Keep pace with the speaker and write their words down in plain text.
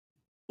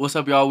What's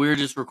up, y'all? We were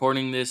just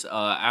recording this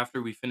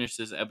after we finished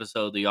this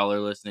episode that y'all are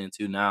listening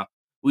to now.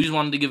 We just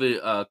wanted to give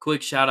a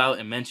quick shout out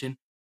and mention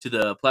to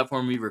the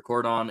platform we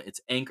record on.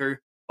 It's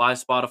Anchor by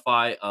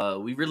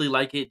Spotify. We really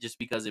like it just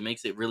because it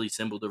makes it really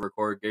simple to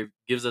record.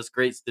 Gives us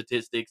great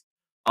statistics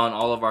on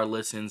all of our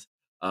listens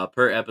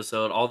per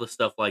episode, all the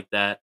stuff like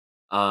that.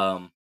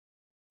 Um,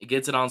 it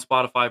gets it on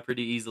Spotify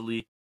pretty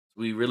easily.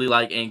 We really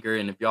like Anchor,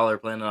 and if y'all are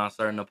planning on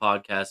starting a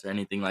podcast or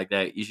anything like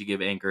that, you should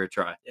give Anchor a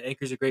try. Yeah,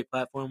 Anchor's a great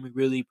platform. We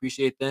really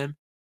appreciate them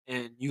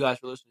and you guys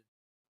for listening.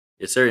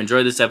 Yes, sir.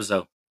 Enjoy this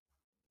episode.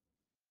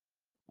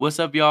 What's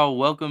up, y'all?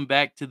 Welcome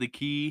back to the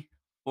Key,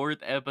 fourth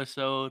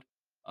episode.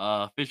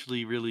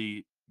 Officially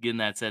really getting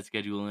that set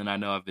schedule in. I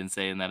know I've been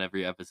saying that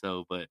every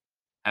episode, but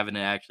having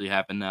it actually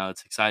happen now,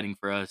 it's exciting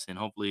for us and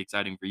hopefully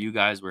exciting for you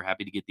guys. We're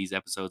happy to get these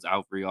episodes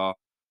out for y'all.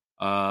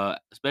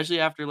 Especially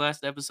after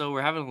last episode,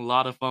 we're having a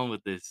lot of fun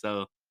with this.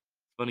 So it's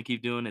fun to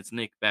keep doing. It's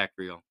Nick back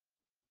for y'all.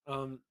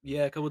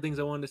 Yeah, a couple things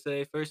I wanted to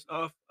say. First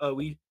off,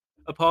 we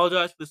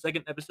apologize for the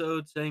second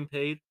episode saying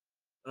paid.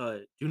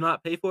 Do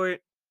not pay for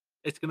it.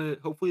 It's gonna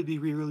hopefully be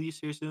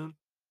re-released here soon.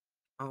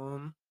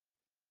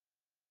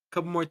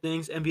 Couple more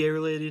things NBA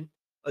related.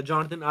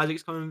 Jonathan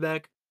Isaac's coming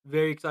back.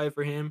 Very excited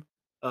for him.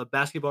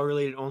 Basketball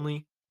related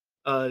only.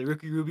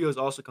 Ricky Rubio is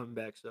also coming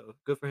back, so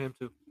good for him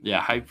too.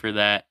 Yeah, hype for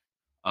that.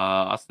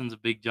 Austin's a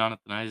big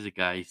Jonathan Isaac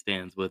guy. He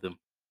stands with him.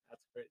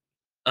 That's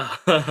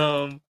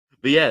great.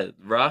 But yeah,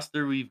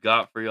 roster we've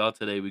got for y'all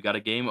today. We got a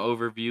game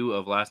overview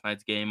of last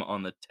night's game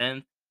on the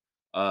 10th.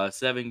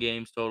 7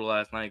 games total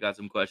last night. Got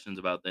some questions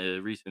about the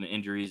recent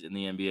injuries in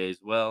the NBA as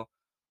well.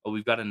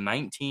 We've got a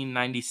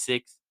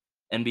 1996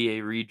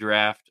 NBA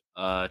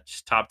redraft.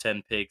 Just top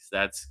 10 picks.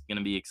 That's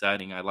gonna be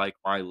exciting. I like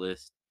my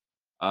list.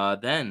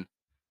 Then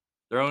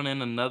throwing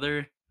in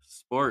another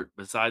sport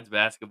besides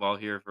basketball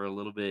here for a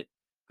little bit.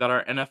 Got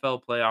our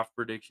NFL playoff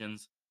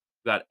predictions.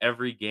 Got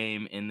every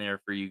game in there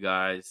for you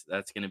guys.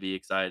 That's going to be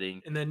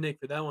exciting. And then Nick,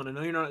 for that one, I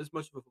know you're not as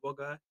much of a football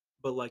guy,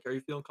 but like, are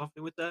you feeling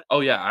confident with that? Oh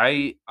yeah,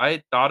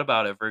 I thought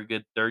about it for a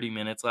good 30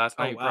 minutes last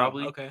Oh night wow.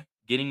 probably. Okay.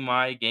 Getting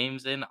my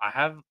games in. I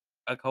have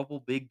a couple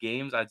big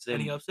games. I'd say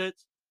Any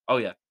upsets? oh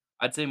yeah.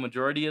 I'd say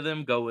majority of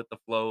them go with the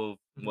flow of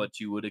Mhm. what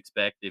you would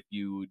expect if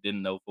you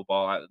didn't know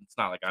football. It's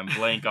not like I'm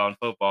blank on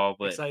football,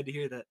 but Excited to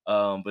hear that.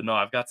 but no,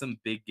 I've got some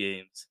big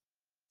games.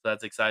 So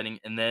that's exciting.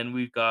 And then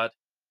we've got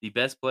the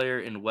best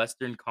player in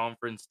Western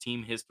Conference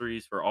team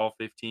histories for all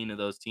 15 of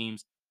those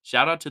teams.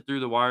 Shout out to Through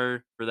the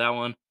Wire for that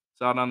one.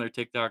 Saw it on their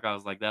TikTok. I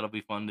was like, that'll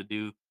be fun to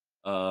do.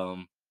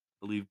 I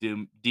believe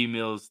D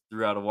Mills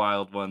threw out a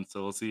wild one,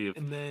 so we'll see if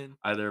And then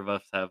either of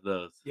us have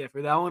those. yeah,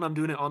 for that one, I'm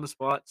doing it on the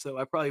spot, so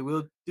I probably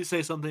will just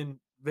say something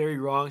very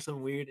wrong,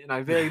 something weird, and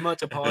I very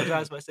much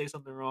apologize if I say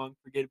something wrong,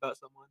 forget about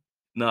someone.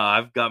 No,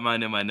 I've got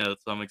mine in my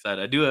notes, so I'm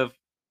excited. I do have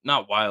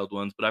not wild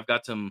ones, but I've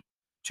got some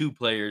two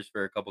players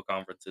for a couple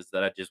conferences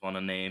that I just want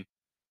to name.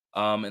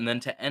 And then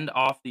to end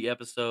off the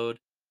episode,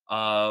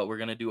 we're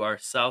gonna do our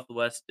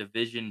Southwest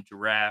Division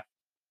draft.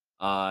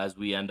 As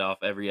we end off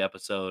every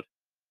episode,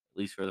 at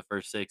least for the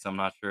first 6. I'm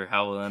not sure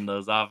how we'll end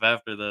those off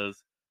after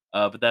those.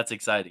 But that's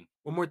exciting.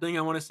 One more thing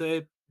I want to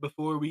say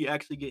before we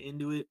actually get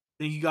into it.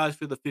 Thank you guys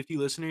for the 50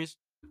 listeners.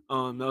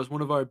 That was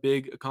one of our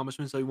big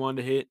accomplishments that we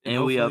wanted to hit, and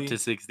And we up to hopefully,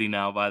 60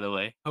 now, by the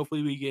way.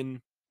 hopefully we get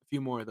a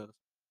few more of those.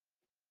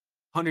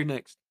 100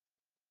 next.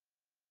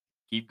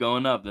 Keep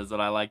going up. That's what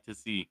I like to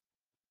see.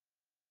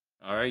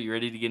 All right, you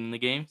ready to get in the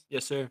games?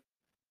 Yes, sir.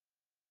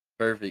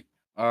 Perfect.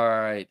 All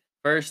right.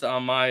 First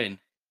on mine,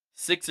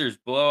 Sixers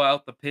blow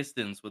out the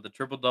Pistons with a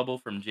triple double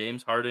from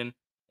James Harden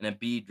and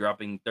Embiid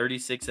dropping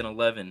 36 and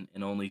 11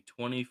 in only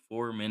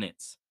 24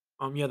 minutes.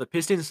 Yeah, the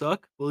Pistons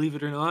suck, believe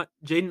it or not.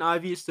 Jaden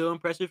Ivey is still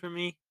impressive for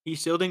me. He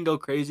still didn't go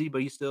crazy,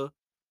 but he's still,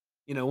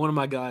 one of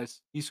my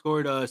guys. He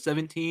scored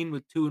 17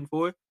 with 2 and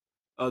 4.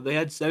 They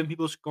had 7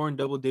 people scoring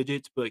double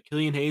digits, but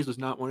Killian Hayes was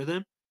not one of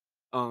them.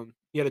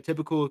 He had a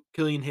typical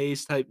Killian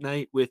Hayes type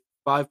night with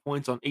 5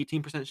 points on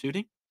 18%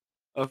 shooting.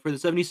 For the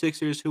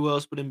 76ers, who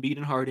else but Embiid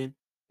and Harden?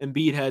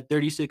 Embiid had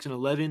 36 and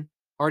 11.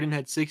 Harden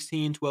had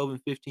 16, 12,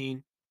 and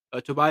 15.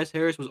 Tobias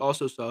Harris was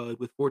also solid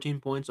with 14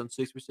 points on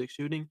 6 for 6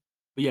 shooting.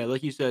 But yeah,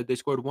 like you said, they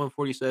scored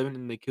 147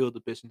 and they killed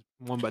the Pistons,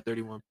 won by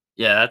 31.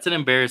 Yeah, that's an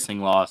embarrassing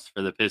loss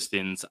for the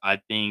Pistons. I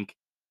think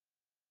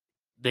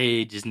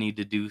they just need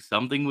to do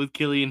something with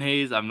Killian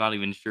Hayes. I'm not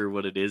even sure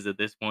what it is at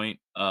this point.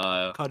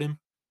 Cut him.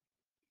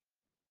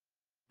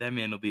 That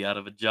man will be out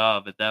of a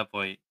job at that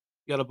point.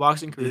 You got a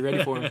boxing career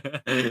ready for him.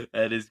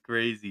 That is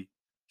crazy.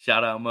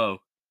 Shout out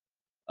Mo.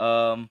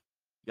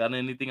 Got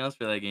anything else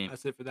for that game?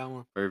 That's it for that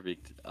one.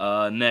 Perfect.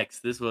 Next,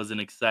 this was an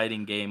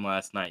exciting game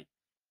last night.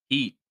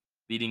 Heat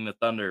beating the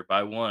Thunder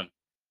by 1.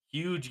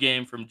 Huge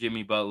game from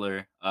Jimmy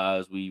Butler,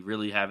 as we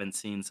really haven't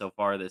seen so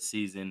far this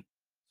season.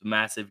 It's a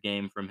massive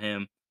game from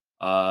him,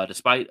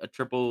 despite a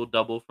triple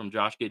double from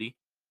Josh Giddey.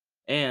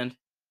 And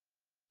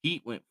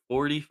Heat went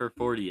 40 for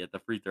 40 at the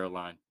free throw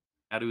line.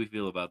 How do we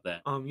feel about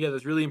that? Yeah,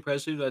 that's really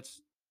impressive.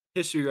 That's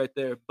history right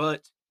there.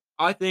 But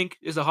I think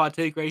it's a hot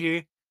take right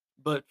here.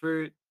 But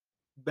for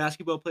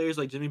basketball players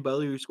like Jimmy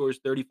Butler who scores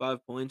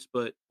 35 points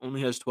but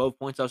only has 12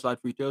 points outside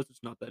free throws,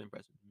 it's not that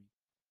impressive to me.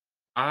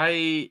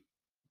 I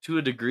To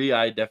a degree,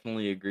 I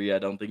definitely agree. I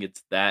don't think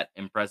it's that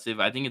impressive.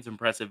 I think it's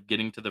impressive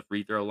getting to the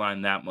free throw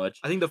line that much.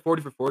 I think the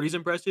 40 for 40 is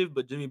impressive,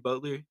 but Jimmy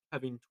Butler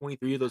having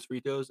 23 of those free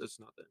throws, that's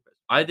not that impressive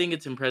to I me. think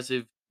it's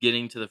impressive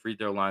getting to the free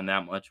throw line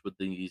that much with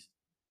these,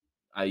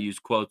 I use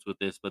quotes with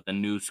this, but the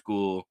new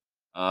school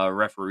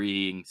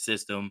refereeing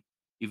system,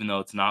 even though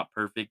it's not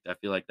perfect, I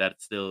feel like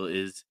that still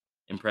is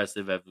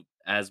impressive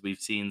as we've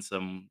seen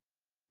some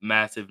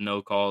massive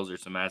no calls or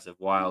some massive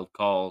wild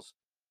calls.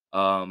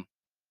 Um,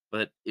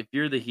 but if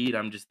you're the Heat,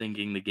 I'm just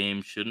thinking the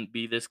game shouldn't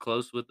be this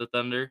close with the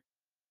Thunder.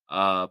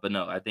 But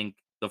no, I think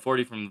the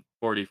 40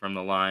 from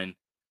the line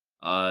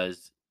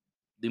is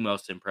the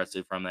most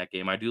impressive from that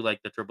game. I do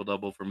like the triple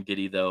double from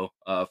Giddy though.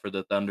 For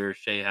the Thunder,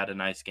 Shea had a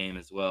nice game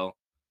as well.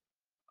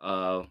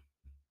 Uh,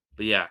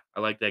 but yeah, I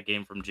like that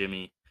game from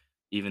Jimmy,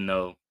 even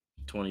though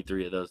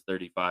 23 of those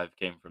 35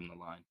 came from the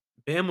line.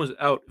 Bam was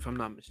out, if I'm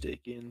not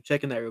mistaken.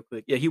 Checking that real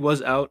quick. Yeah, he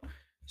was out.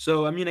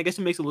 So, I mean, I guess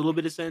it makes a little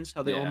bit of sense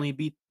how they Yeah. only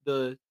beat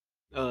the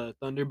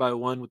Thunder by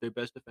 1 with their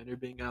best defender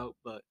being out,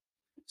 but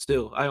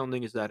still, I don't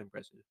think it's that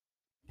impressive.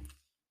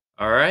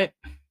 All right.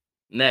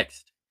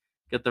 Next,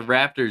 got the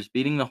Raptors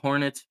beating the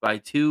Hornets by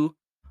 2.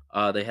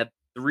 They had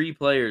 3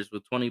 players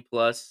with 20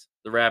 plus.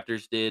 The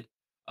Raptors did.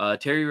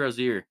 Terry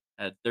Rozier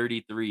had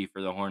 33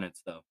 for the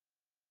Hornets though.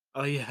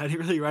 Oh, yeah, I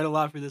didn't really write a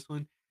lot for this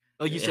one.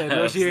 Like you said,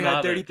 Yeah, it's Rozier had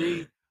not a.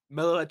 33,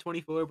 Melo had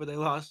 24, but they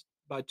lost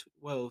by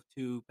 12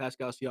 to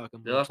Pascal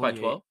Siakam, They who had lost by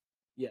 28. 12.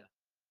 Yeah. Is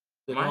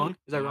that wrong?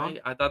 Is that Am wrong?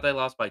 I thought they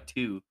lost by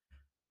 2.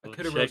 I I'll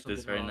could have wrote check something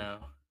this right wrong. now.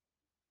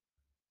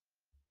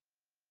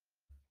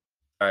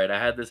 All right, I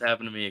had this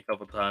happen to me a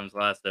couple times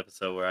last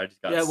episode where I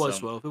just got Yeah, it was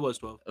some. 12. It was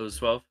 12. It was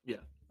 12. Yeah.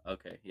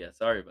 Okay, yeah,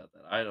 sorry about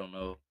that. I don't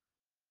know,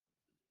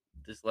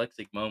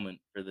 dyslexic moment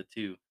for the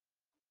 2.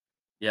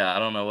 Yeah, I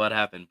don't know what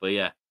happened, but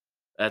yeah,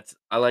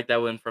 I like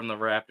that win from the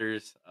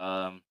Raptors.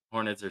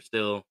 Hornets are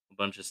still a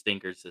bunch of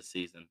stinkers this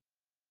season.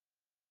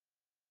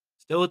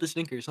 Still with the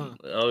stinkers, huh?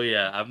 Oh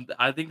yeah,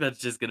 I think that's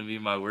just gonna be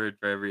my word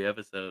for every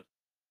episode.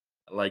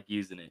 I like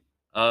using it.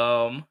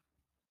 Um,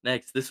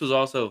 Next, this was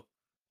also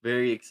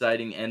very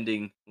exciting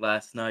ending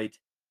last night.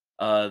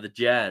 The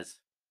Jazz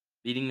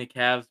beating the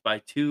Cavs by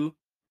 2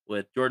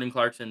 with Jordan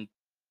Clarkson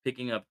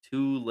picking up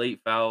 2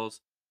 late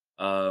fouls.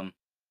 Um,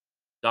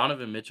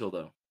 Donovan Mitchell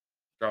though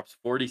drops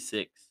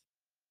 46.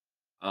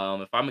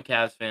 If I'm a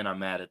Cavs fan, I'm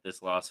mad at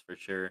this loss for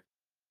sure.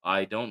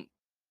 I don't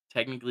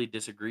technically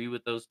disagree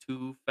with those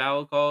 2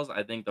 foul calls.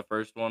 I think the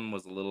first one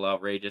was a little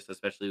outrageous,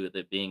 especially with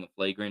it being a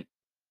flagrant.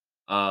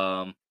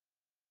 Um,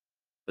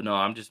 but no,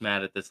 I'm just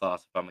mad at this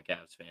loss if I'm a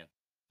Cavs fan.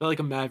 Felt like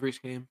a Mavericks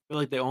game. Felt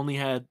like they only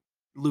had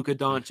Luka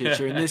Doncic,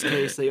 or in this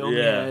case, they only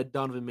Yeah. had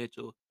Donovan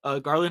Mitchell.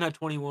 Garland had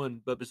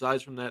 21, but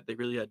besides from that, they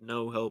really had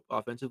no help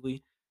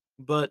offensively.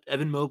 But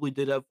Evan Mobley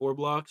did have 4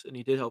 blocks, and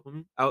he did help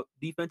him out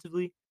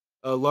defensively.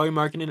 Laurie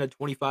Markkinen had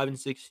 25 and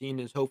 16 in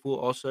his hopeful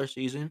All Star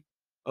season,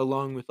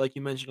 along with, like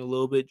you mentioned a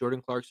little bit,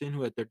 Jordan Clarkson,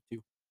 who had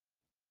 32.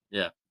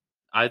 Yeah.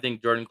 I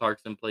think Jordan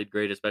Clarkson played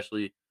great,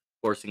 especially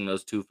forcing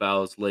those 2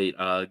 fouls late,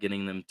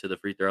 getting them to the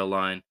free throw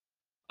line.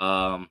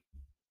 Um,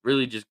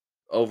 Really just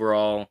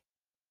overall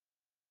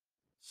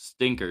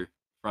stinker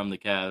from the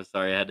Cavs.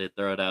 Sorry, I had to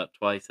throw it out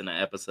twice in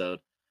an episode.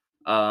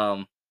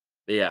 Um,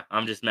 but yeah,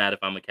 I'm just mad if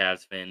I'm a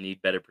Cavs fan.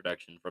 Need better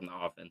production from the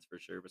offense for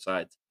sure.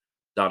 Besides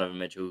Donovan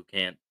Mitchell, who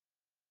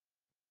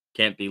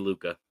can't be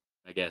Luca,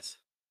 I guess.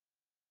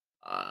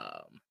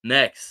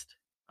 Next,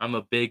 I'm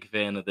a big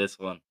fan of this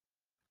one.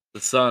 The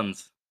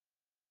Suns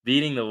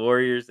beating the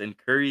Warriors in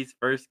Curry's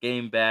first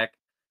game back.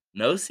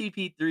 No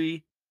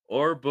CP3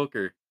 or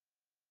Booker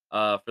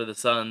for the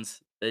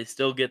Suns. They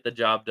still get the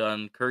job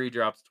done. Curry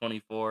drops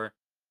 24.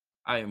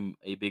 I am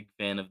a big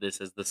fan of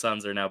this as the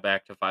Suns are now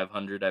back to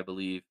 500, I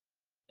believe.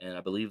 And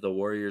I believe the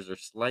Warriors are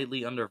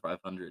slightly under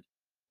 500.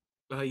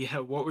 Yeah,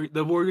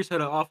 the Warriors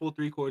had an awful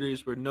 3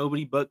 quarters where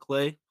nobody but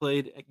Clay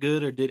played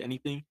good or did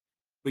anything.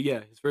 But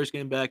yeah, his first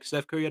game back,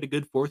 Steph Curry had a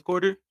good fourth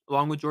quarter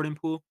along with Jordan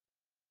Poole.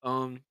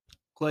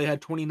 Clay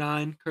had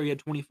 29, Curry had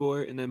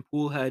 24, and then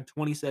Poole had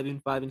 27,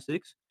 5 and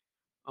 6.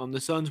 The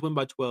Suns win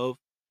by 12.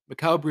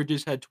 Mikal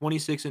Bridges had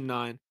 26 and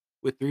 9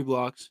 with 3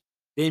 blocks.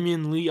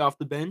 Damian Lee off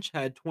the bench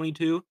had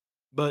 22,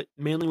 but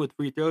mainly with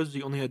free throws.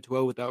 He only had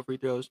 12 without free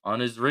throws. On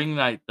his ring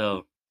night,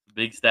 though,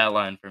 big stat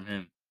line from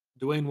him.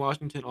 Dwayne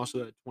Washington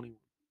also had 21.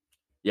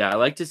 Yeah, I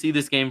like to see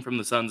this game from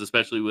the Suns,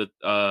 especially with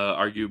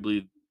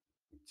arguably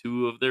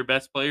 2 of their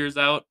best players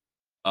out.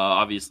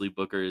 Obviously,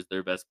 Booker is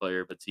their best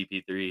player, but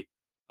CP3,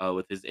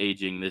 with his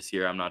aging this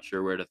year, I'm not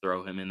sure where to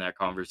throw him in that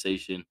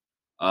conversation.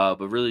 But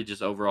really,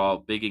 just overall,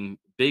 big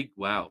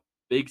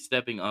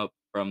stepping up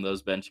from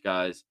those bench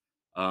guys.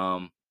 I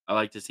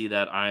like to see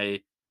that.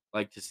 I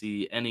like to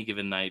see any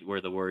given night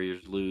where the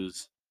Warriors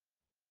lose.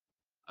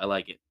 I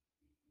like it.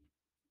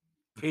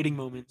 Hating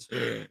moments.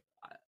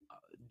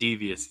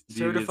 Devious is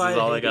Certified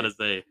all I hater. gotta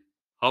say.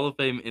 Hall of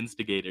Fame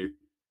instigator.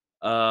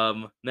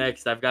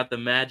 Next I've got the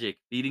Magic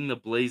beating the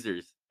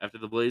Blazers after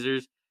the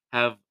Blazers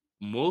have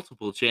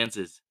multiple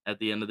chances at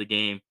the end of the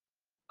game,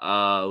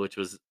 which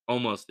was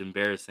almost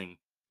embarrassing.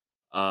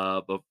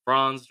 But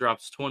Franz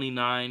drops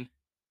 29.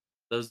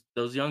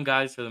 Those young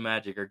guys for the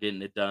Magic are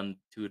getting it done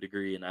to a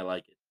degree, and I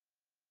like it.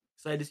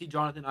 Excited to see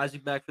Jonathan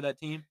Isaac back for that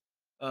team.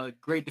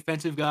 Great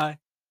defensive guy,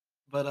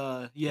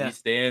 but He yeah,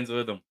 stands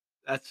with them.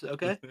 that's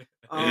okay.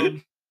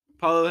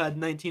 Paulo had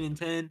 19 and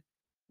 10.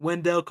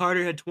 Wendell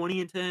Carter had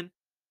 20 and 10.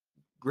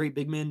 Great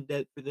big man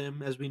debt for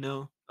them, as we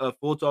know.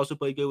 Fultz also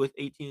played good with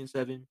 18 and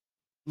 7.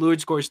 Lillard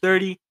scores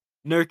 30.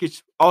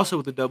 Nurkic also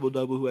with a double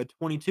double, who had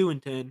 22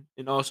 and 10,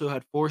 and also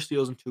had 4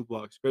 steals and 2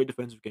 blocks. Great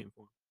defensive game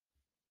for him.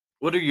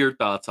 What are your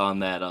thoughts on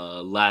that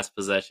last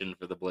possession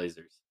for the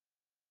Blazers?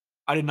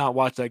 I did not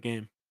watch that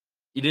game.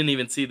 You didn't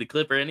even see the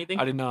clip or I anything?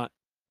 did not.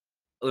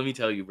 Let me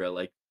tell you, bro.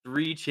 Like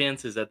 3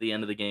 chances at the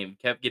end of the game,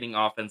 kept getting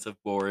offensive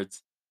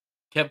boards,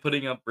 kept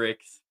putting up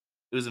bricks.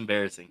 It was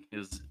embarrassing. It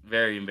was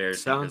very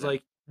embarrassing for Sounds them.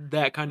 like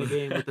that kind of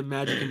game with the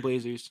Magic and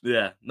Blazers.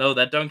 Yeah, no,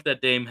 that dunk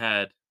that Dame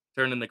had,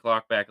 turning the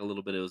clock back a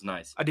little bit, it was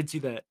nice. I did see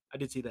that. I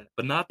did see that.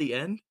 But not the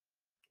end?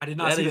 I did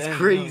not That see the is end. No.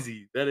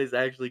 crazy. That is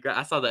actually cra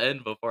I saw the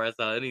end before I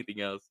saw anything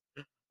else.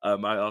 I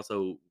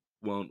also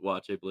won't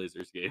watch a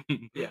Blazers game,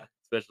 Yeah.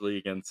 especially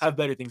against Have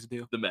better things to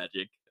do. the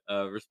Magic,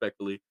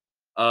 respectfully.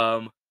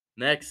 Um,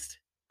 Next,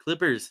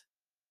 Clippers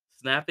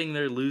snapping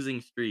their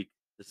losing streak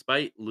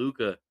despite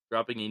Luka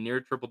dropping a near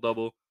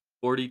triple-double,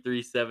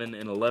 43, 7,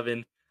 and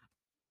 11.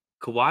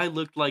 Kawhi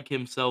looked like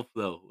himself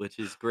though, which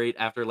is great.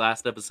 After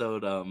last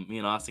episode, me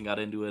and Austin got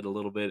into it a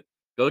little bit.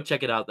 Go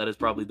check it out. That is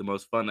probably the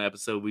most fun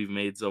episode we've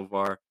made so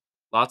far.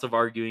 Lots of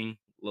arguing,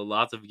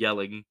 lots of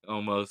yelling.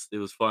 Almost, it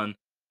was fun.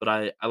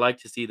 But I like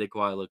to see that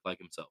Kawhi looked like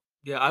himself.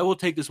 Yeah, I will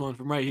take this one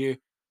from right here.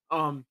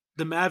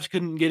 The Mavs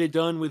couldn't get it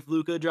done with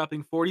Luca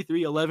dropping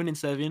 43, 11, and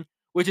 7,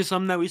 which is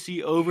something that we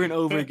see over and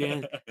over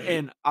again.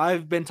 And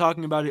I've been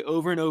talking about it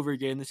over and over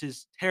again. This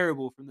is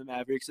terrible from the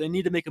Mavericks. They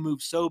need to make a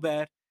move so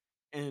bad.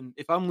 And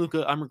if I'm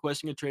Luca, I'm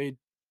requesting a trade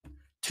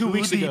 2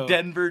 weeks the ago.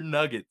 Denver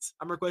Nuggets.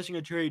 I'm requesting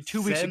a trade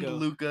 2 weeks Send ago.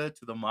 Luca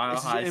to the Mile This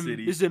is, High em-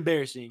 City. this is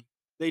embarrassing.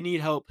 They need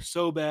help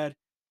so bad.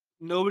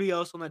 Nobody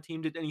else on that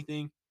team did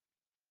anything.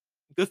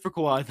 Good for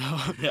Kawhi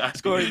though, Yeah.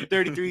 scoring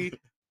 33,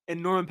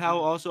 and Norman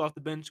Powell also off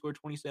the bench scored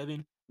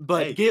 27.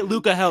 But Hey, get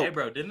Luca help. Hey,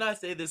 bro, didn't I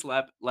say this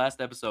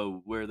last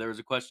episode where there was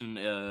a question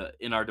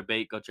in our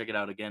debate? Go check it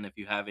out again if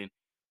you haven't.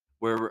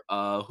 Where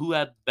who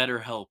had better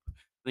help?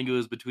 I think it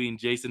was between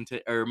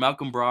or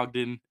Malcolm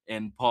Brogdon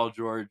and Paul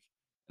George,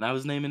 and I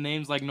was naming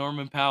names like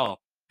Norman Powell.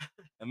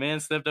 A man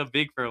stepped up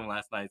big for him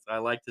last night, so I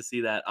like to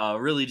see that.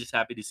 Really, just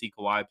happy to see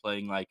Kawhi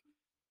playing like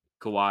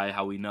Kawhi,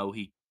 how we know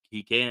he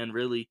can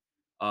really.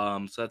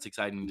 So that's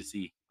exciting to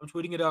see. I'm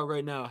tweeting it out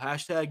right now.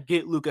 Hashtag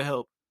get Luca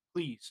help,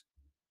 please.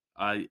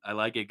 I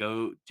like it.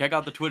 Go check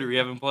out the Twitter. We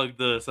haven't plugged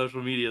the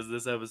social medias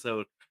this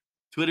episode.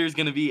 Twitter is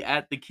gonna be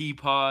at the Key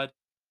Pod.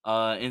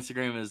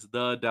 Instagram is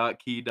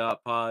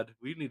the.key.pod.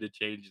 We need to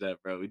change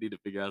that, bro. We need to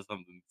figure out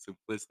something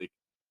simplistic.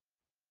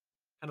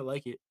 Kind of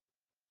like it.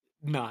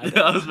 Nah, I I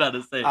don't. was about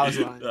to say. I was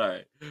lying. All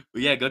right,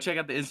 but yeah, go check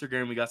out the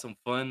Instagram. We got some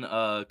fun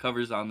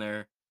covers on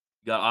there.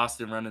 We got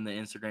Austin running the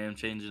Instagram,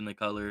 changing the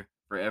color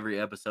for every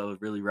episode.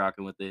 Really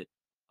rocking with it.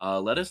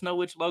 Let us know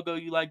which logo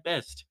you like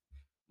best.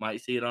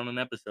 Might see it on an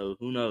episode.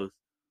 Who knows?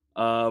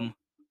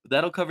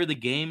 That'll cover the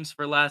games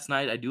for last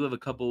night. I do have a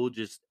couple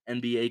just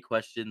NBA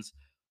questions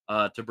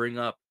to bring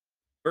up.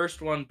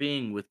 First one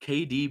being with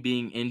KD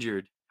being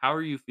injured, how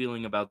are you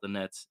feeling about the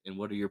Nets, and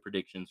what are your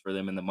predictions for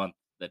them in the month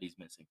that he's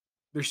missing?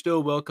 They're still a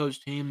well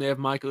coached team. They have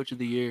my coach of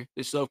the year.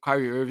 They still have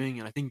Kyrie Irving,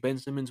 and I think Ben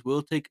Simmons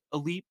will take a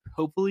leap.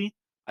 Hopefully,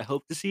 I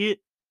hope to see it.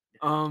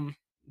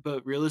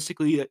 But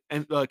realistically,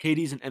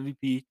 KD's an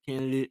MVP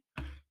candidate.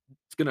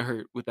 It's gonna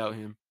hurt without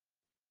him.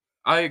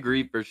 I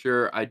agree for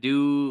sure. I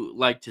do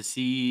like to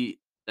see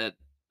that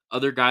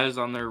other guys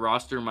on their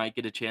roster might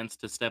get a chance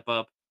to step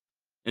up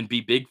and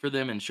be big for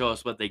them and show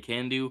us what they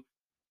can do.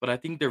 But I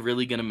think they're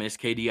really going to miss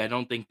KD. I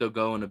don't think they'll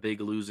go in a big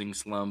losing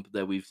slump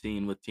that we've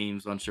seen with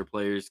teams once their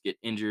players get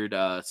injured.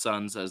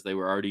 Suns, as they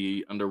were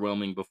already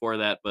underwhelming before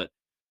that, but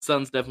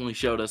Suns definitely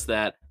showed us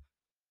that.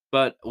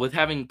 But with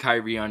having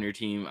Kyrie on your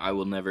team, I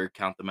will never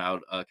count them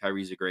out.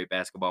 Kyrie's a great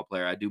basketball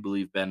player. I do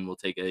believe Ben will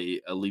take a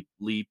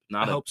leap,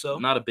 I hope so.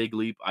 not a big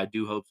leap. I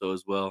do hope so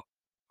as well.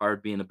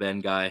 Hard being a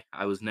Ben guy.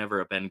 I was never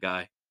a Ben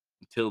guy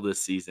until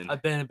this season.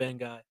 I've been a Ben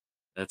guy.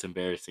 That's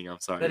embarrassing. I'm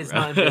sorry. That is bro.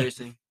 not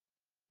embarrassing.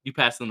 You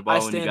passing the I ball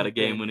when you stand got a with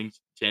Ben. game-winning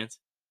chance.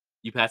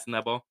 You passing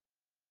that ball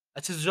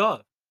That's his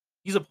job.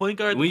 He's a point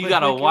guard. when that you plays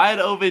got a point guard. wide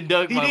open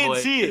dunk. He my didn't boy.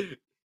 see it.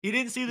 He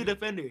didn't see the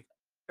defender,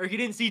 or he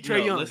didn't see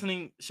Trey Young.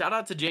 Listening. Shout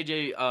out to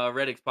JJ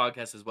Redick's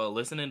podcast as well.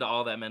 Listening to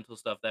all that mental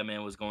stuff that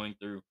man was going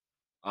through,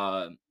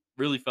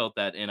 really felt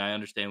that, and I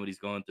understand what he's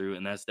going through,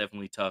 and that's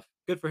definitely tough.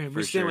 Good for him. For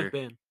We stand sure. with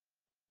Ben.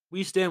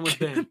 We stand with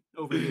Ben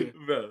over here.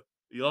 Bro.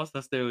 You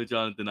also stay with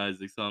Jonathan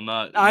Isaac, so I'm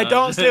not. I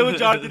don't stay with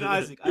Jonathan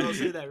Isaac. I will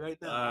say that right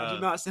now. I do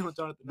not stand with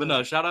Jonathan But Isaac.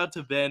 no, shout out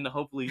to Ben.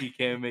 Hopefully he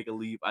can make a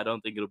leap. I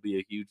don't think it'll be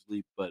a huge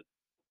leap, but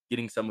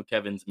getting some of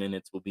Kevin's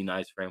minutes will be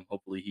nice for him.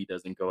 Hopefully he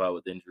doesn't go out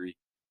with injury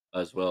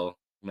as well.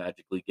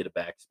 Magically get a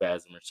back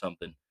spasm or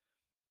something.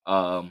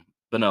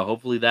 But no,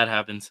 hopefully that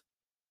happens.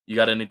 You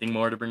got anything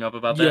more to bring up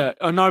about that?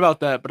 Yeah, not about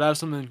that, but I have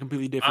something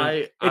completely different.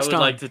 I It's would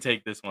like time. to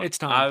take this one. It's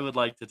time. I would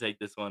like to take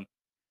this one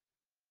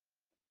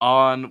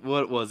on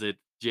what was it?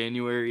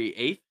 January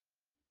 8th?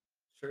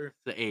 Sure.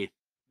 The 8th.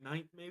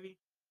 9th, maybe?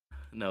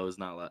 No, it's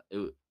not. I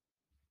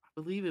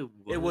believe it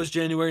It was was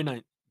January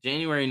 9th.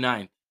 January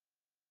 9th.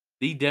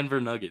 The Denver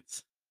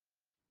Nuggets.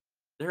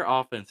 Their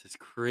offense is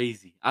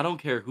crazy. I don't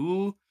care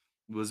who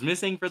was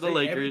missing for the Say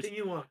Lakers, everything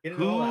you want. Get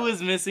it all who out.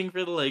 was missing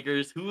for the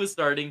Lakers, who was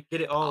starting.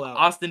 Get it all out.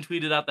 Austin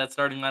tweeted out that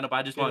starting lineup.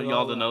 I just Get want it y'all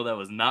all to know out. that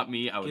was not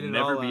me. I would Get it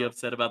never all be out.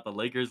 upset about the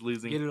Lakers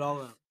losing. Get it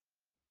all out.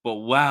 But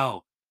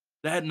wow,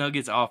 that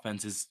Nuggets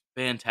offense is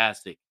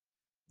fantastic.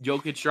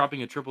 Jokic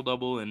dropping a triple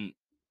double in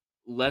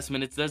less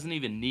minutes doesn't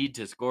even need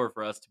to score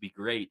for us to be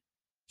great.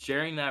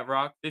 Sharing that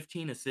rock,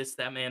 15 assists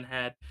that man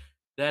had,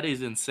 that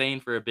is insane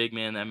for a big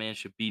man. That man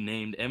should be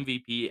named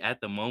MVP at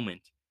the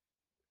moment.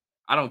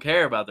 I don't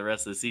care about the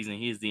rest of the season.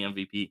 He is the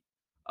MVP.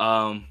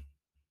 Um,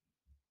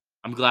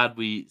 I'm glad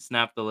we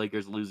snapped the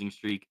Lakers losing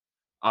streak.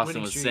 Austin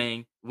Winning was streak.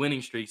 saying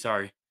winning streak.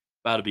 Sorry,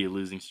 about to be a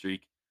losing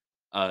streak.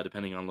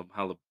 Depending on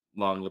how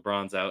long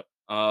LeBron's out.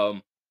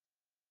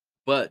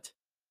 But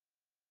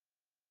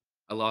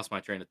I lost my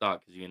train of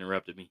thought because you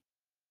interrupted me.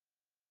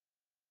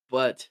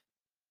 But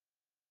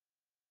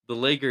the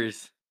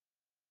Lakers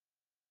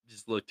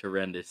just looked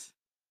horrendous,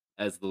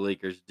 as the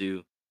Lakers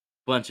do.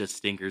 Bunch of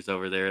stinkers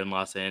over there in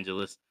Los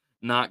Angeles.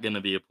 Not gonna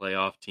be a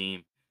playoff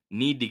team.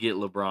 Need to get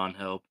LeBron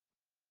help.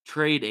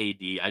 Trade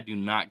AD. I do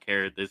not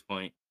care at this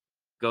point.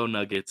 Go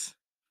Nuggets.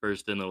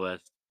 First in the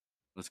West.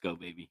 Let's go,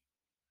 baby.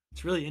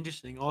 It's really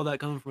interesting. All that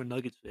coming from a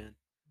Nuggets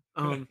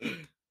fan.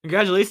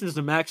 Congratulations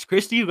to Max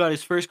Christie, who got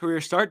his first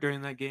career start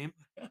during that game.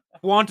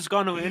 Juan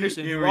Toscano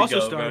Anderson, Here who we also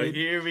go, bro. started.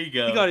 Here we He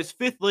go. got his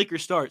 5th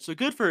Lakers start. So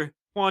good for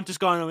Juan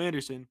Toscano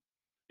Anderson.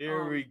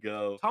 Here we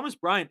go. Thomas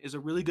Bryant is a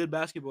really good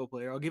basketball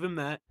player. I'll give him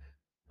that.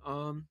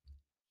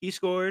 He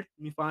scored.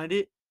 Let me find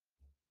it.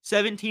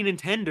 17 and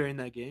 10 during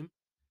that game.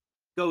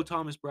 Go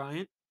Thomas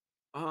Bryant.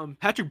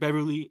 Patrick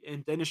Beverly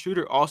and Dennis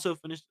Schroeder also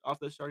finished off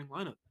the starting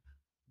lineup.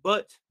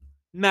 But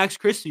Max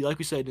Christie, like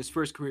we said, his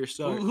first career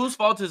start. Whose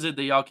fault is it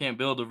that y'all can't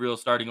build a real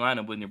starting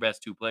lineup when your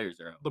best two players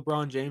are out?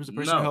 LeBron James, the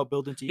person who No. helped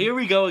build the team. Here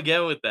we go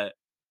again with that.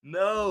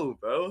 No,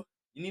 bro.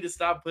 You need to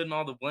stop putting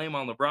all the blame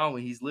on LeBron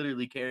when he's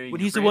literally carrying. When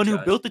your he's the one who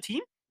franchise. built the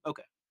team?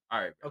 Okay. All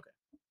right, bro. Okay.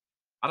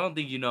 I don't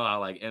think you know how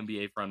like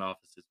NBA front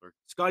offices work.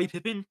 Scottie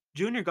Pippen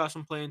Jr. got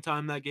some playing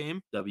time that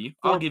game. W.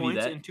 4 I'll give you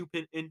points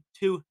that. in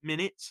 2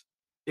 minutes.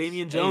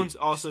 Damian Hey, Jones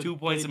just also 2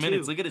 points a played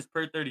minute. too. Look at his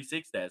per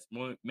 36 stats.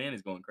 Man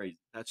is going crazy.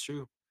 That's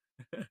true.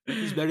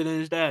 He's better than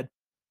his dad.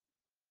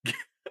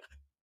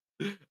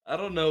 I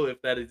don't know if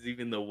that is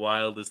even the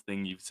wildest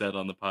thing you've said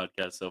on the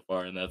podcast so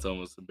far, and that's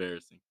almost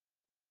embarrassing.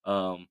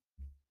 But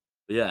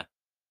yeah,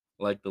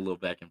 I like the little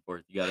back and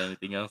forth. You got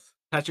anything else?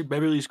 Patrick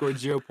Beverly scored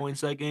 0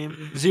 points that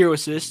game. 0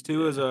 assists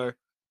too as our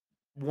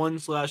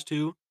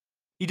 1/2.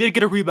 He did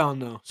get a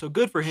rebound though, so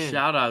good for him.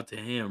 Shout out to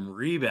him.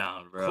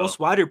 Rebound, bro. Cole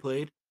Swider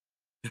played.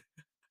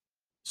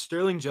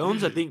 Sterling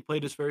Jones, I think,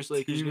 played his first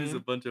Lakers Team is a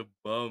game. bunch of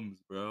bums,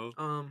 bro.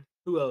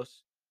 Who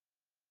else?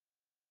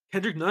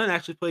 Kendrick Nunn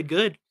actually played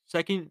good.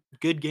 Second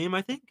good game,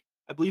 I think.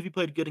 I believe he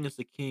played good against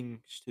the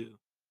Kings too.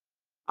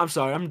 I'm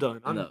sorry, I'm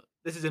done. No.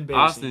 This is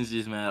embarrassing. Austin's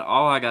just mad.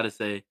 All I gotta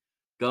say,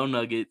 go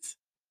Nuggets.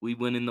 We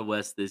win in the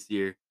West this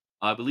year.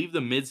 I believe the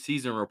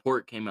midseason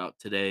report came out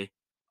today.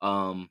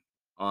 On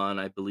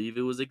I believe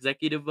it was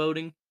executive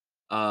voting.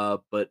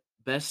 But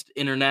best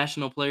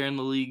international player in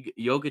the league,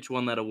 Jokic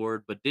won that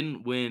award, but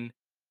didn't win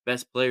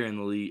best player in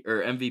the league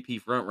or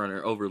MVP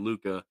frontrunner over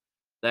Luka.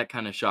 That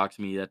kind of shocks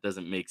me. That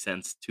doesn't make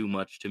sense too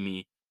much to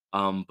me.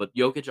 But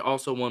Jokic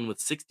also won with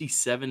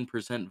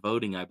 67%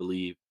 voting, I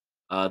believe.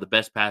 The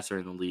best passer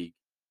in the league.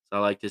 So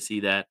I like to see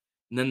that.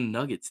 And then the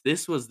Nuggets.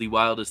 This was the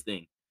wildest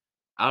thing.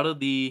 Out of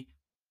the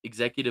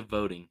executive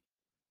voting,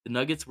 the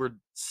Nuggets were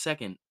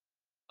second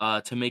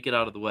to make it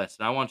out of the West.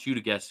 And I want you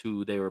to guess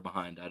who they were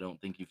behind. I don't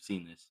think you've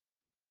seen this.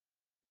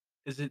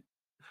 Is it?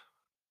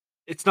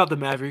 It's not the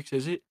Mavericks,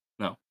 is it?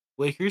 No.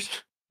 Lakers?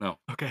 No.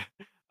 Okay.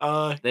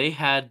 They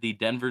had the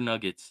Denver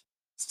Nuggets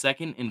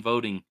second in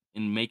voting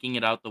in making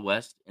it out the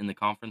West in the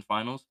conference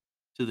finals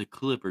to the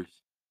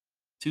Clippers.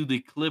 To the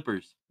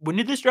Clippers. When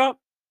did this drop?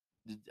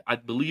 I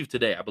believe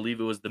today. I believe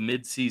it was the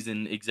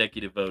mid-season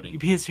executive voting. You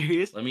being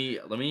serious? Let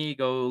me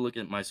go look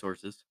at my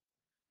sources.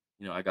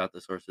 You know, I got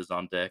the sources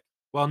on deck.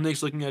 While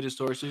Nick's looking at his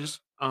sources,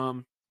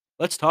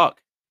 let's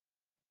talk.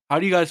 How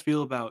do you guys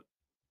feel about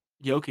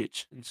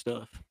Jokic and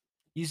stuff?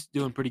 He's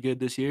doing pretty good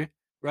this year,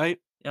 right?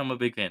 Yeah, I'm a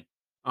big fan.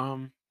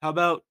 How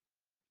about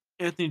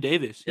Anthony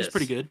Davis? He's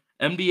pretty Yes. good.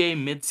 NBA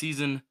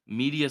midseason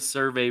media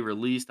survey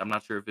released. I'm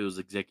not sure if it was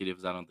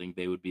executives. I don't think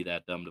they would be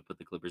that dumb to put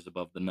the Clippers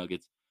above the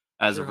Nuggets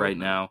as Sure of right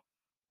hope not.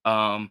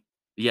 now.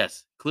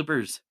 Yes,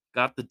 Clippers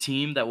got the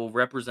team that will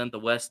represent the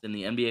West in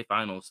the NBA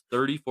Finals,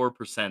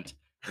 34%,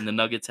 and the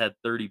Nuggets had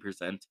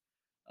 30%.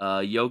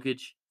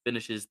 Jokic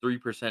finishes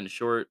 3%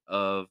 short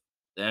of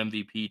the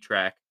MVP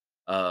track,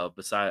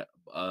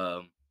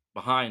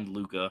 behind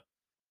Luka.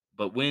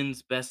 but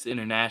wins Best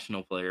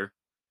International Player.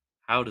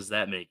 How does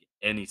that make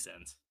any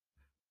sense?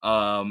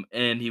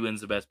 And he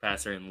wins the best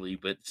passer in the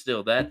league, but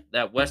still,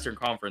 that Western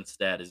Conference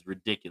stat is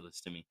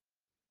ridiculous to me.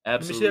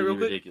 Let me see that Absolutely real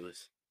quick.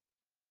 ridiculous.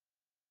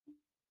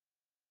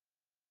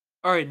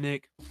 All right,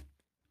 Nick.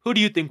 Who do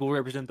you think will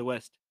represent the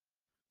West?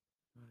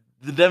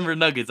 The Denver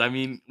Nuggets. I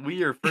mean,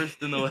 we are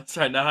first in the West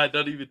right now. I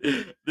don't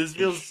even. This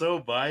feels so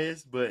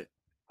biased, but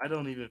I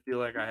don't even feel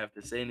like I have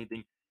to say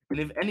anything. And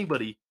if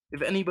anybody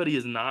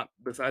is not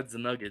besides the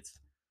Nuggets,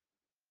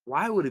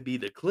 why would it be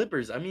the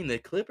Clippers? I mean, the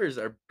Clippers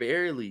are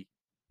barely,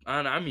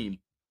 and I mean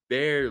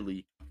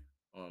barely.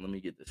 Hold on, let me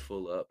get this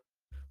full up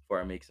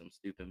before I make some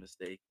stupid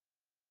mistake.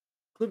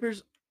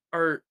 Clippers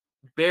are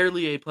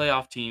barely a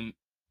playoff team,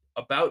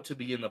 about to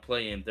be in the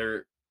play-in.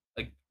 They're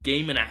a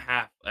game and a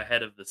half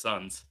ahead of the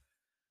Suns,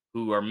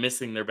 who are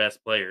missing their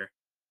best player.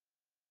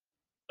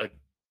 A,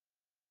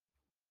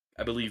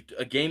 I believe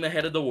a game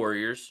ahead of the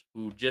Warriors,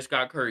 who just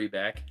got Curry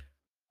back.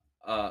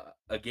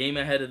 A game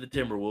ahead of the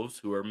Timberwolves,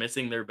 who are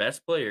missing their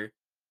best player,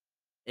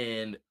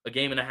 and a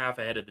game and a half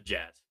ahead of the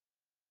Jazz.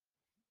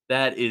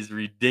 That is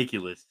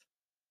ridiculous.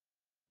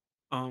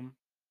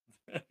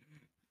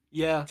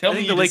 Yeah, Tell I me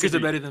think you the Lakers are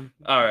disagree. better than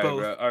All right, both.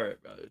 bro. All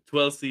right, bro.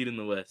 12th seed in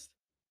the West.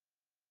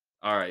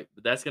 All right,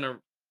 but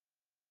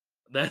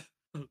that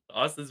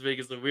Austin's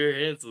making some weird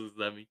hand salutes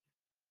at me.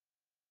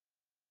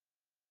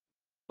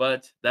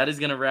 But that is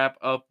gonna wrap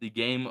up the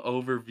game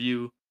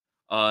overview.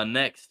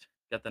 Next,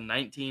 got the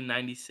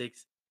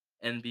 1996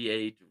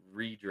 NBA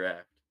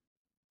redraft.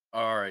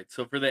 All right,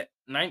 so for the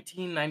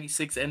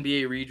 1996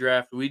 NBA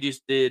redraft, we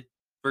just did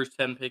first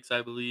 10 picks,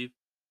 I believe.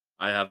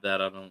 I have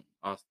that. I don't.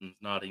 Austin's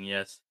nodding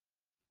yes.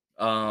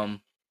 Who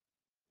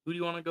do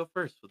you want to go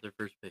first with their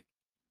first pick?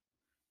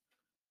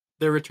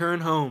 Their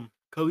return home.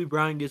 Kobe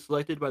Bryant gets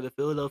selected by the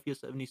Philadelphia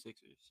 76ers.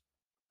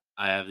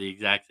 I have the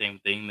exact same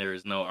thing. There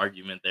is no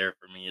argument there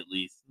for me, at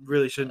least.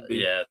 Really shouldn't be.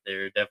 Yeah,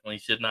 there definitely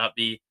should not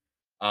be.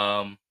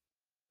 Um,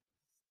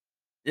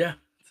 yeah,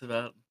 it's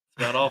about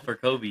all for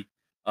Kobe.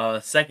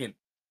 Second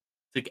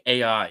took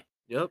AI.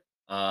 Yep.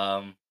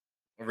 Um,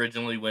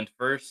 originally went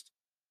first,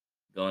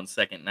 going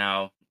second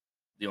now.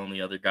 The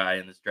only other guy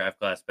in this draft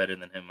class better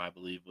than him, I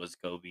believe, was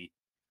Kobe.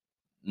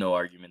 No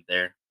argument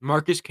there.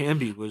 Marcus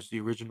Camby was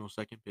the original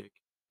second pick,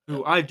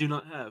 who I do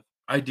not have.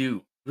 I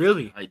do.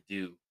 Really? I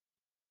do.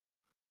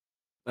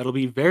 That'll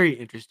be very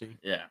interesting.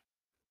 Yeah.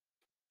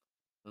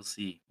 We'll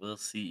see. We'll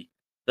see.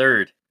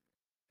 Third,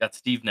 got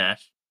Steve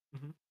Nash.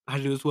 I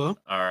do as well.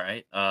 All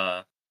right.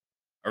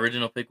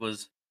 Original pick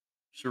was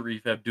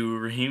Sharif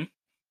Abdul-Rahim.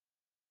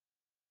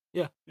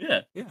 Yeah.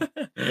 Yeah. Yeah.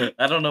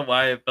 I don't know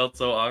why it felt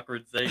so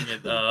awkward saying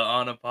it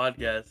on a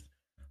podcast.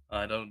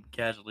 I don't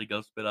casually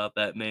go spit out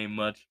that name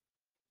much.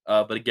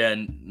 But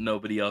again,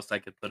 nobody else I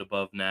could put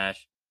above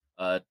Nash.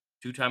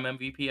 Two-time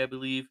MVP, I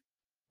believe.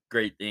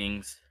 Great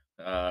things.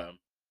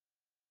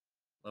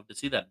 Love to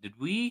see that. Did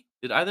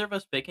either of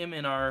us pick him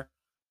in our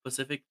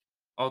Pacific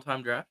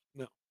all-time draft?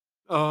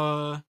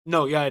 No.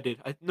 No. Yeah, I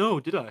did.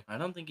 Did I? I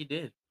don't think he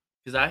did.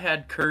 Because I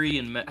had Curry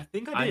and I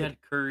think I I did. had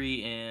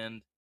Curry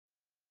and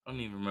I don't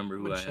even remember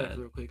I'm who gonna I check had.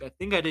 real quick. I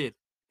think I did.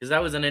 Because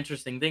that was an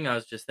interesting thing I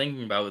was just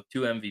thinking about with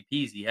two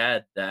MVPs. He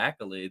had the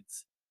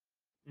accolades.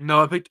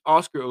 No, I picked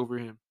Oscar over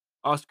him.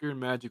 Oscar and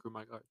Magic were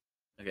my guards.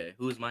 Okay,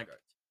 who was my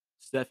guards?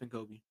 Steph and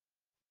Kobe.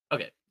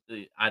 Okay,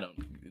 I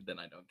don't. Then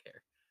I don't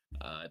care.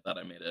 I thought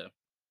I made a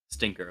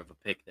stinker of a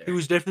pick there. He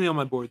was definitely on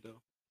my board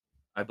though.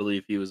 I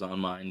believe he was on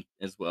mine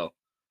as well.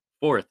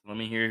 Fourth, let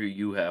me hear who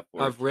you have I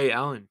fourth. have Ray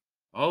Allen.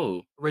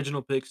 Oh,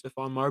 Original pick,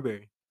 Stephon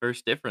Marbury.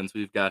 first difference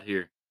we've got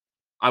here.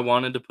 I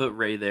wanted to put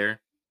Ray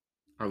there.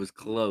 I was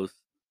close.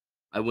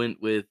 I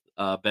went with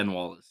Ben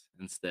Wallace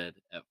instead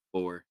at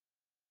 4.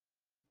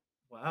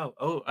 Wow.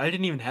 Oh, I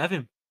didn't even have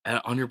him.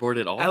 On your board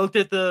at all? I looked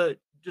at the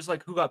just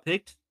like who got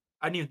picked.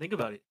 I didn't even think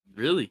about it.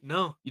 Really?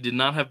 No. You did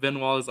not have Ben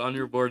Wallace on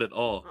your board at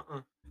all.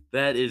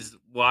 That is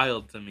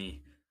wild to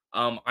me.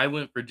 I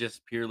went for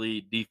just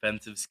purely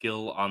defensive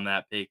skill on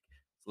that pick.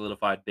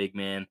 Solidified big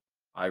man.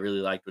 I really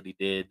liked what he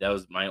did. That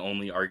was my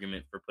only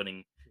argument for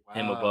putting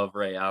him above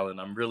Ray Allen.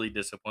 I'm really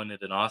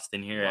disappointed in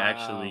Austin here,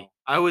 actually.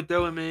 I would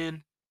throw him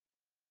in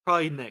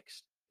probably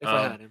next if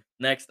I had him.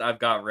 Next, I've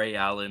got Ray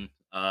Allen.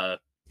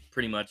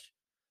 Pretty much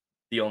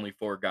the only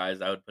 4 guys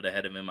I would put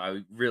ahead of him.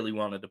 I really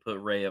wanted to put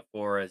Ray at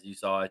 4. As you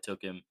saw, I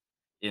took him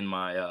in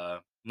my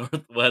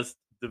Northwest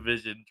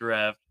Division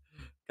draft.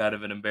 Kind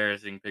of an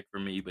embarrassing pick for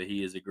me, but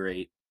he is a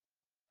great.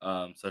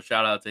 So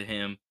shout out to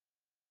him.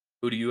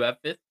 Who do you have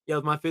fifth? Yeah,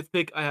 with my fifth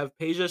pick, I have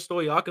Peja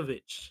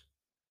Stojakovic.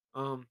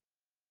 All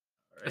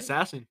right.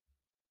 Assassin.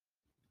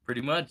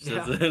 Pretty much.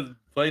 Yeah. That's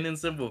plain and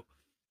simple.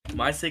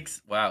 My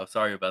 6. Wow,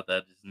 sorry about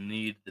that. Just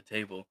need the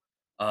table.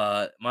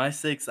 My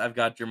 6. I've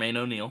got Jermaine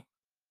O'Neal.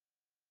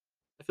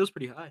 That feels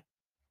pretty high.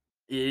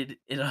 It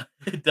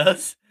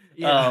does.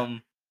 Yeah.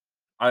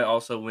 I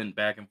also went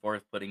back and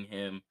forth putting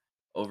him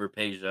over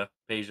Peja.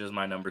 Peja is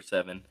my number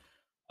 7.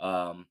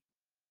 As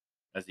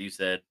you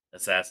said,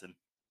 assassin.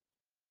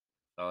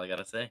 That's all I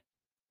gotta say.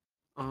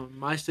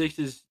 My 6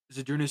 is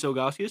Zydrunas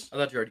Ilgauskas. I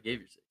thought you already gave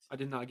your 6. I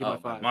did not get my Oh,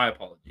 5. my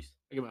apologies.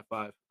 I get my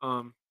 5.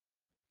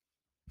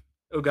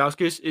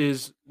 Ilgauskas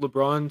is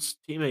LeBron's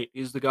teammate.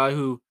 He's the guy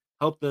who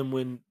helped them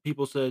when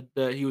people said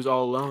that he was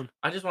all alone.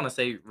 I just want to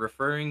say,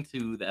 referring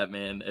to that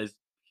man as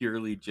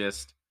purely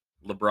just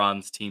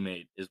LeBron's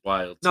teammate is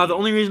wild to Now, the me.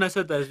 only reason I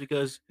said that is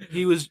because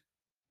he was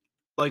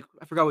like,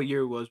 I forgot what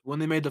year it was. When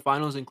they made the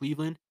finals in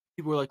Cleveland,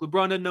 people were like,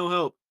 LeBron had no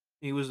help.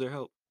 He was their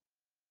help.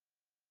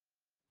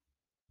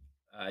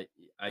 I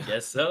I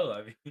guess so.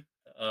 I mean,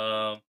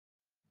 um,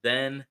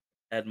 then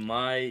at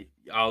my,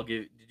 I'll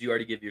give. Did you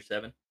already give your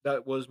 7?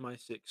 That was my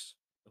 6.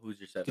 Who's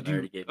your 7? Did I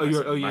already you? gave Oh, my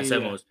you're. Oh, 7. yeah, My yeah,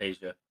 7 yeah. was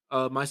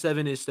Peja. My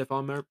 7 is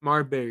Stephon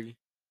Marbury,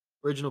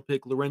 original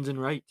pick, Lorenzen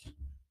Wright.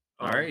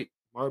 All right,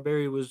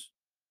 Marbury was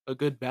a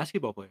good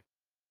basketball player,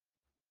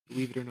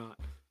 believe it or not.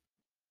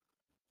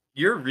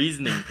 your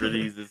reasoning for I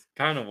these is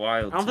kind of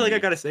wild don't to feel like I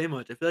me. gotta say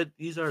much. I feel like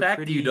these The are fact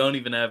that you pretty. don't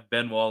even have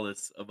Ben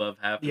Wallace above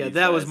half of Yeah, these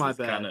that was guys my is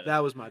kind bad. of That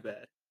was my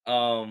bad.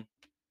 um.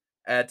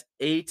 At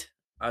 8,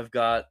 I've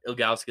got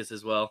Ilgauskas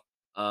as well.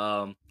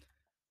 Um,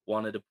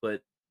 Wanted to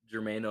put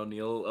Jermaine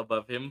O'Neal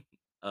above him.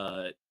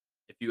 Uh,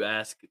 if you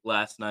ask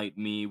last night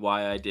me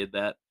why I did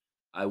that,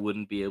 I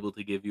wouldn't be able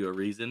to give you a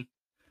reason,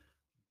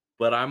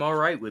 but I'm all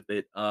right with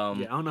it. Yeah, I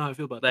don't know how I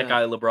feel about That that.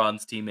 guy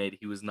LeBron's teammate,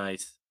 he was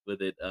nice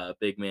with it.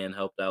 Big man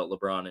helped out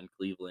LeBron in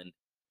Cleveland.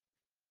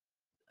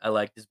 I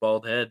liked his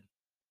bald head.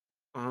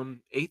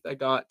 Eighth, I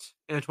got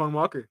Antoine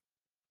Walker,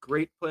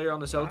 great player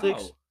on the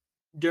Celtics. Wow,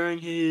 During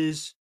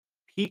his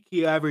peak,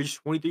 he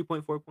averaged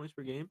 23.4 points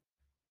per game.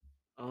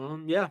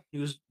 Yeah, he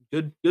was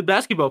good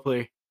basketball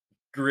player.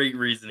 great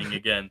reasoning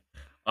again.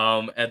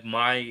 At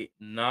my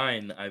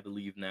 9, I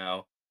believe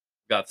now,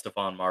 got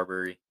Stephon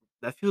Marbury.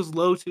 That feels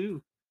low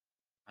too.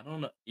 I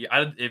don't know.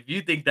 Yeah, if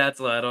you think that's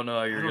low, I don't know how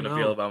I you're don't gonna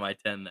feel know. about my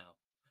 10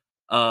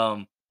 now.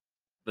 Um,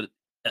 but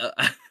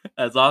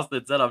as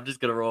Austin said, I'm just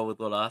gonna roll with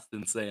what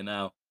Austin's saying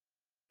now.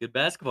 Good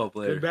basketball Good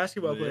player.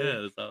 basketball player.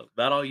 Yeah, that's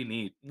about all you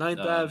need. Ninth,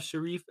 I have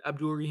Sharif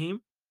Abdul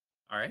Rahim.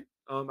 All right.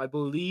 I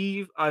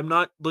believe I'm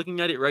not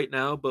looking at it right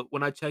now, but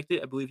when I checked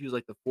it, I believe he was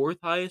like the fourth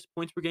highest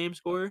points per game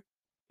scorer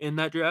in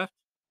that draft.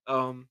 He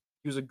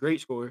was a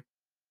great scorer,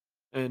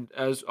 and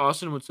as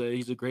Austin would say,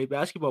 he's a great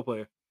basketball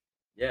player.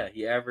 Yeah,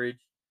 he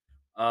averaged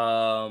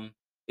um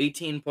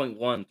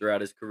 18.1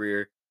 throughout his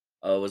career.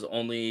 Was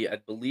only, I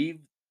believe,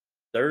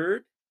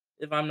 third,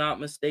 if I'm not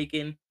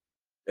mistaken,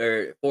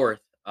 or fourth.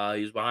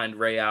 He was behind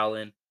Ray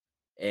Allen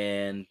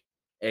and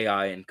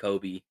AI and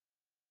Kobe.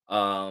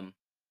 Um,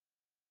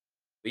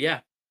 but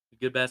yeah,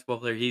 good basketball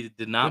player. He did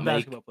Good not make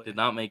basketball player. did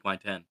not make my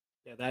 10.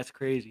 Yeah, that's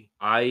crazy.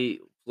 I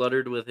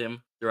fluttered with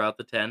him throughout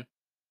the 10.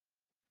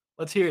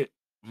 Let's hear it.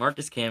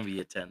 Marcus Camby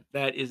at 10.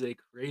 That is a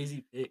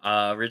crazy pick.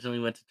 Originally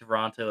went to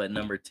Toronto at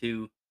number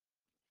 2.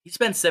 He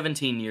spent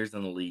 17 years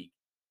in the league.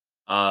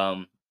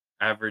 Um,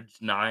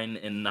 Averaged 9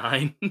 and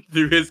 9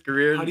 through his How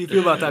career. do you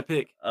feel about that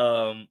pick?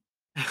 Um,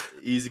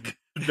 he's a good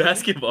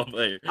basketball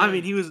player. I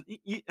mean, he was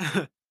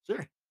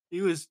sure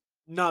he was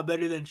not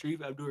better than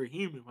Sharif Abdul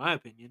Rahim in my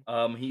opinion.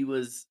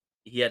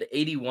 He had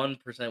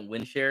 81%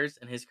 win shares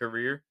in his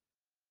career.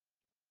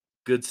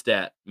 Good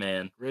stat,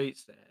 man. Great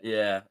stat.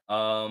 Yeah.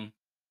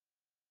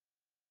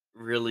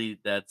 Really,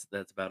 that's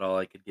about all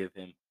I could give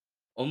him.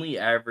 Only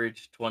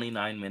averaged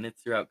 29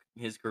 minutes throughout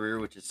his career,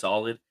 which is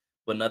solid,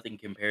 but nothing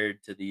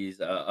compared to these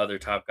other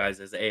top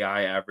guys. As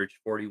AI averaged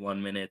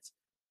 41 minutes.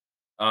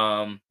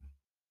 Um,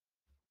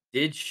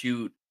 did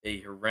shoot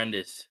a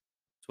horrendous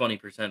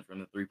 20% from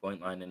the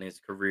 3-point line in his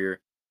career,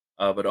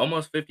 but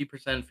almost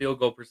 50% field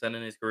goal percent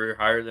in his career,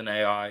 higher than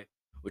AI,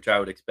 which I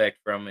would expect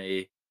from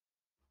a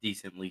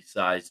decently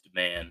sized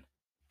man.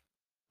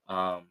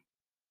 Um,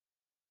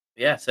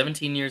 yeah,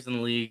 17 years in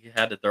the league,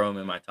 had to throw him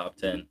in my top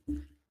 10.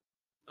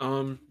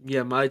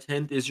 Yeah, my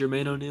 10th is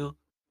Jermaine O'Neal.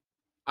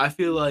 I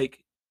feel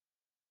like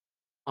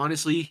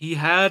honestly, he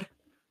had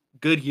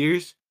good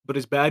years, but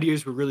his bad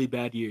years were really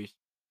bad years.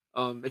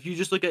 If you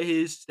just look at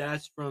his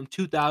stats from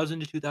 2000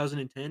 to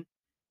 2010,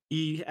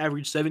 he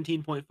averaged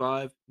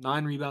 17.5,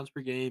 9 rebounds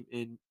per game,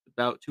 and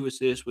about 2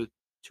 assists with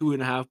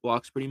 2.5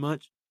 blocks, pretty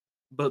much.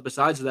 But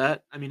besides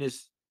that, I mean,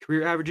 his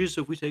career averages.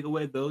 So if we take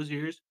away those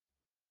years,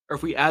 or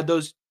if we add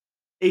those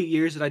 8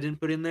 years that I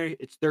didn't put in there,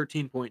 it's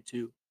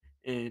 13.2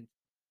 and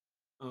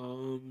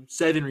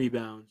 7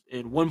 rebounds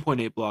and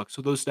 1.8 blocks.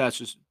 So those stats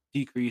just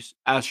decrease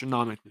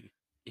astronomically.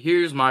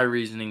 Here's my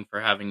reasoning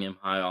for having him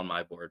high on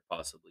my board,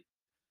 possibly.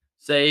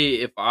 Say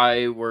if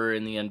I were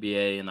in the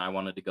NBA and I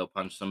wanted to go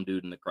punch some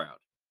dude in the crowd,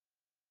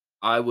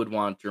 I would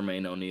want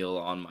Jermaine O'Neal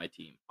on my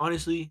team.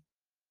 Honestly,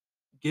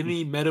 give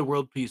me Meta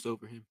World Peace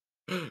over him.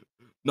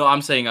 No,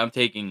 I'm saying I'm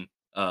taking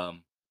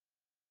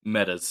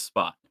Meta's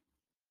spot.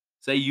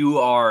 Say you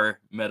are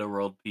Meta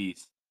World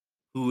Peace.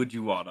 Who would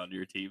you want on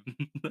your team?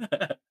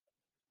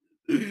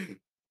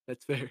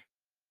 That's fair. Give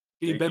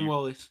me Thank Ben you.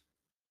 Wallace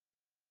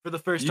for the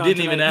first You time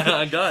didn't even tonight.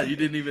 have God, you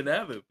didn't even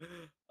have him.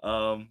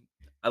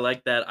 I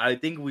like that. I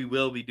think we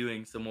will be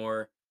doing some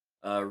more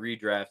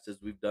redrafts,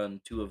 as we've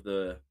done 2 of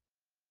the,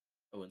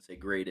 I wouldn't say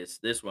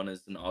greatest. This one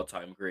is an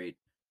all-time great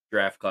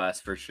draft class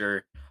for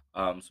sure.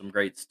 Some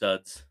great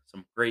studs,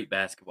 some great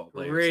basketball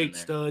players in Great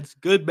there. studs,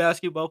 good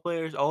basketball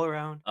players all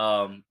around.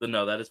 But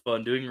no, that is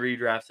fun. Doing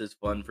redrafts is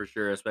fun for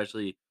sure,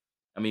 especially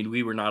I mean,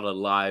 we were not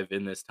alive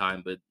in this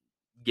time, but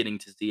getting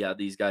to see how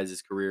these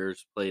guys'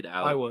 careers played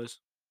I out. was.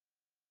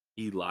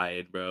 He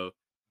lied, bro.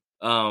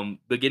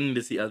 But getting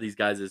to see how these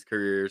guys'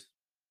 careers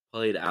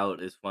played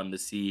out is fun to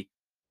see.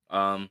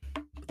 But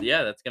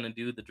yeah, that's gonna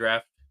do the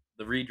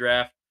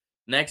redraft.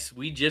 Next,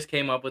 we just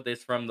came up with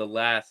this from the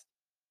last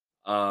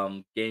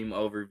game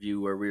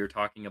overview where we were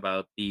talking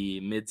about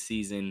the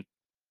midseason.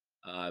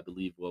 I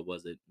believe what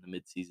was it? The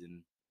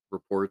midseason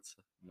reports.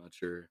 I'm not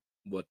sure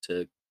what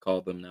to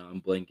call them now.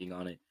 I'm blanking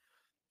on it.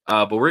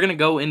 But we're gonna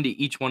go into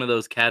each one of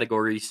those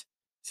categories,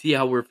 see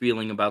how we're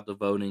feeling about the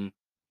voting.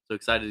 So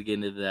excited to get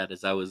into that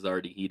as I was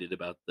already heated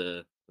about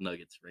the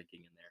Nuggets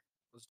ranking in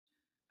there.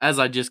 As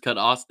I just cut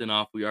Austin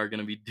off, we are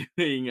gonna be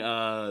doing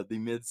the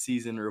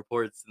mid-season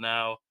reports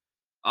now.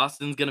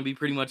 Austin's gonna be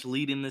pretty much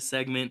leading this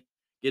segment.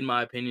 Get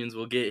my opinions,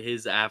 we'll get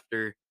his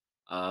after.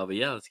 But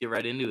yeah, let's get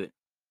right into it.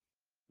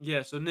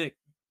 Yeah, so Nick,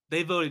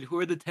 they voted who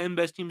are the 10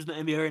 best teams in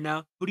the NBA right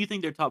now? Who do you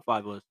think their top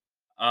 5 was?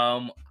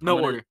 I'm No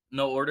gonna order.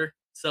 no order.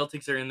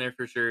 Celtics are in there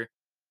for sure.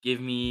 Give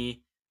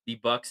me the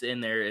Bucks in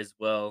there as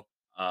well.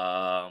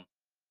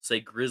 Say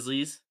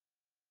Grizzlies.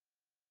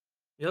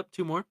 Yep,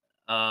 2 more.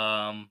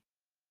 Um,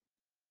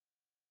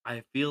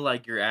 I feel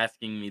like you're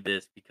asking me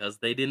this because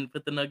they didn't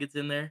put the Nuggets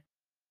in there.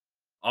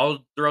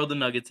 I'll throw the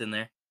Nuggets in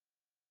there.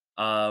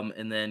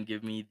 And then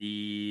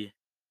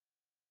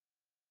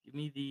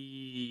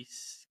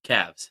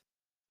Cavs.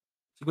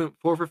 So we went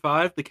 4 for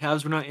 5. The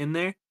Cavs were not in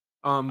there.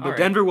 All But right,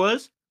 Denver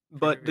was, but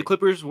the perfect.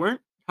 Clippers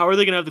weren't. How are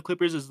they gonna have the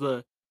Clippers as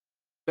the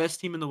best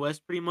team in the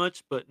West pretty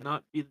much, but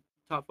not be the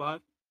top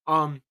 5?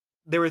 Um,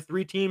 there were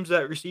 3 teams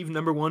that received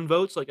number 1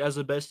 votes, like, as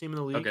the best team in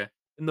the league, Okay.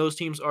 and those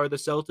teams are the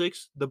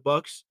Celtics, the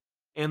Bucks,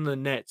 and the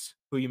Nets,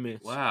 who you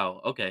missed.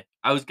 Wow. Okay.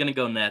 I was gonna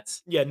go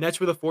Nets. Yeah, Nets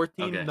were the 4th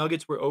team, Okay.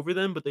 Nuggets were over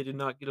them, but they did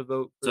not get a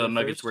vote So for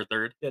Nuggets were 1st.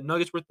 third. Yeah,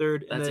 Nuggets were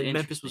 3rd, and That's then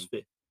Memphis was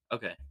interesting. 5th.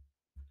 Okay.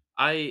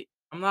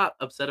 I'm not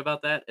upset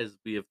about that as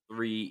we have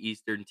 3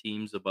 Eastern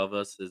teams above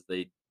us as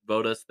they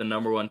vote us the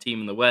number 1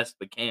 team in the West,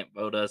 but can't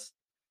vote us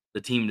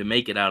the team to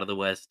make it out of the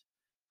West.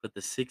 But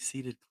the 6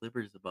 seeded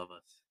Clippers above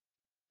us.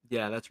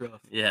 Yeah, that's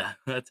rough. Yeah,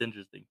 that's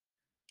interesting.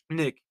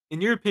 Nick,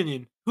 in your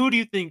opinion, who do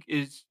you think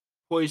is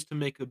poised to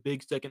make a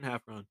big second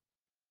half run?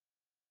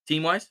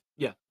 Team wise,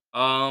 Yeah.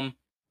 um,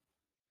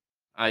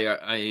 I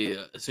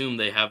assume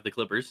they have the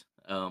Clippers.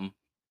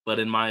 But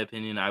in my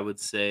opinion, I would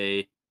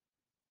say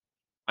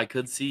I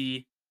could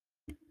see.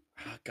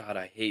 God,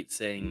 I hate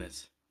saying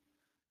this.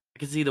 I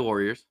could see the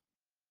Warriors.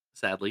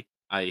 Sadly,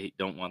 I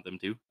don't want them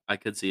to. I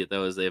could see it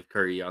though, as they have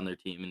Curry on their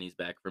team and he's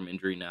back from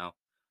injury now.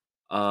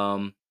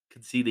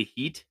 Could see the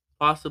Heat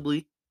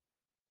possibly,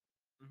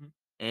 Mhm.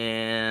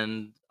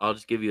 and I'll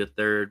just give you a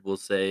third. We'll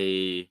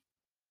say,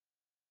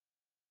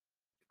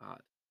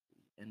 God,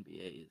 the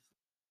NBA is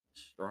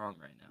strong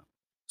right now.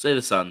 Say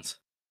the Suns.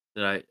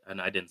 Did I?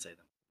 And I didn't say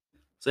them.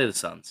 Say the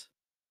Suns.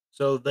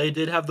 So they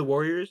did have the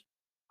Warriors.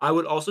 I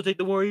would also take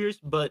the Warriors,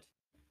 but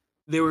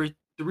there were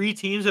 3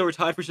 teams that were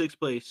tied for 6th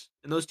place,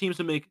 and those teams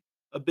to make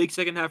a big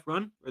second half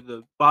run are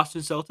the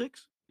Boston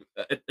Celtics,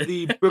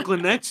 the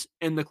Brooklyn Nets,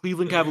 and the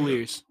Cleveland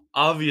Cavaliers.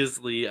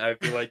 Obviously, I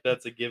feel like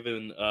that's a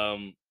given.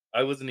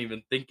 I wasn't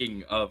even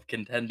thinking of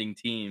contending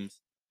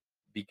teams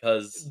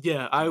because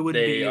Yeah, I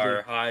wouldn't be they are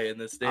either. high in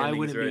the I standings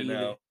wouldn't be right either.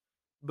 now.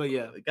 But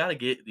yeah, Gotta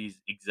get these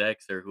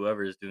execs or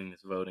whoever is doing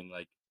this voting,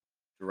 like,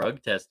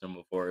 drug test them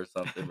before or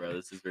something, bro.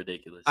 This is I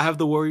ridiculous. have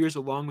the Warriors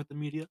along with the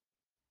media.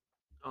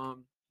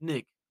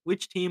 Nick,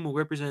 which team will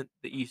represent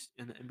the East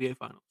in the NBA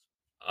Finals?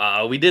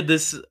 We did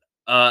this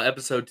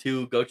episode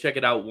 2. Go check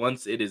it out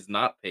once it is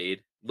not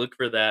paid. Look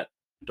for that.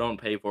 Don't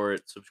pay for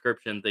it.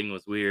 Subscription thing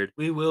was weird.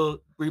 We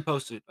will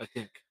repost it, I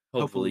think.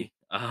 Hopefully.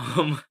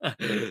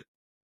 Hopefully.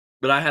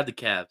 But I had the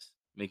Cavs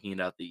making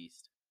it out the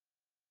East.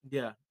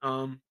 Yeah.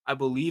 I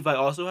believe I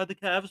also had the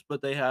Cavs,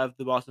 but they have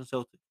the Boston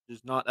Celtics. Which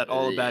is not at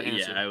all a bad Yeah,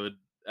 answer.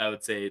 I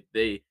would say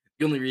they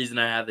the only reason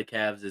I have the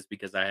Cavs is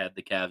because I had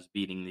the Cavs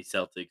beating the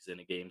Celtics in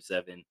a game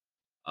 7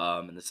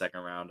 in the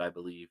second round, I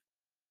believe.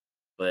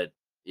 But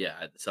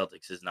yeah, the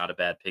Celtics is not a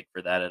bad pick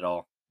for that at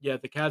all. Yeah,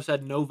 the Cavs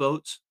had no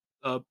votes.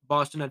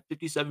 Boston had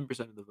 57%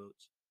 of the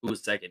votes. Who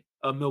was second?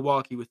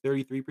 Milwaukee with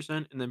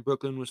 33%, and then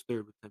Brooklyn was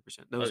third with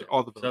 10%. Those Okay. are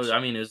all the So votes. I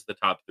mean, it was the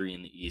top 3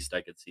 in the East.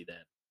 I could see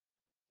that.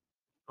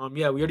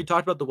 Yeah, we already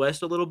talked about the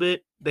West a little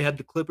bit. They had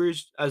the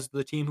Clippers as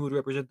the team who would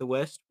represent the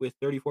West with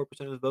 34%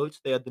 of the votes.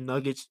 They had the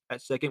Nuggets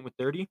at second with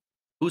 30.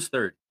 Who's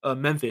third?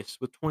 Memphis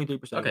with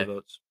 23% of the Okay.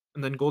 votes,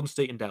 and then Golden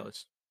State and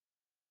Dallas.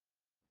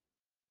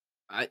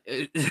 I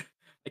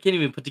I can't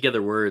even put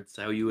together words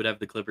how you would have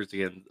the Clippers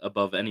again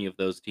above any of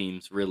those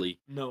teams. Really,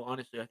 No,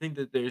 honestly, I think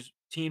that there's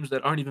teams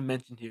that aren't even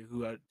mentioned here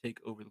who I would take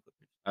over the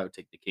Clippers. I would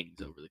take the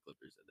Kings over the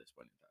Clippers at this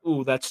point in time.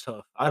 Ooh, that's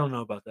tough. I don't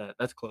know about that.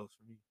 That's close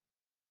for me.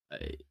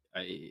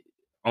 I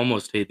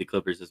almost hate the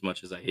Clippers as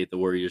much as I hate the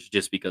Warriors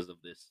just because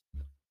of this.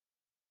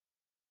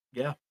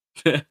 Yeah.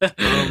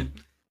 Um,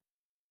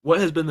 What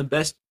has been the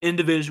best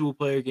individual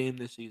player game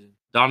this season?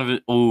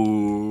 Donovan.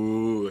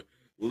 Oh,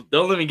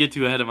 don't let me get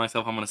too ahead of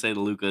myself. I'm gonna say the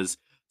Luca's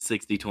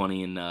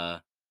 60-20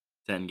 in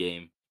 10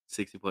 game,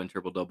 60-point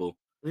triple double.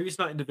 Maybe it's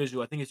not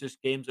individual. I think it's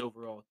just games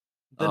overall.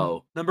 The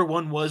Oh, number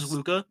one was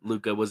Luca.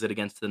 Luca, was it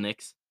against the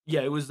Knicks?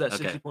 Yeah, it was that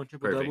Okay, 60-point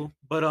triple perfect. double.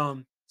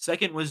 But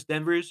second was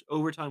Denver's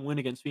overtime win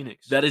against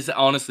Phoenix. That is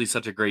honestly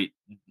such a great.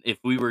 If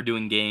we were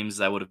doing games,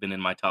 that would have been in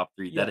my top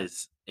three. That Yeah,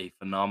 is a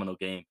phenomenal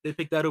game. they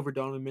picked that over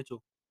Donovan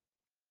Mitchell.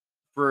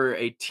 For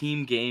a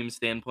team game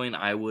standpoint,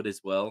 I would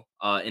as well.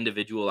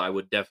 Individual, I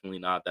would definitely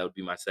not. That would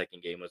be my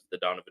second game was the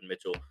Donovan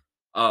Mitchell.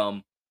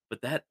 Um,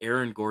 but that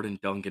Aaron Gordon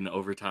dunk in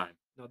overtime,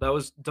 No, that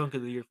was dunk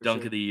of the year for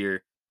dunk sure. of the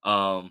year.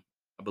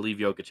 I believe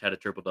Jokic had a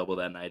triple double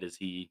that night as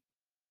he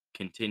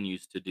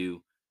continues to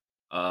do.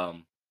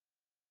 Um,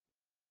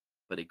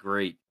 but a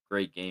great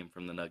game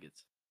from the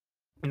Nuggets.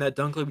 And that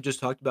dunk like we just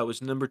talked about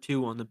was number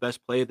 2 on the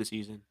best play of the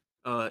season.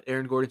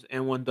 Aaron Gordon's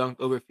and one dunk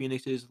over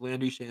Phoenix's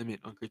Landry Shamet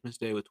on Christmas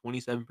Day with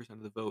 27%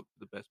 of the vote for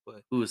the best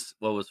play.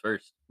 What was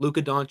first?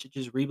 Luka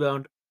Doncic's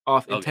rebound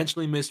off Okay,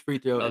 intentionally missed free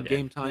throw and okay,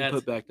 game time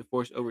putback to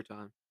force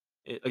overtime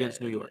against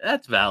New York.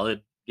 that's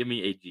valid. Give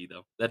me AG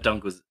though. That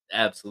dunk was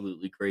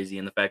absolutely crazy,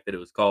 and the fact that it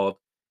was called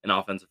an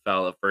offensive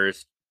foul at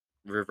first,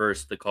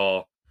 reversed the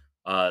call,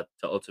 to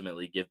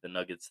ultimately give the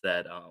Nuggets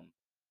that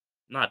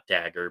not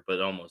dagger, but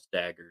almost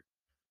dagger.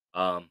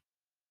 Um,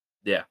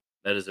 yeah,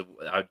 that is.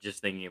 I'm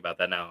just thinking about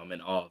that now. I'm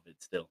in awe of it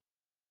still.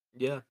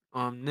 Yeah.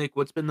 Nick,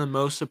 what's been the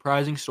most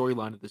surprising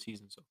storyline of the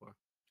season so far?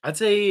 I'd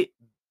say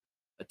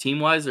a team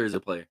wise or as a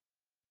player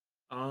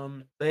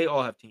They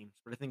all have teams,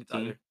 but I think it's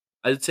team. either.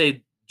 I'd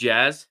say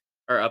Jazz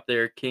are up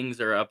there, Kings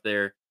are up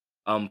there.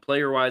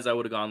 Player wise, I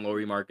would have gone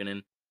Laurie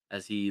Markkinen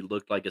as he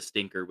looked like a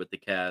stinker with the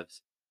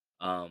Cavs.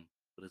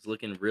 But it's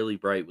looking really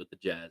bright with the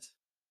Jazz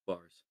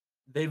bars.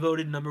 They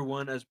voted number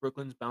 1 as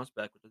Brooklyn's bounce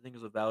back, which I think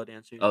is a valid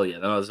answer. Oh yeah,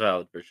 that was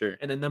valid for sure.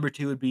 And then number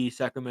 2 would be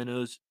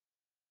Sacramento's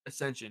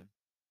ascension.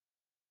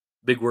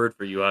 Big word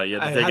for you, huh? You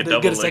had to I take a had to get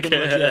double a look. second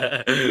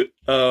look,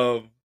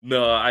 yeah.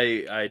 No,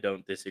 I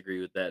don't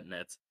disagree with that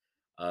Nets.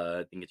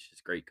 I think it's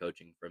just great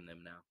coaching from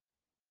them now.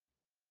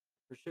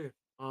 For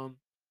sure.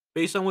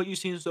 Based on what you've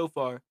seen so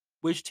far,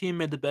 which team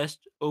made the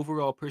best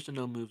overall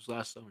personnel moves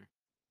last summer?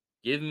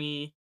 Give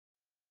me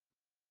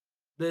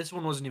This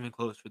one wasn't even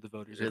close for the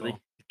voters at really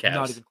all. Not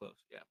Cavs. even close.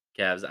 Yeah.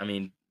 Cavs. I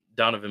mean,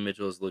 Donovan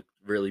Mitchell has looked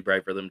really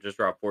bright for them. Just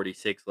dropped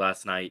 46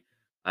 last night.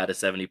 Had a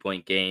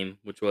 70-point game,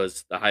 which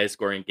was the highest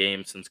scoring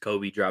game since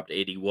Kobe dropped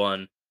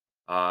 81.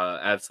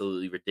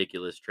 Absolutely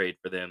ridiculous trade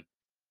for them.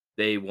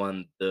 They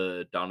won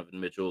the Donovan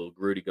Mitchell,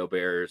 Rudy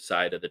Gobert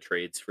side of the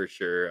trades for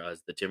sure,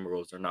 as the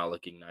Timberwolves are not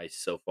looking nice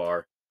so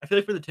far. I feel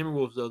like for the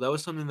Timberwolves though, that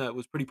was something that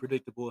was pretty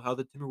predictable. How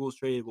the Timberwolves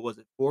traded, what was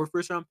it, 4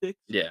 first round picks?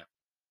 Yeah,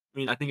 I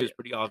mean, I think it yeah. was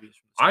pretty obvious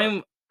from the start.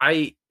 I'm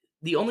I.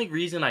 The only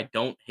reason I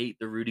don't hate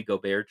the Rudy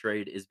Gobert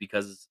trade is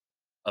because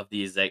of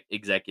the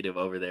executive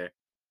over there,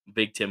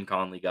 big Tim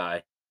Conley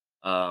guy.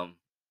 Um,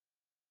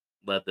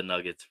 led the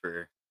Nuggets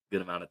for a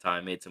good amount of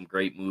time, made some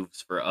great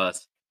moves for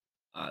us.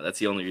 That's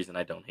the only reason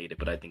I don't hate it,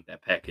 but I think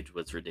that package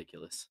was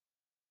ridiculous.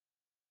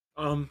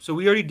 So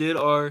we already did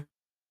our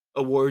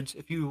awards.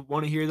 If you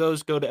want to hear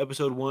those, go to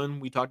episode 1.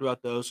 We talked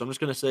about those. So I'm just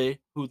gonna say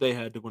who they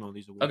had to win all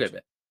these Okay, awards.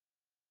 bet.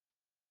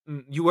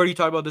 You already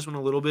talked about this one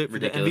a little bit for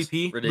the Ridiculous,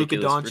 MVP, Luka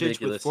ridiculous, Doncic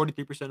with ridiculous,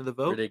 43% of the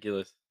vote.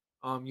 ridiculous.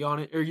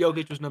 Giannis or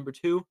Jokic was number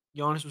 2,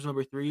 Giannis was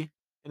number 3,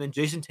 and then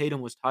Jason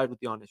Tatum was tied with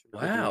Giannis for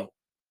number 3. Wow.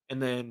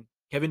 And then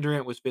Kevin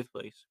Durant was 5th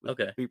place with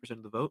Okay. 3%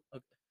 of the vote.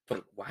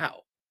 Okay.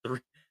 Wow.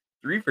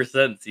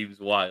 3% seems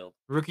wild.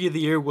 Rookie of the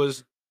year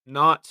was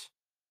not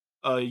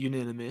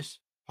unanimous.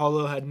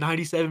 Paulo had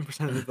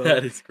 97% of the vote.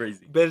 That is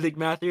crazy. Benedict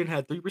Mathurin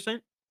had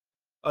 3%.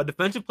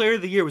 Defensive player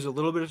of the year was a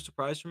little bit of a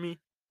surprise for me.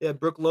 They had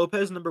Brooke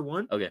Lopez number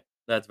 1, Okay,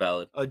 that's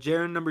valid.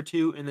 Jaren number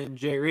 2, and then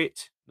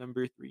Jarrett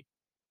number 3.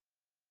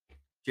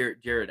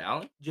 Jared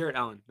Allen? Jarrett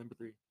Allen number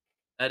 3.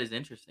 That is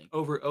interesting.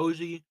 Over OG,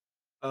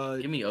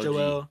 Give me OG.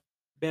 Joel,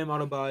 Bam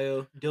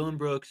Adebayo, Dylan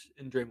Brooks,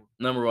 and Draymond.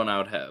 Number one, I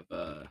would have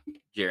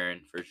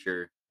Jaren for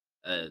sure.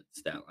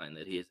 Stat line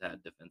that he has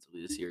had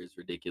defensively this year is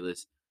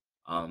ridiculous.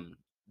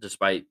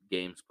 Despite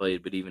games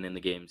played, but even in the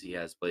games he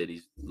has played,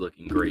 he's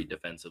looking great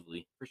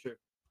defensively. For sure.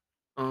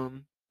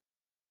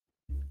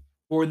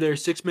 For their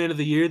 6th man of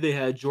the year, they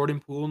had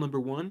Jordan Poole number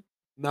 1,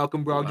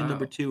 Malcolm Brogdon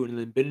number Wow. 2, and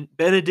then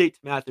Benedict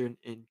Mathurin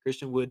and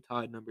Christian Wood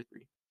tied number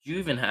 3. Do you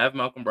even have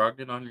Malcolm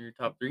Brogdon on your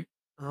top 3?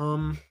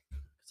 Um,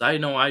 Because I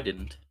know I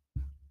didn't.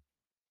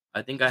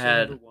 I think I So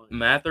had number 1.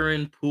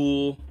 Mathurin,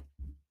 Poole.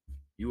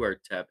 You are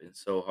tapping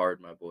so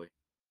hard, my boy.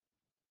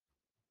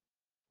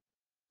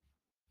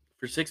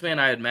 For 6 man,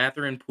 I had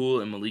Mathurin, Poole,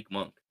 and Malik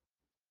Monk.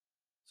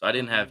 So I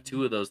didn't have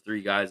 2 of those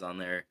 3 guys on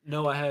there.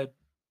 No, I had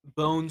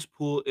Bones,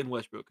 Poole, and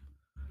Westbrook.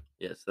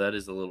 Yes, that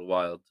is a little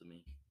wild to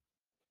me.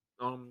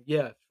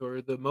 Yeah,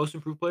 for the most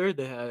improved player,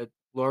 they had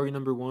Laurie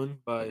number 1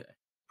 by Okay.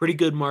 pretty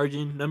good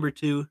margin. Number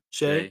 2,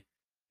 Shea, Shea.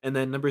 and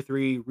then number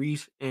 3,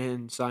 Reese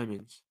and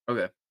Simons.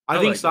 Okay. I I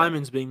think like that.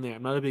 Simons being there,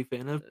 I'm not a big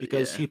fan of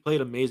because Yeah. he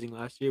played amazing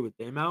last year with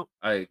Dame out.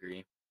 I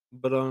agree.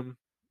 But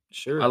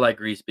Sure. I like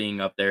Reese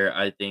being up there.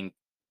 I think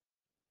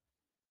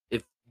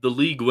if the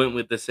league went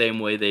with the same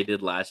way they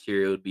did last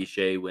year, it would be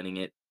Shea winning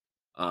it.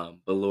 But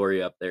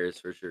Laurie up there is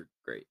for sure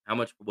great. How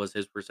much was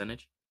his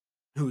percentage?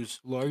 Who's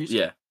Laurie's?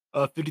 Yeah.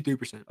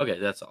 53%. Okay,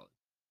 that's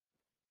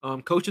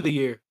solid. Coach of the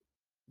year.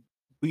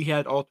 We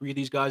had all three of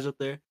these guys up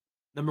there.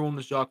 Number one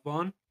was Jacques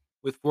Vaughn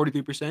with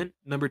 43%.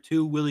 Number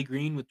two, Willie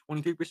Green with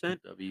 23%.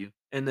 W.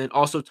 And then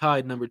also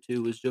tied number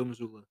two was Joe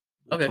Mazzulla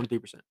with Okay.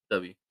 23%.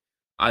 W.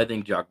 I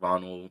think Jock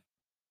Vaughn will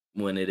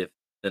win it if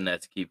the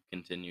Nets keep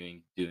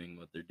continuing doing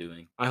what they're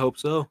doing. I hope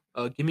so.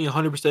 Give me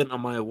 100% on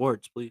my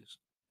awards, please.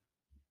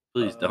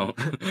 Please don't.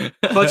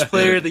 Clutch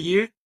player of the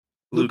year.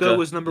 Luka Luka,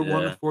 was number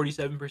one yeah. with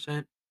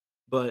 47%.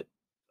 But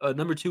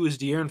number two was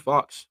De'Aaron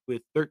Fox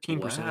with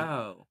 13%.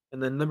 Wow.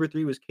 And then number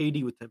three was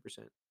KD with 10%.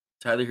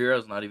 Tyler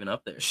Hero's not even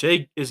up there.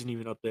 Shea isn't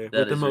even up there That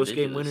with the is most game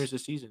ridiculous. winners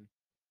this season.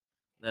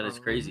 That is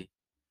crazy.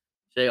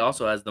 Shea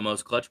also has the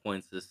most clutch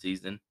points this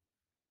season.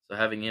 So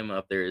having him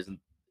up there is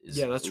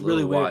Yeah, that's a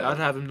really little weird. I'd wild.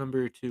 have him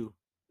number two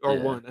or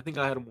Yeah. one. I think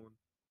I had him one.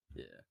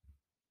 Yeah.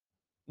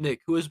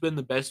 Nick, who has been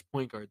the best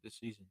point guard this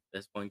season?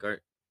 Best point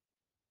guard.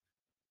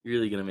 You're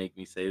really gonna make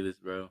me say this,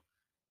 bro.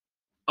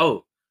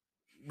 Oh,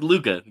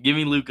 Luka. Give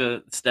me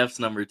Luka. Steph's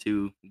number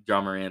 2.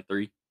 Ja Morant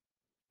 3.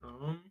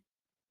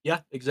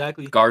 Yeah,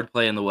 exactly. Guard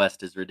play in the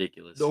West is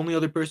ridiculous. The only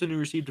other person who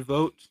received a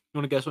vote. You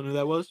want to guess who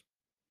that was?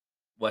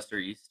 West or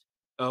East?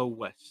 Oh,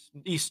 West.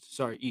 East.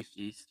 Sorry, East.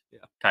 East. Yeah.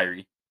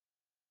 Kyrie.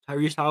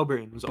 Tyrese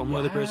Halliburton was the only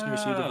other person who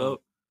received a Wow.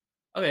 vote.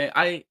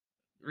 Okay,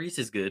 Reese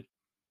is good.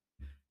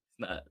 It's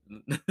not.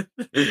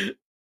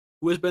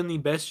 Who has been the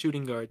best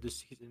shooting guard this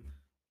season?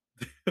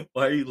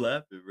 Why are you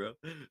laughing, bro?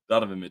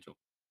 Donovan Mitchell.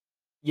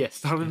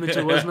 Yes, Donovan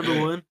Mitchell was number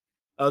one.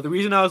 The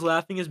reason I was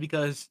laughing is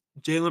because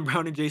Jaylen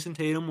Brown and Jason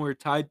Tatum were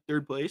tied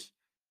third place,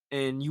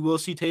 and you will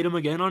see Tatum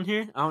again on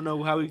here. I don't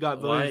know how he got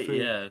voted for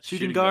shooting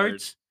shooting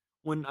guards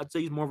when I'd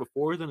say he's more of a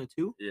 4 than a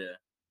 2. Yeah.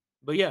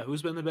 But yeah,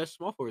 who's been the best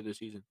small forward this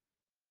season?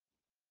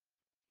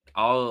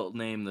 I'll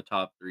name the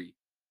top 3.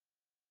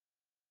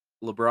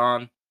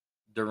 LeBron,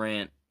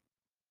 Durant,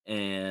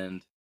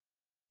 and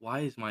why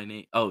is my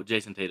name? Oh,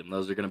 Jason Tatum.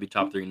 Those are going to be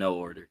top 3, no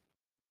order.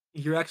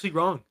 You're actually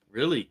wrong.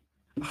 Really?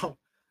 Oh,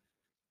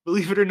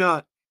 believe it or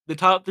not, the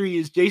top 3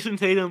 is Jason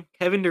Tatum,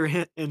 Kevin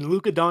Durant, and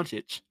Luka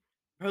Doncic.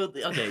 Bro,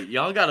 okay,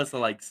 y'all got to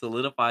like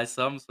solidify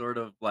some sort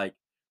of like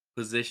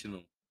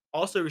positional.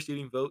 Also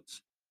receiving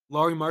votes,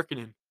 Lauri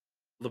Markkanen.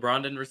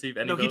 LeBron didn't receive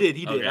any No, votes? he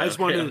did. Okay, I just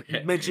okay, wanted to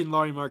okay. mention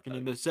Lauri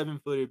Markkanen, the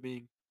 7-footer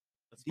being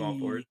A small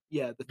forward.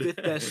 Yeah, the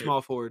 5th best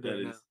small forward That right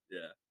is, now.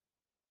 yeah.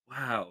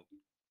 Wow.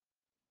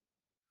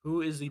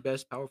 Who is the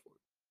best power forward?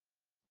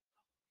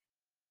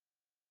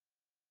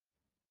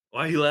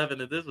 Why are you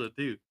laughing at this one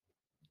too?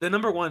 The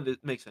number one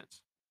that makes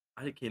sense.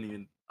 I can't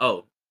even.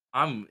 Oh,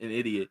 I'm an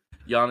idiot.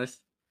 Giannis.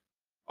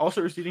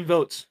 Also receiving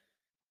votes,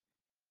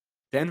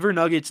 Denver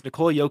Nuggets,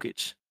 Nikola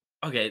Jokic.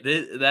 Okay,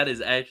 that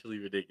is actually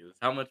ridiculous.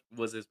 How much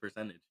was his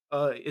percentage?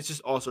 It's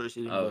just also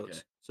receiving Oh, votes,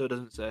 okay. so it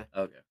doesn't say.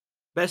 Okay.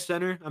 Best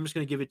center, I'm just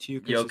gonna give it to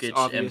you because Jokic, it's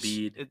obvious.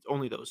 Embiid. It's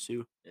only those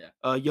two. Yeah.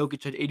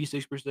 Jokic had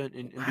 86%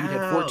 and Embiid had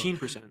Wow.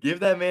 14%. Give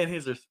that man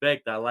his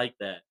respect. I like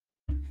that.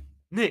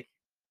 Nick,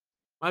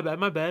 my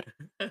bad.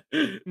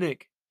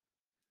 Nick,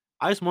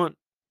 I just want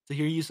to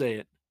hear you say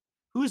it.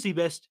 Who is the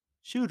best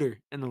shooter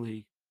in the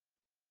league?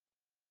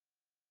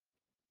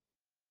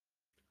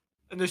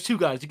 And there's 2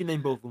 guys. You can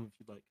name both of them if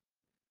you'd like.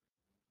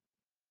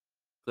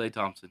 Klay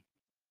Thompson.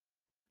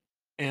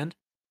 And?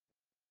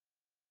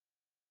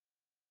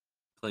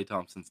 Klay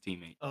Thompson's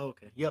teammate. Oh,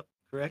 okay. Yep,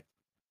 correct.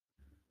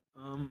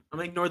 I'm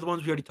gonna ignore the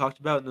ones we already talked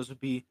about, and those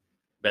would be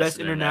best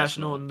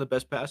international and the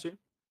best passer.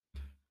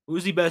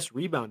 Who's the best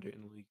rebounder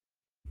in the league?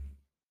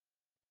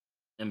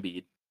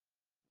 Embiid.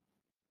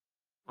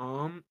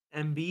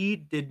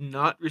 Embiid did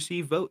not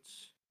receive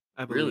votes,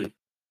 I believe. Really?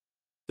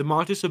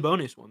 DeMontis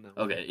Sabonis won that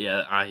one. Okay,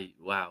 yeah,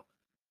 wow.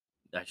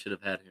 I should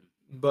have had him.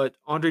 But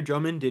Andre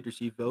Drummond did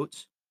receive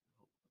votes.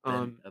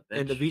 Ben- a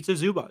And bench. Ivica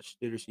Zubac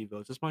did receive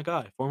votes. That's my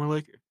guy, former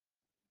Laker.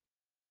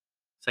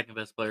 Second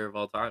best player of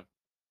all time.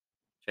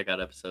 Check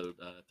out episode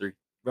 3.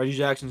 Reggie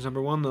Jackson's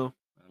number 1 though.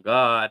 Oh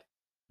God.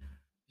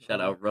 Shout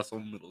out Russell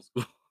Middle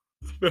School.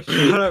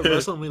 Shout out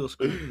Russell Middle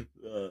School.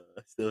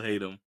 I still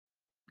hate him.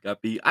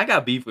 I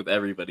got beef with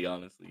everybody,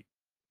 honestly.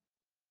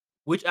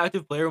 Which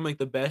active player will make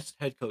the best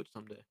head coach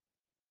someday?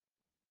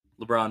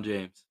 LeBron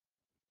James.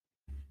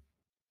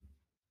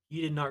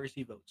 He did not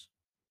receive votes.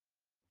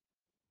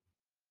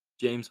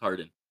 James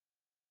Harden.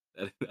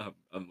 I'm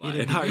He lying.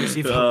 did not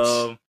receive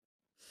votes.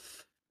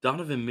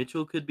 Donovan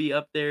Mitchell could be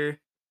up there.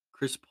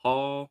 Chris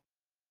Paul.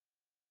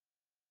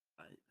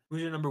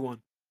 Who's your number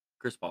 1?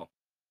 Chris Paul.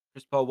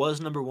 Chris Paul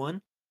was number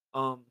 1.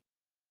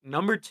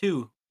 Number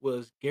 2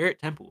 was Garrett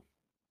Temple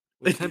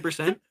with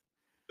 10%.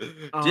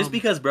 Just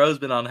because bro's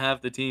been on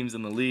half the teams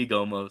in the league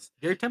almost.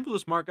 Garrett Temple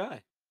is a smart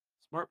guy.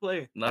 Smart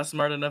player. Not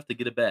smart enough to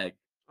get a bag.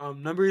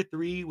 Number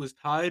 3 was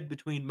tied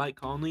between Mike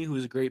Conley, who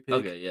is a great pick.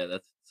 Okay, yeah,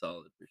 that's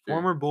solid for sure.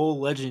 Former Bull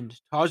legend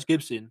Taj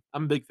Gibson.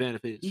 I'm a big fan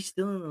of his. He's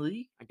still in the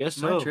league? I guess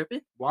Am I so.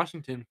 tripping?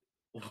 Washington.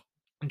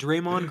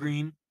 Draymond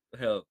Green,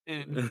 Hell.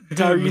 and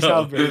Tyrese No.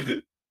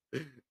 Halliburton.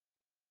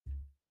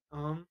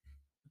 Um,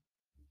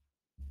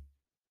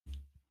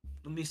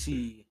 let me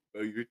see.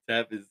 Bro, your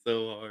tap is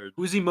so hard.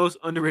 Who's the most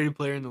underrated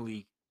player in the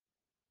league?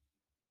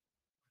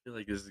 I feel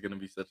like this is gonna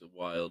be such a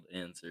wild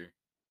answer.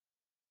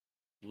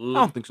 I Would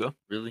don't think so.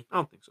 really? I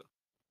don't think so.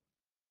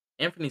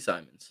 Anthony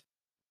Simons.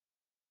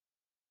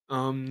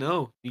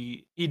 No,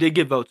 he did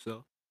get votes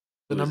though.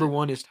 The Who is number it?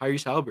 one is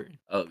Tyrese Halliburton,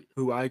 Oh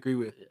who I agree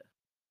with.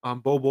 yeah.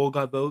 Bol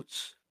got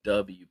votes.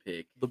 W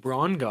pick.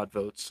 LeBron got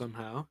votes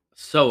somehow.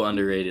 So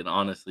underrated,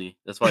 honestly.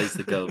 That's why he's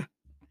the GOAT.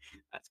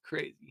 That's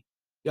crazy.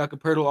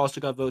 Jakob Poeltl also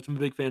got votes. I'm a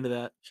big fan of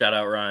that. Shout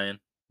out Ryan.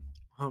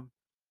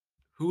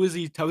 Who is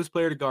the toughest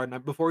player to guard? Now,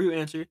 before you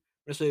answer, I'm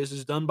gonna say this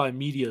is done by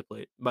media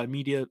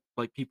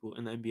like people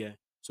in the NBA.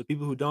 So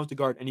people who don't have to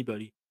guard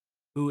anybody.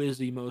 Who is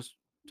the most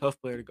tough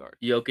player to guard?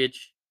 Jokic,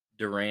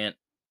 Durant.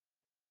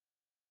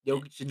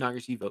 Jokic did not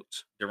receive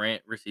votes.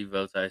 Durant received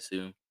votes, I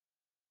assume.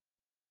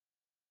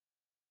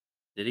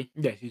 Did he?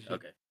 Yes,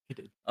 Okay. he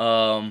did.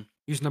 Um,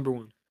 He's number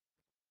one.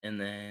 and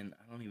then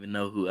I don't even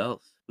know who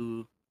else.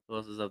 Who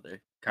else is up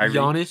there? Kyrie.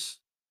 Giannis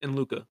and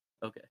Luca.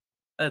 Okay.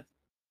 That's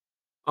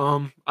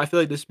I feel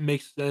like this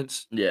makes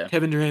sense. yeah.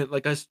 Kevin Durant,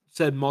 like I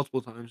said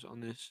multiple times on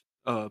this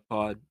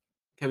pod,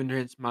 Kevin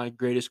Durant's my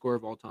greatest scorer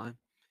of all time.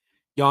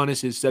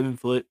 Giannis is 7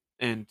 foot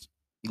and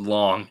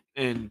Long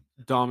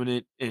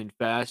dominant and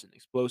fast and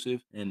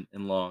explosive and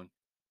long.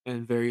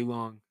 and very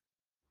long.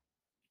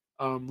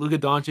 Luka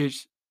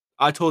Doncic,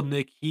 I told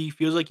Nick he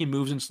feels like he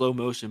moves in slow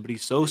motion, but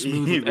he's so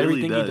smooth He with really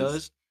everything he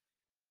does.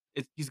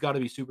 does. He's got to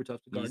be super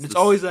tough to guard. He's And it's the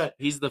always s- that.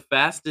 He's the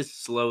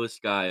fastest,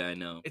 slowest guy I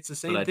know. It's the but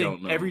same I thing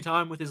don't know. every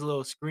time with his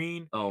little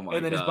screen, Oh my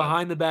and then his god.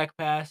 behind the back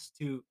pass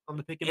to on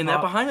the pick and And that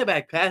pop. behind the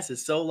back pass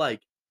is so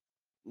like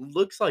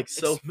looks like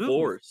so It's smooth.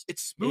 forced.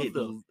 It's smooth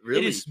though. It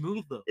Really, is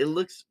smooth though, it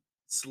looks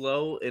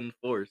slow and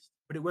forced.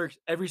 but it works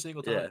every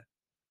single Yeah.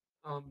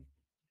 time.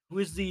 Who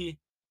is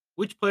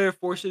which player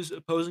forces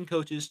opposing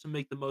coaches to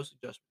make the most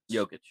adjustments?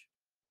 Jokic.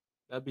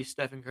 That'd be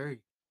Stephen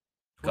Curry.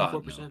 God,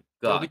 24%. no.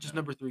 God, Jokic is no.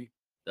 number 3.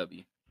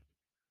 W.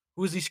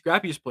 Who is the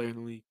scrappiest player in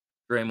the league?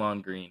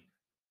 Draymond Green.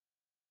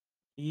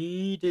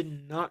 He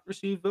did not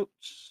receive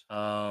votes.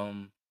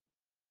 Tonight.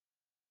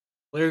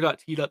 Player got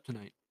teed up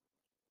tonight.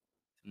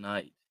 Am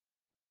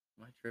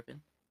I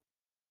tripping?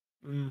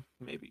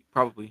 Maybe.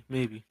 Probably.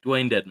 Maybe.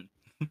 Dwayne Dedman.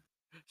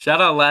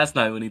 Shout out last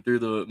night when he threw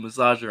the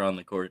massager on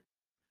the court.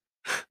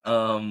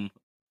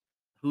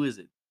 Who is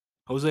it?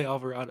 Jose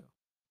Alvarado.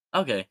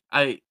 Okay,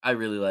 I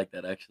really like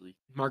that actually.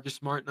 Marcus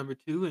Smart, number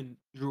 2, and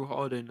Drew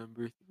Holiday,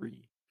 number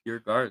 3. Pure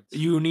guards.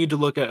 You need to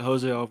look at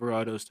Jose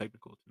Alvarado's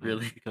technical tonight.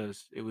 Really?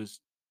 Because it was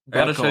I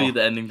gotta bad show you call.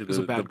 the ending to It was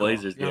a the bad call.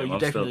 Blazers No, game. you I'm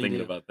still definitely thinking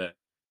did. about that.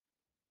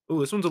 Oh,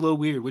 this one's a little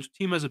weird. Which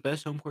team has the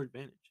best home court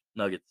advantage?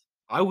 Nuggets.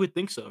 I would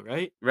think so,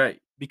 right?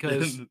 Right.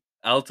 Because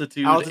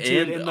altitude and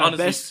the honestly,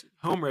 best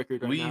home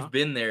record right we've now.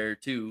 been there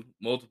too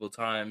multiple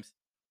times.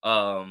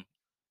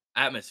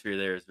 Atmosphere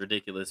there is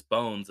ridiculous.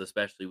 Bones,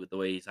 especially with the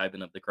way he's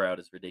hyping up the crowd,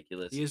 is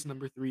ridiculous. He is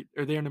number 3,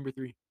 or they are number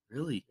 3.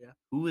 Really? Yeah.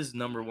 Who is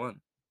number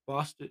 1?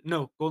 Boston.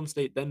 No, Golden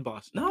State, then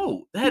Boston.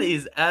 No, that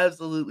is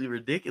absolutely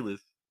ridiculous.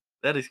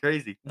 That is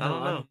crazy. I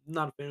don't know. I'm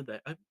not a fan of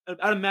that.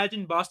 I'd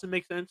imagine Boston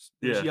makes sense.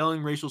 They're just Yeah.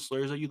 yelling racial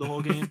slurs at you the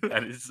whole game.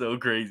 That is so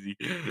crazy.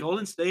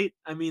 Golden State,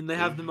 I mean, they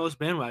have the most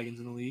bandwagons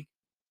in the league.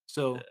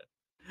 So Yeah.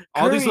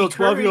 all these little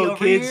Curry 12-year-old over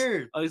kids,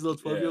 here. all these little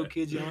 12-year-old Yeah.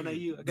 kids yelling at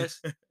you. I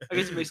guess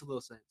it makes a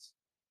little sense.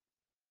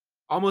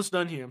 Almost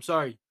done here. I'm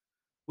sorry.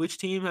 Which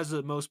team has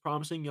the most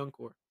promising young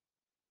core?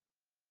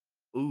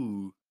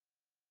 Ooh.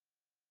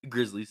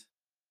 Grizzlies.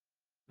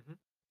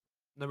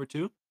 Number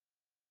 2.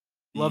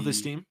 Love this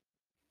The- team.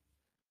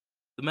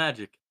 The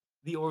Magic.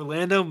 The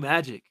Orlando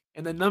Magic.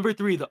 And then number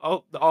 3, the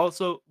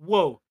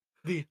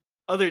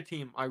other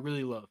team I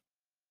really love.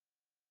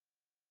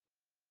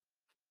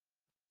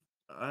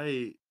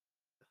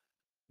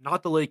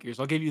 Not the Lakers.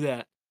 I'll give you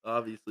that.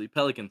 Obviously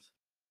Pelicans.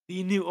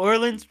 The New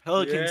Orleans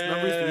Pelicans,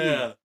 number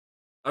 3.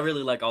 I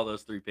really like all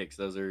those 3 picks.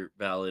 Those are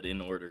valid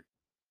in order.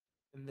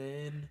 And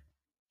then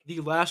the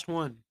last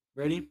one.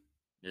 Ready?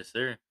 Yes,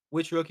 sir.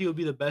 Which rookie will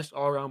be the best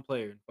all-around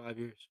player in 5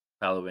 years?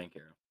 Paolo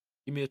Banchero.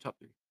 Give me the top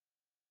 3.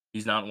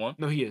 He's not 1?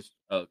 No, he is.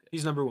 Oh, okay.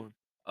 He's number 1.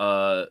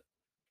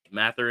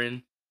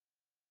 Mathurin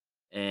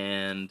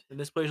and And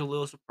this player's a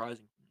little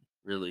surprising for me.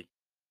 really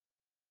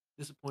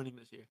Disappointing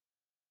this year.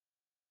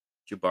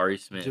 Jabari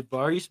Smith.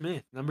 Jabari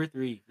Smith, number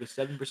 3, with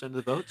 7% of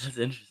the votes. That's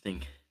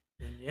interesting.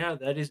 And yeah,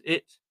 that is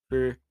it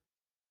for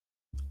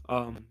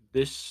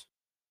this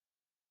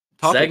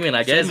topic. Segment,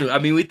 I guess. I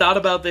mean, we thought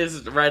about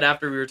this right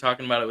after we were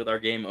talking about it with our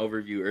game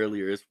overview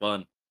earlier. It's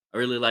fun. I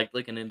really like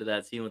looking into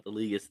that, seeing what the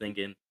league is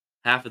thinking.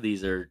 Half of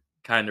these are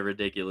kind of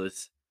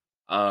ridiculous.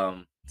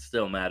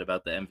 Still mad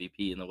about the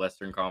MVP in the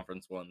Western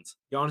Conference ones.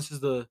 Jokic is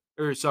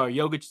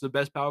the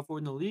best power forward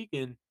in the league,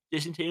 and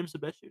Jason Tatum's the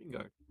best shooting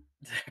guard.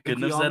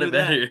 Couldn't we have all said it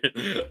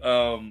knew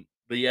better.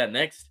 But yeah,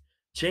 next,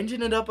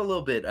 changing it up a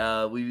little bit.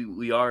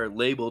 We are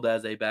labeled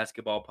as a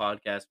basketball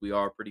podcast. We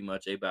are pretty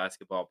much a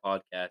basketball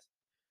podcast.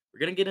 We're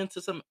gonna get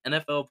into some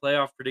NFL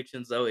playoff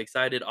predictions though.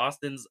 Excited.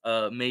 Austin's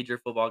a major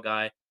football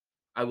guy.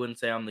 I wouldn't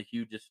say I'm the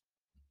hugest.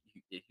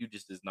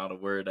 Hugest is not a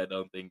word. I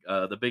don't think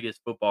the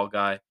biggest football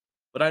guy,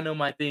 but I know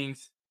my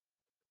things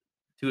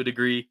to a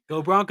degree.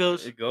 Go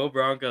Broncos, Go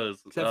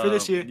Broncos. except for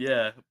this year.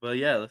 Yeah, but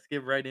yeah, let's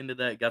get right into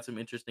that. Got some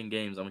interesting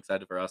games. I'm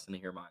excited for Austin to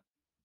hear mine.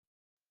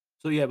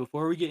 So yeah,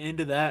 before we get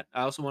into that,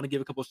 I also want to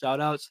give a couple shout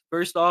outs.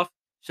 First off,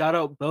 shout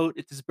out Boat.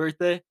 It's his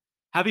birthday.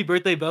 Happy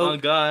birthday, Oh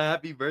Boat. God,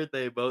 happy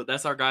birthday, Bo.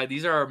 That's our guy.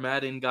 These are our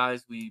Madden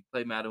guys. We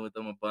play Madden with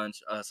them a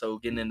bunch. So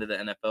getting into the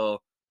NFL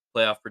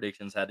playoff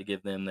predictions had to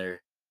give them their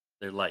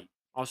light.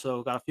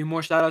 Also got a few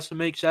more shout outs to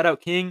make. Shout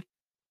out King,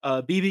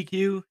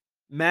 BBQ,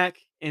 Mac,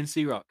 and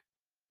C Rock.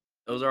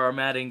 Those are our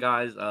Madden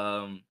guys.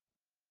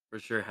 For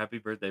sure. Happy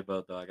birthday,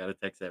 Bo. Though I got to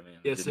text that man.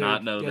 I Yes, did sir.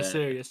 not know Yes, that.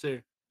 sir. Yes,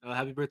 sir.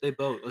 Happy birthday,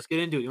 Boat. Let's get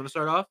into it. You want to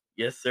start off?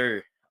 Yes,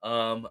 sir.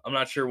 I'm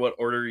not sure what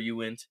order you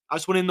went. I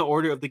just went in the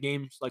order of the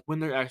games, like when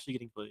they're actually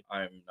getting played.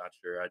 I'm not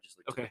sure. I just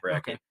looked at the Okay.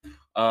 Okay. bracket.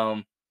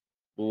 Um,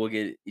 but we'll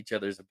get each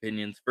other's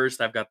opinions. First,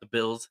 I've got the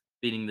Bills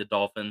beating the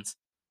Dolphins.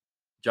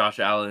 Josh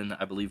Allen,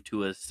 I believe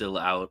Tua is still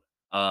out.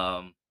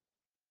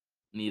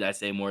 Need I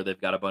say more? They've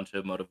got a bunch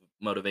of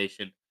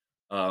motivation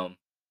um,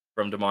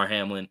 from Damar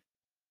Hamlin.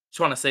 Just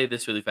want to say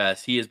this really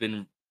fast. He has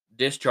been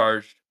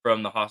discharged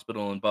from the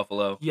hospital in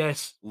Buffalo.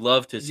 Yes.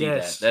 Love to see that.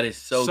 Yes. That is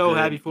so So good.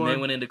 happy for Man him.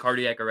 went into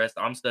cardiac arrest.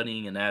 I'm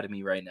studying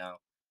anatomy right now.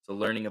 So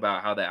learning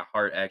about how that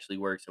heart actually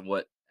works and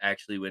what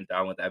actually went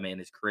down with that man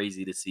is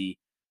crazy to see.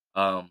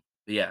 But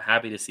yeah,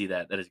 happy to see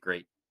that. That is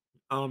great.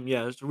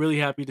 Yeah, it's really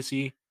happy to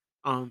see.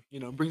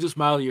 Brings a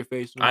smile to your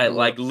face no I matter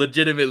like what.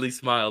 legitimately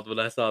smiled when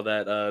I saw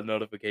that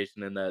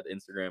notification in that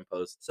Instagram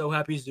post. So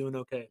happy he's doing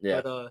okay.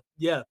 Yeah. But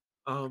yeah.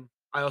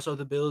 I also have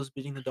the Bills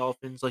beating the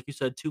Dolphins. Like you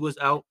said, Tua's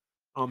out.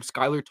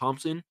 Skylar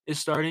Thompson is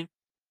starting.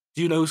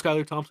 Do you know who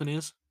Skylar Thompson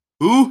is?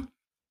 Who?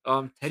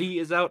 Teddy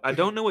is out. I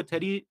don't know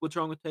what's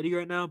wrong with Teddy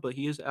right now, but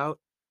he is out.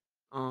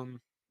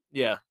 Um,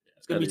 yeah,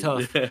 it's gonna That be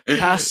tough. is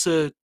Pass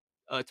to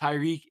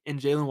Tyreek and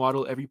Jalen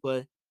Waddle every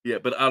play. yeah,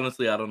 but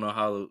honestly, I don't know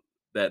how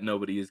that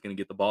nobody is gonna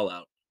get the ball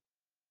out.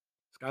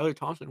 Skylar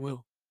Thompson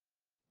will.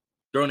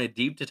 Throwing it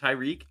deep to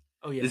Tyreek.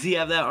 Oh yeah, Does he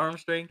have that arm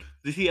strength?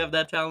 Does he have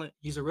that talent?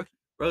 he's a rookie.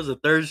 Bro's a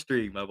third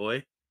string, my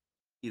boy.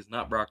 He's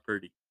not Brock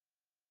Purdy.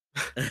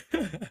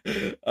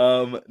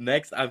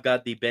 Next I've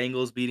got the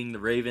Bengals beating the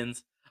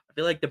Ravens. I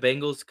feel like the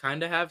Bengals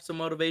kind of have some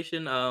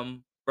motivation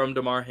from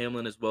Damar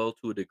Hamlin as well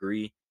to a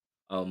degree.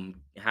 It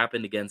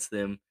happened against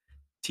them.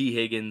 T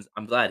Higgins,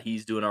 I'm glad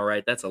he's doing all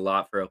right. That's a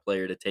lot for a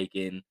player to take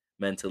in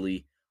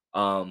mentally.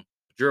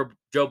 Joe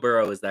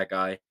Burrow is that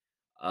guy.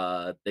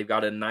 They've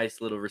got a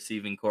nice little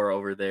receiving core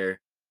over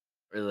there.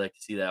 Really like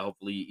to see that.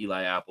 Hopefully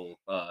Eli Apple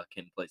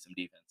can play some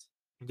defense.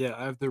 Yeah,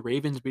 I have the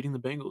Ravens beating the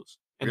Bengals,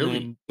 and Really?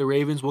 then the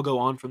Ravens will go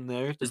on from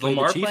there to Is play the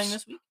Lamar playing Chiefs.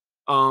 this week?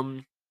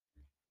 Um,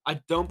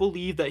 I don't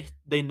believe that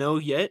they know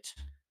yet.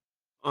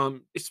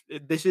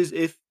 This is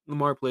if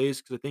Lamar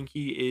plays because I think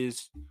he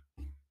is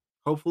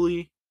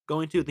hopefully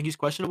going to. I think he's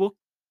questionable,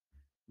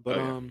 but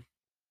Oh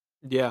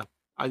yeah. yeah,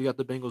 I got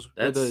the Bengals or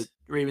the That's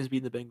Ravens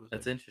beating the Bengals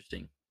that's there.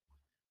 interesting.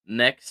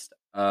 Next,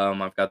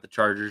 I've got the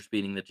Chargers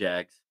beating the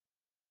Jags.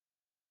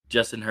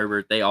 Justin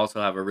Herbert, they also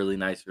have a really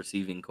nice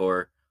receiving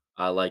core.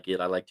 I like it.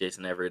 I like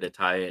Jason Everett at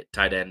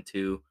tight end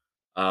too.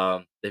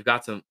 They've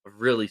got some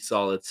really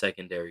solid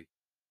secondary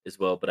as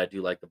well, but I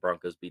do like the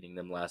Broncos beating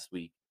them last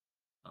week.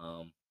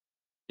 Um,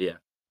 yeah,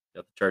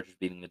 got the Chargers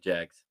beating the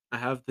Jags. I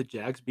have the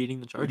Jags beating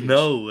the Chargers.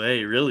 No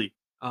way, really?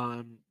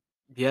 Um,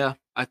 yeah,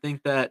 I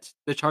think that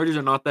the Chargers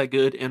are not that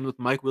good, and with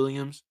Mike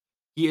Williams,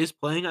 he is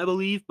playing, I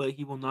believe, but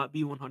he will not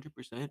be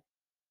 100%.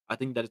 I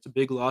think that it's a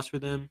big loss for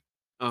them.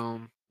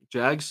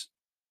 Jags,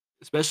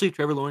 especially if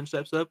Trevor Lawrence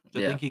steps up, which I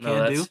Yeah, think he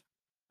no, can do.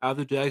 I have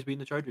the Jags beating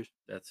the Chargers.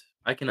 that's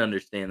I can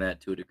understand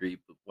that to a degree,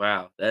 but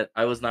wow, that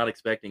I was not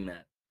expecting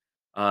that.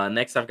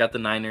 Next, I've got the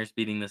Niners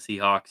beating the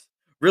Seahawks.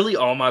 Really,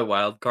 all my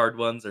wild card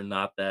ones are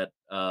not that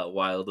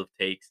wild of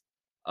takes.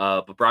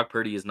 But Brock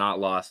Purdy is not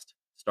lost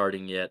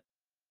starting yet.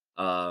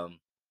 Um,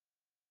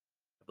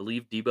 I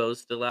believe Debo is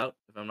still out,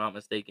 if I'm not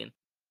mistaken.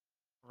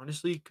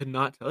 Honestly, could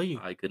not tell you.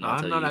 I could not I'm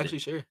tell you not either. actually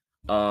sure.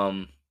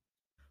 Um,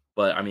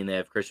 but I mean, they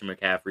have Christian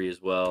McCaffrey as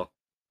well.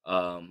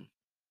 Um,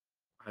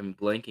 I'm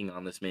blanking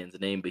on this man's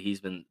name, but he's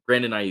been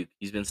Brandon Ayuk.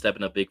 He's been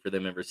stepping up big for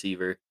them in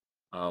receiver.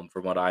 From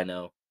what I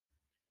know,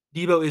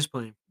 Debo is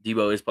playing.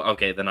 Debo is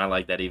okay. Then I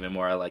like that even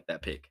more. I like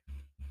that pick.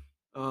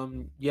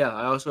 Yeah,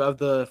 I also have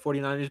the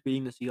 49ers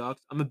beating the Seahawks.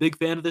 I'm a big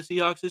fan of the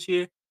Seahawks this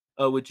year.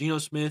 With Geno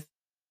Smith,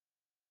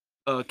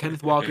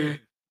 Kenneth Walker,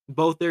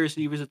 both their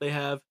receivers that they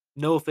have.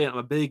 Noah Fant, I'm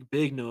a big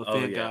Noah Oh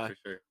Fant yeah, guy. for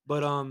sure.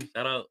 But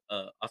Shout out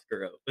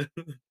Oscar O.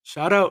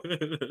 shout out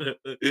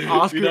We're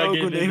Oscar not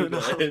getting into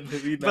Ogundele.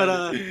 that. We But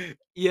not.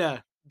 yeah,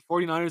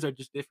 49ers are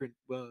just different.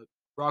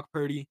 Brock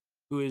Purdy,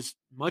 who is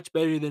much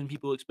better than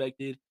people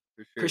expected.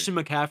 For sure. Christian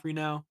McCaffrey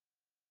now.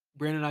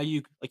 Brandon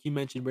Ayuk, like you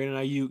mentioned, Brandon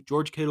Ayuk,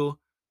 George Kittle,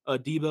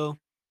 Debo.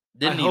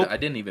 I I hope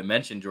didn't even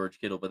mention George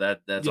Kittle,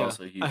 but that's Yeah,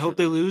 also I huge for hope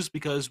they them. lose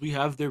because we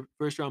have their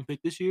first round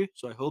pick this year,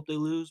 so I hope they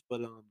lose,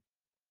 but,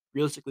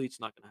 realistically, it's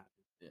not gonna happen.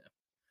 Yeah.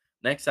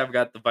 Next, I've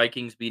got the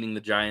Vikings beating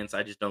the Giants.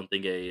 I just don't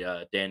think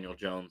a Daniel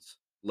Jones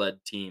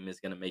led team is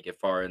going to make it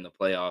far in the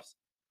playoffs.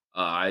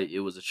 It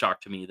was a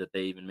shock to me that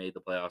they even made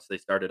the playoffs. They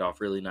started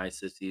off really nice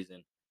this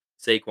season.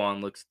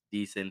 Saquon looks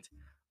decent,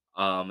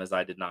 as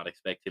I did not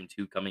expect him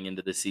to coming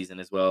into this season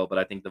as well. But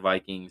I think the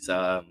Vikings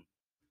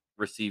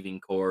receiving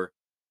core,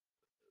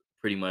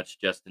 pretty much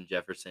Justin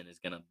Jefferson, is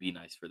going to be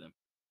nice for them.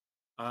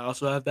 I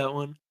also have that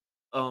one.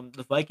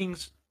 The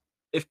Vikings,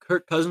 if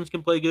Kirk Cousins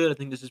can play good, I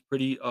think this is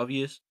pretty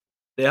obvious.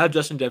 They have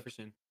Justin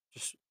Jefferson.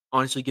 Just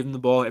honestly give him the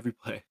ball every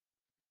play.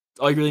 That's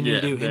all you really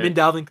need to Yeah, do. Him and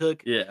Dalvin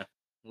Cook, yeah.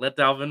 Let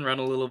Dalvin run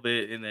a little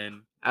bit, and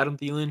then Adam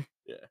Thielen.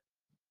 yeah,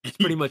 That's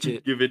pretty much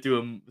it. give it to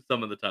him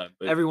some of the time.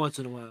 But Every once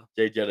in a while.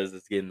 Jay Jettas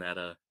is getting that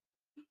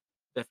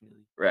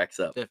Definitely. racks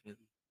up.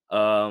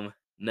 Definitely.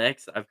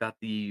 Next I've got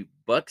the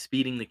Bucks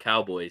beating the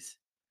Cowboys.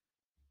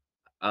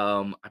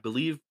 I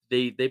believe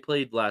they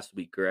played last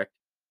week, correct?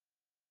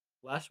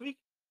 Last week?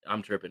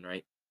 I'm tripping,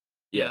 right?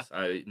 Yeah. Yes,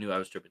 I knew I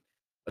was tripping.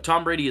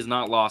 Tom Brady has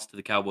not lost to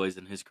the Cowboys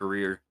in his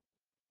career.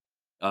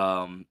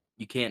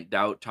 You can't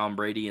doubt Tom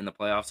Brady in the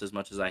playoffs, as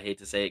much as I hate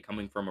to say it,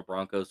 coming from a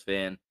Broncos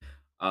fan.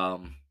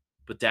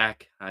 But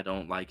Dak, I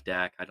don't like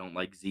Dak. I don't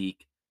like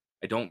Zeke.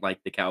 I don't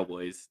like the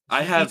Cowboys.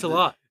 I Zeke have eats a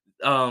lot.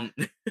 um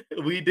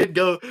we did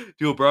go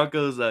to a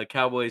Broncos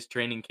Cowboys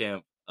training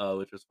camp,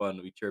 which was fun.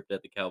 We chirped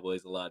at the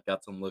Cowboys a lot.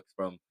 Got some looks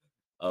from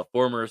a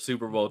former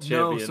Super Bowl No,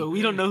 champion. so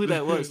we don't know who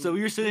that was. So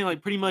we were sitting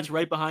like pretty much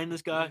right behind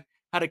this guy.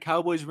 Had a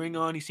Cowboys ring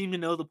on. He seemed to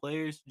know the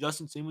players.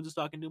 Justin Simmons was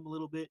talking to him a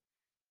little bit.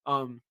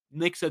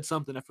 Nick said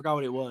something. I forgot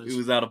what it It was.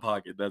 was out of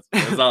pocket. That's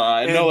all.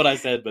 I know And what I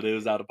said, but it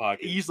was out of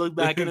pocket. he just looked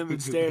back at him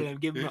and stared at him,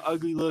 gave him an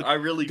ugly look, I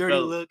really dirty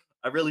felt look.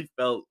 I really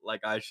felt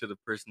like I should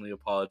have personally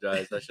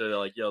apologized. I should have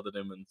like yelled at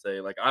him and say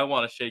like, I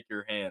want to shake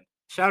your hand.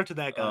 Shout out to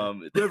that guy,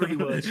 whoever he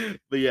was.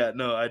 But yeah,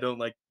 no, I don't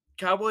like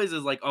Cowboys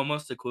is like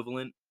almost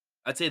equivalent.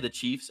 I'd say the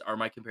Chiefs are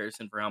my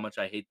comparison for how much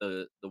I hate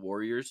the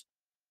Warriors,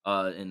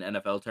 in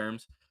NFL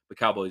terms. But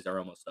Cowboys are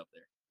almost up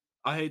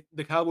there.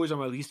 The Cowboys are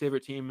my least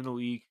favorite team in the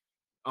league.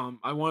 I'm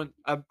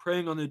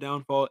preying on their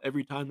downfall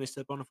every time they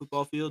step on a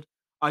football field.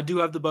 I do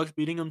have the Bucks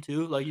beating them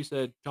too. Like you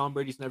said, Tom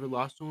Brady's never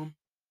lost to them.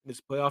 It's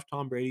playoff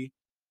Tom Brady.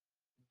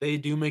 They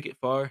do make it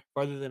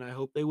farther than I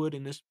hope they would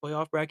in this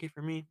playoff bracket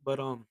for me. But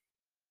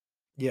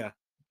yeah,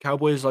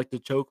 Cowboys like to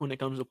choke when it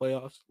comes to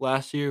playoffs.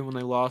 Last year when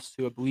they lost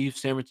to I believe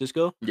San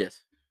Francisco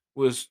Yes,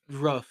 was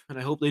rough, and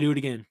I hope they do it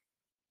again.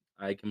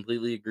 I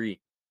completely agree.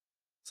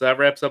 So that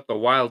wraps up the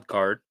wild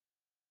card.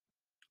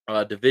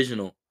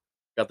 Divisional.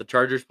 Got the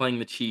Chargers playing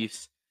the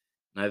Chiefs,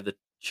 and I have the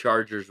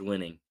Chargers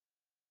winning.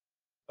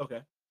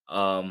 Okay.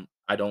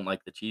 I don't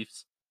like the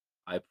Chiefs.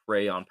 I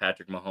prey on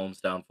Patrick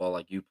Mahomes' downfall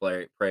like you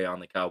prey on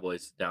the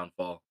Cowboys'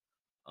 downfall.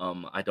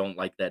 I don't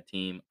like that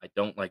team. I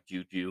don't like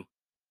Juju.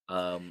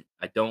 I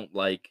don't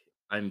like.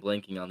 I'm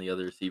blanking on the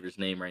other receiver's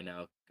name right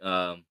now.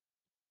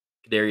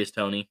 Kadarius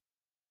Toney.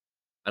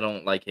 I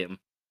don't like him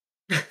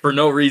for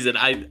no reason.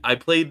 I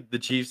played the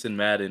Chiefs in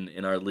Madden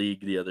in our league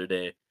the other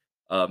day.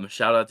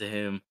 Shout out to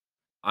him.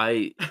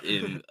 I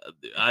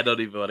don't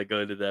even want to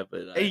go into that,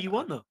 but Hey, you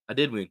won though. I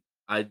did win.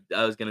 I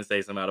was gonna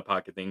say some out of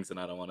pocket things, and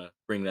I don't want to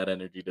bring that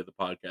energy to the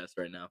podcast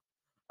right now.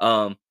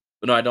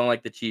 But no, I don't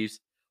like the Chiefs.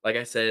 Like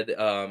I said,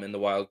 in the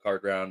wild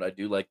card round, I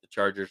do like the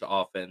Chargers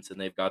offense,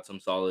 and they've got some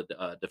solid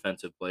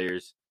defensive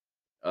players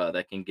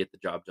that can get the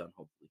job done.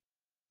 Hopefully,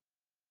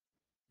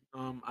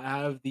 I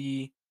have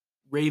the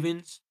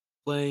Ravens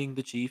playing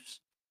the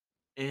Chiefs,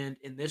 and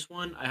in this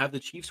one, I have the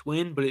Chiefs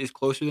win, but it is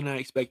closer than I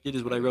expected,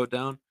 is what I okay. wrote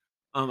down.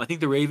 I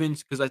think the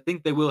Ravens, because I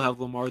think they will have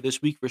Lamar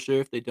this week for sure.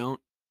 If they don't,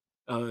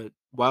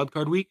 wild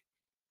card week,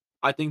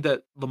 I think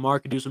that Lamar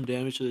could do some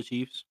damage to the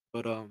Chiefs.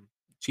 But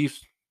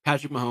Chiefs,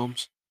 Patrick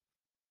Mahomes.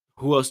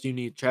 Who else do you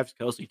need? Travis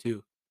Kelsey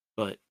too.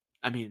 But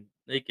I mean,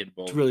 They can it's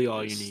both really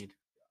all you just need.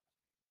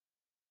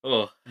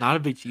 oh, Not a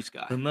big Chiefs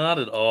guy. not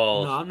at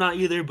all. No, I'm not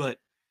either. But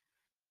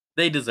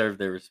They deserve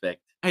their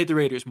respect. I hate the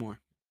Raiders more.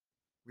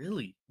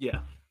 Really,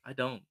 Yeah, I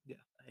don't. yeah.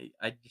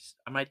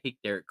 I might hate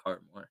Derek Carr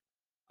more.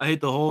 I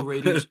hate the whole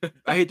Raiders.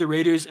 I hate the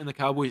Raiders and the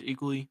Cowboys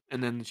equally,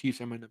 and then the Chiefs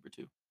are my number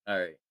two. All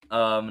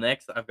right.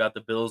 Next I've got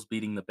the Bills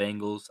beating the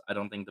Bengals. I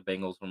don't think the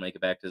Bengals will make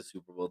it back to the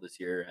Super Bowl this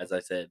year. As I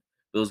said,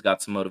 Bills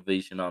got some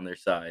motivation on their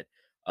side.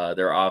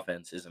 Their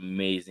offense is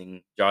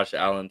amazing. Josh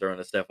Allen throwing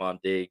to Stephon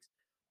Diggs.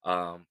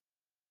 Um,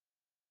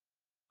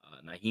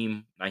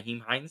 Naheem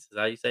Hines. Is that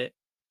how you say it?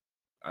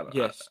 I don't.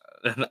 Yes.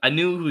 I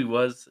knew who he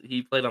was.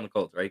 He played on the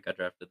Colts, right? Got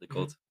drafted the Mhm.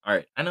 Colts. All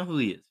right, I know who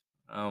he is.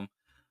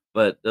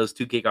 But those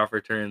two kickoff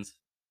returns,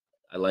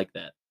 I like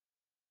that.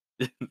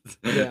 Yeah,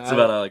 That's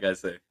about all I gotta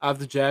say. I have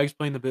the Jags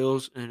playing the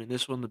Bills, and in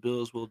this one, the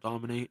Bills will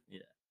dominate.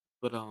 Yeah.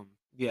 But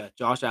yeah,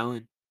 Josh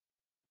Allen,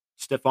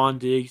 Stephon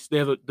Diggs, they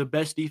have the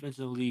best defense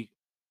in the league,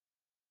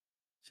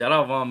 Shout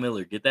out Von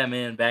Miller. Get that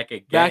man back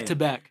back to again.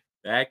 back.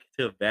 Back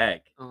to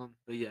back.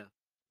 But yeah,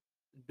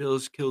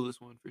 Bills kill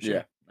this one for Yeah,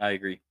 sure. I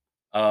agree.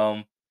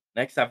 Um,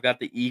 Next I've got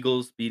the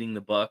Eagles beating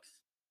the Bucks.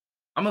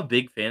 I'm a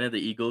big fan of the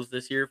Eagles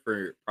this year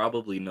for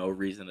probably no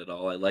reason at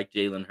all. I like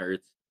Jalen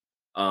Hurts.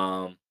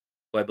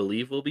 Who I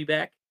believe will be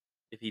back.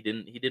 If he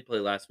did play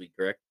last week,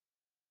 correct?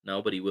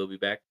 No, but he will be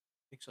back.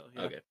 I think so.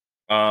 Yeah. Okay.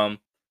 Um,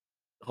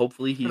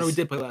 hopefully I know he he's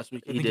did play last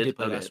week. I he think he did? did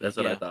play Okay, last week. that's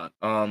what I Yeah.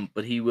 thought.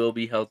 But he will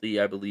be healthy,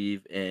 I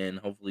believe, and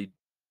hopefully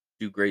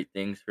do great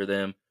things for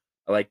them.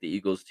 I like the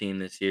Eagles team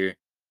this year.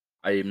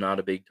 I am not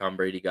a big Tom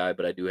Brady guy,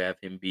 but I do have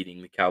him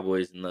beating the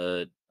Cowboys in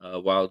the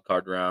wild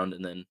card round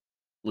and then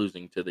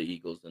losing to the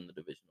Eagles in the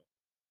divisional.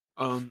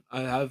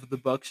 I have the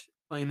Bucks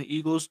playing the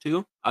Eagles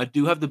too. I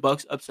do have the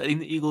Bucks upsetting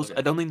the Eagles. I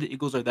Okay. don't think the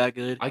Eagles are that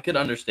good. I could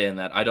understand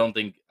that. I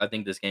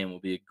think this game will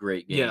be a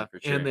great game Yeah, for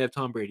and sure. they have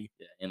Tom Brady.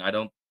 Yeah, and I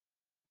don't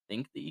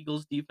think the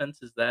Eagles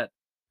defense is that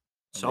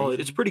Solid.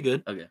 It's amazing. pretty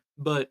good, Okay.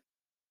 but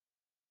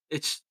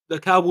it's the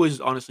Cowboys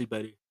is honestly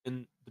better,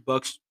 and the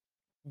Bucks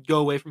go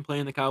away from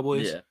playing the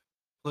Cowboys, Yeah.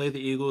 play the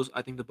Eagles.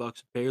 I think the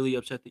Bucks barely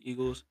upset the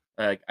Eagles,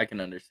 I can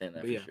understand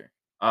that but for yeah.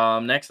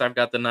 sure. Next I've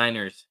got the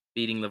Niners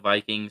beating the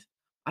Vikings.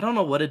 I don't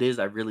know what it is.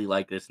 I really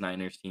like this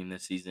Niners team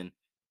this season,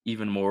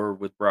 even more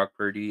with Brock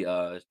Purdy.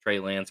 Trey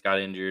Lance got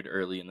injured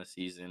early in the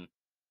season.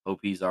 Hope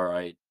he's all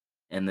right.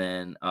 And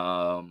then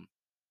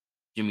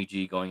Jimmy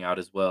G going out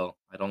as well.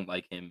 I don't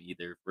like him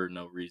either for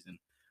no reason.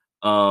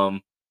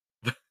 Um,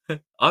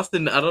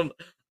 Austin, I don't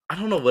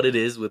know what it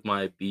is with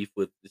my beef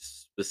with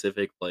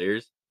specific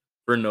players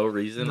for no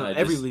reason. No,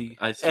 every league,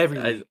 every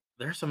I league.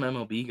 there are some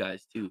MLB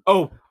guys too.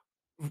 Oh,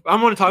 I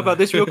want to talk about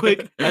this real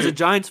quick. As a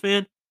Giants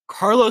fan,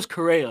 Carlos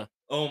Correa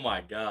Oh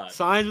my god.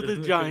 signs with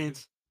the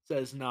Giants,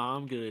 says, "Nah,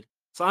 I'm good."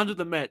 Signs with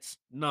the Mets,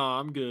 "Nah,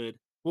 I'm good."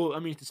 Well, I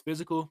mean, it's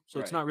physical, so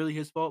it's Right, not really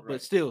his fault, but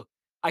right. still,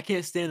 I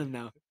can't stand him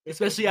now,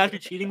 especially after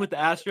cheating with the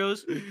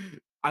Astros.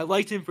 I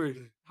liked him for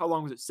how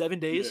long was it? 7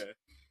 days? Yeah.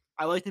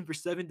 I liked him for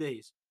 7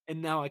 days,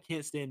 and now I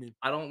can't stand him.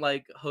 I don't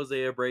like Jose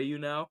Abreu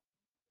now.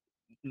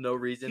 No He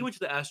reason. went to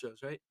the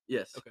Astros, right?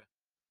 Yes. Okay.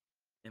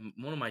 And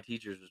one of my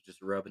teachers was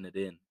just rubbing it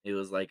in. It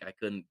was like I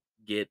couldn't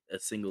get a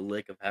single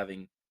lick of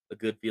having a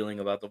good feeling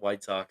about the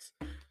White Sox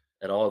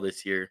at all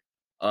this year.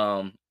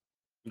 Um,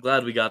 I'm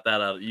glad we got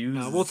that out. You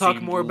Now we'll talk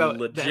seemed more about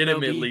the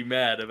legitimately MLB.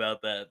 mad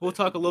about that. We'll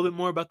talk a little bit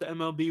more about the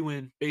MLB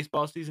when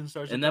baseball season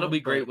starts to And that'll be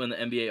come, great but when the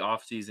NBA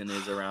offseason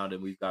is around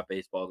and we've got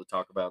baseball to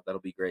talk about.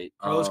 That'll be great.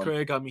 Carlos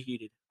Correa got me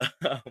heated.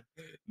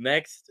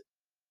 Next,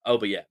 oh,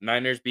 but yeah,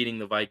 Niners beating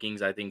the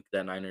Vikings. I think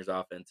that Niners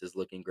offense is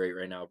looking great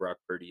right now. Brock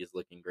Purdy is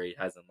looking great,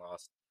 hasn't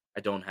lost. I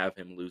don't have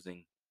him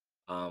losing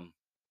um,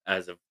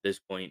 as of this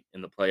point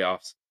in the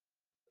playoffs.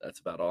 That's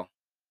about all.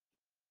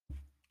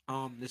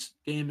 This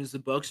game is the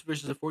Bucks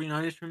versus the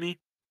 49ers for me.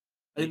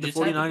 I You think the just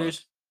had the 49ers,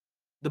 Bucks.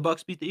 the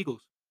Bucks beat the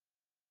Eagles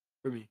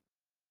for me.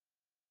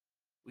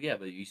 Well, yeah,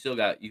 but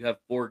you have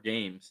 4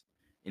 games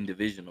in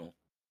divisional.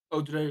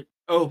 Oh, did I?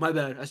 Oh, my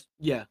bad.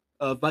 Yeah,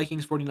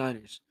 Vikings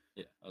 49ers.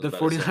 Yeah, I was The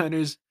about to say.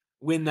 49ers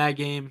win that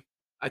game.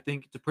 I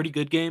think it's a pretty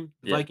good game.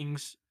 The Yeah,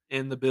 Vikings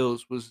and the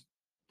Bills was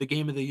the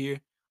game of the year.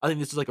 I think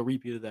this is like a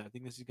repeat of that. I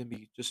think this is going to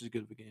be just as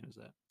good of a game as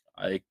that.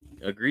 I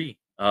agree.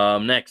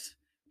 Next,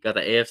 got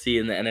the AFC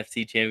and the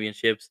NFC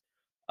championships.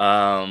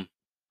 Um,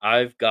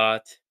 I've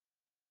got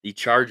the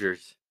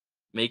Chargers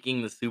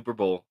making the Super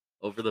Bowl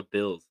over the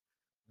Bills.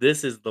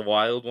 This is the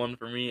wild one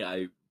for me.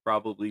 I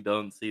probably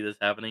don't see this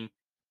happening,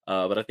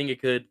 but I think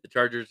it could. The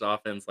Chargers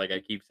offense, like I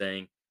keep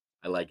saying,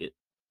 I like it.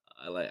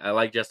 I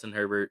like Justin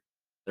Herbert.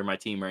 They're my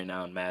team right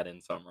now in Madden,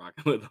 so I'm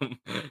rocking with them.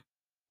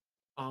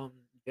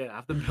 Yeah,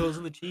 after the Bills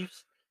and the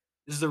Chiefs.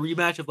 This is a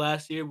rematch of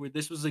last year, where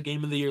this was the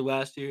game of the year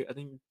last year. I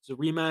think it's a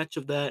rematch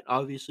of that.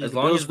 Obviously, the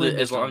Bills win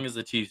this As long time. as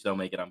the Chiefs don't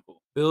make it, I'm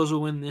cool. Bills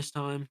will win this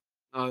time.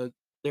 Uh,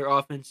 their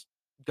offense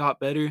got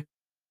better.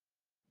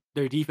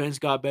 Their defense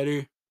got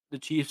better. The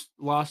Chiefs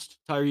lost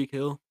Tyreek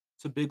Hill.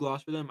 It's a big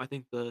loss for them. I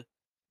think the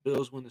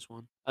Bills win this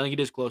one. I think it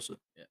is closer.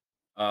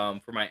 Yeah.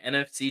 For my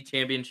NFC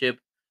championship,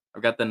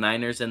 I've got the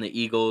Niners and the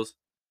Eagles.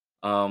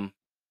 Um,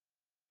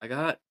 I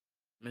got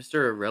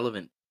Mr.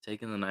 Irrelevant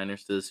taking the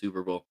Niners to the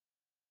Super Bowl.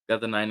 Got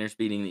the Niners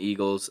beating the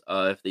Eagles.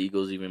 If the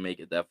Eagles even make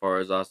it that far,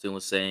 as Austin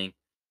was saying.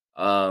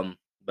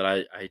 But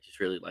I just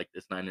really like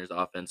this Niners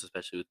offense,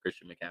 especially with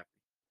Christian McCaffrey.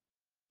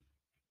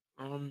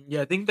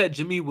 Yeah, I think that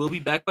Jimmy will be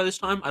back by this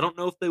time. I don't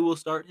know if they will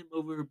start him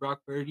over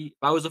Brock Purdy. If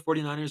I was the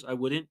 49ers, I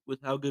wouldn't with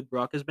how good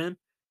Brock has been.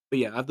 But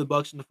yeah, I have the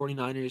Bucks and the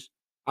 49ers.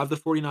 I have the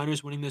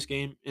 49ers winning this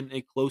game in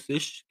a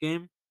close-ish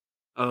game.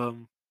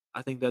 Um,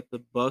 I think that the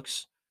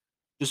Bucks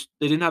just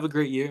they didn't have a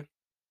great year,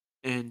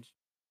 and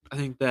I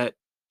think that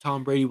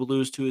Tom Brady will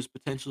lose to his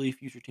potentially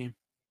future team.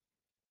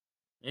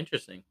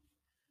 Interesting.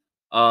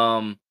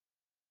 Um,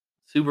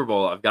 Super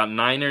Bowl. I've got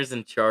Niners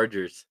and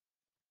Chargers.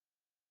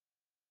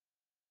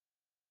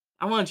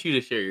 I want you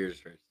to share yours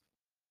first.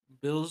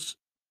 Bills,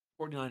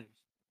 49ers.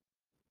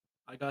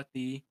 I got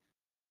the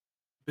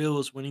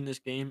Bills winning this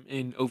game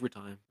in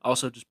overtime.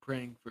 Also, just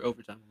praying for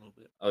overtime a little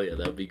bit. Oh yeah,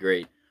 that would be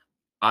great.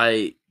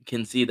 I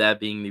can see that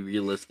being the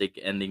realistic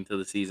ending to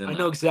the I season.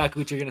 know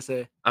exactly what you're gonna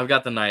say. I've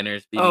got the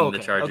Niners Oh, beating the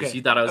okay, Chargers. okay,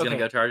 You thought I was gonna okay.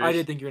 go I Chargers?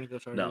 did think you were gonna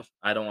go No, Chargers.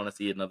 I don't want to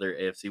see another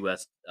AFC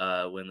West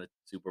win the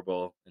Super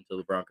Bowl until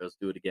the Broncos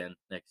do it again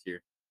next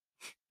year.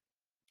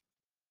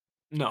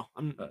 No,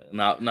 I'm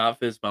Not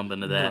fist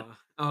bumping to that. no.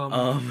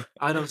 Um,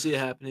 I don't see it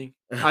happening.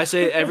 I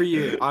say it every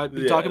year. I've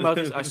been talking about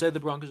this. I yeah. said the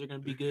Broncos are gonna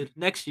be good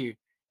next year.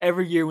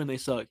 Every year when they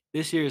suck.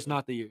 This year is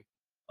not the year.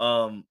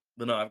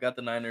 But no, I've got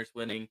the Niners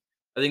winning.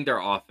 I think their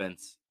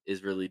offense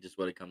is really just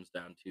what it comes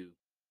down to.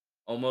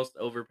 Almost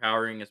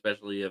overpowering,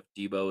 especially if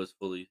Debo is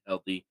fully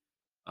healthy.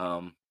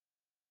 Um,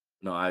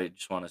 no, I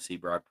just want to see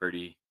Brock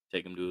Purdy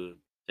take him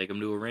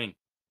to a ring.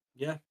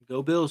 Yeah,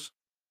 go Bills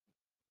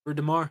for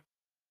Demar.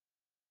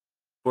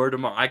 For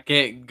tomorrow, I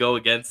can't go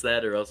against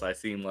that, or else I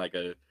seem like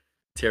a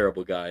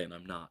terrible guy, and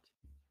I'm not.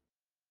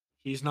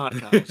 He's not,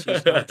 guys.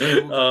 He's not a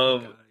terrible guy,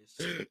 um,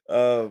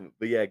 guys.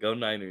 but yeah, go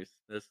Niners.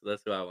 That's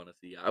who I want to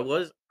see.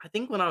 I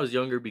think when I was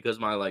younger, because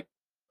my like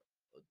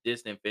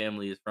distant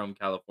family is from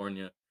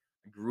California,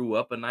 I grew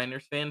up a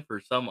Niners fan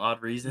for some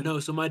odd reason. No,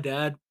 so my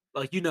dad,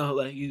 like he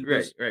Right,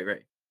 was right,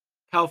 right.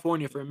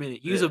 California for a minute.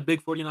 He was a Yeah,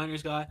 big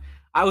 49ers guy.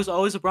 I was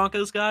always a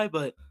Broncos guy,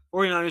 but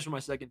 49ers were my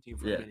second team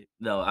for a yeah. minute.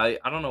 No, I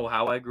don't know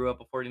how I grew up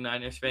a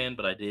 49ers fan,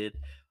 but I did.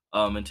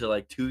 Until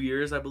like 2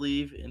 years, I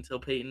believe, until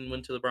Peyton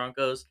went to the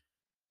Broncos.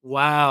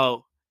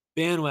 Wow.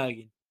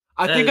 Bandwagon.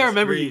 I That think I is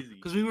remember you crazy.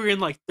 because we were in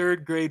like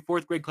third grade,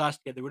 fourth grade class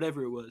together,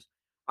 whatever it was.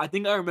 I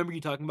think I remember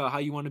you talking about how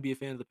you want to be a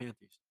fan of the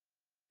Panthers.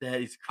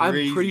 That is I'm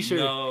pretty crazy.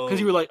 sure because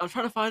you were No. like, I'm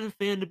trying to find a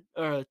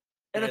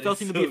That NFL is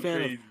team to be a so fan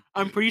of. crazy.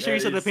 I'm pretty sure you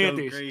That said the is so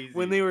Panthers when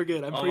crazy. they were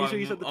good. I'm pretty sure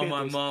you said the On my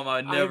Panthers. mom,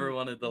 I never I'm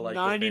wanted to like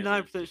the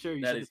Panthers. 99% sure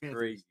you That said the is Panthers.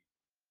 crazy.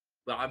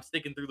 But I'm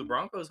sticking through the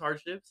Broncos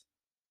hardships.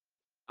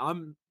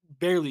 I'm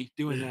barely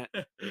doing that.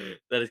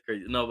 That is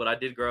crazy. No, but I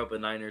did grow up a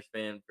Niners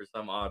fan for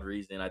some odd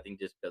reason. I think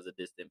just because of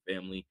distant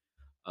family.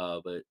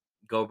 But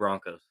go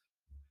Broncos.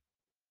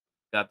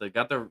 Got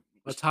the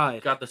Let's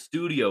hide. got the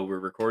studio we're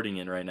recording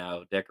in right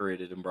now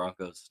decorated in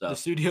Broncos The stuff.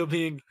 studio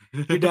being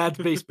your dad's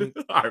basement.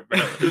 Alright, bro.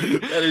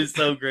 That is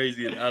so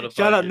crazy and out of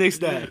Shout out pocket. Nick's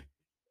dad.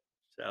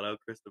 Shout out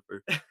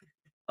Christopher.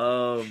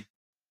 Um,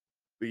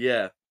 but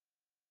yeah,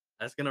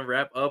 that's gonna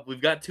wrap up.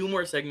 We've got two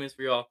more segments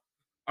for y'all.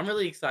 I'm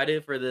really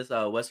excited for this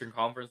Western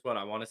Conference one.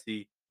 I want to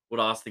see what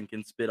Austin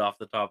can spit off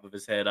the top of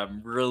his head.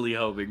 I'm really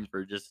hoping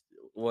for just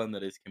one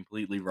that is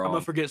completely I'm gonna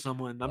wrong. forget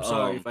someone. I'm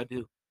sorry Um, if I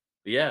do.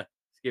 but yeah,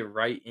 let's get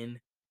right into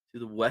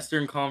the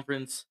Western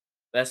Conference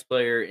best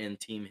player in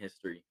team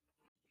history.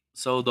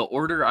 So the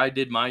order I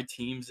did my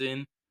teams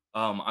in,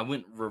 I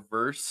went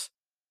reverse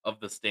of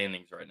the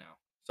standings right now.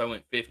 So I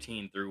went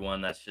 15 through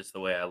one. That's just the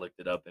way I looked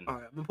it up and All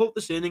right, I'm gonna pull up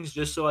the standings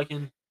just so I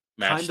can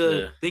matched kind of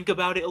the. think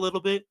about it a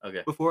little bit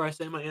Okay, before I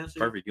say my answer.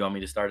 perfect. You want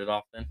me to start it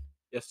off then?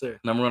 Yes, sir.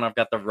 Number one, I've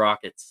got the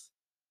Rockets.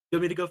 You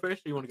want me to go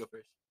first, or you want to go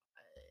first?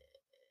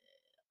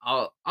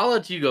 I'll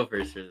let you go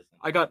first for this one.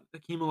 I got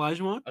Hakeem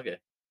Olajuwon. Okay,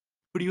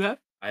 Who do you have?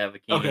 I have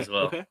Akeem Okay, as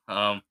well. okay.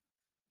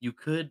 You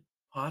could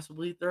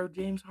possibly throw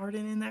James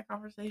Harden in that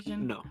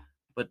conversation, No,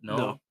 but no,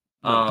 no.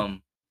 no.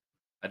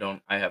 I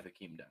don't. I have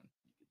Akeem down.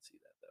 You can see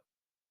that though.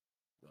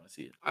 You want to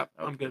see it?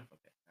 I'm good.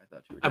 Okay, I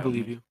thought you were. I Down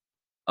believe me.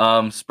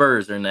 you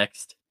Spurs are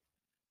next.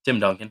 Tim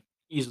Duncan.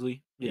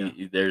 easily. Yeah,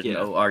 There's yeah.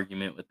 no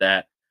argument with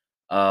that.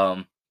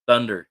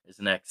 Thunder is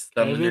next.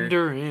 Kevin Thunder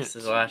Durant.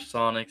 slash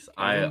Sonics.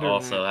 I Kevin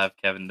also Durant. have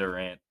Kevin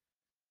Durant,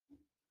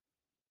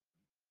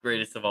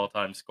 greatest of all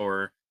time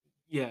scorer.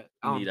 Yeah,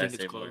 I don't Need I think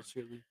it's say more? close.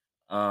 Really,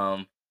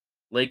 Um,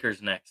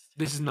 Lakers next.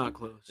 this is not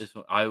close. This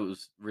one I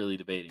was really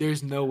debating.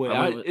 There's no way.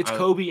 I went with, It's I,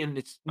 Kobe, and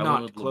it's I went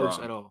not with close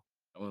LeBron. at all.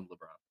 I went with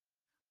LeBron.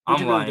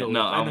 What'd I'm you really go lying.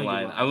 No, with? I know I'm you're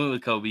lying. I lying. went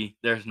with Kobe.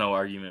 There's no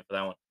argument for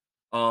that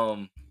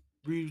one.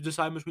 Were you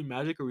deciding between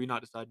Magic, or were you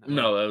not deciding at all?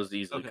 No, that was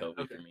easily Okay,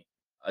 Kobe okay. for me.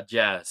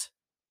 Jazz.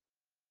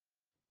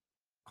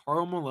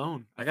 Karl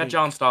Malone. I got think.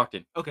 John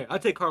Stockton. Okay,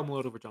 I'd take Karl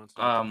Malone over John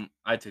Stockton.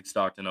 I took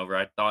Stockton over.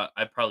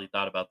 I probably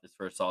thought about this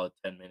for a solid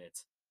 10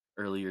 minutes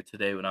earlier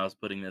today when I was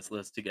putting this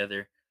list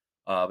together.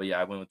 But yeah,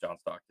 I went with John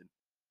Stockton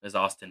as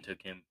Austin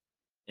took him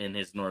in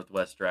his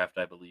Northwest draft,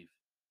 I believe.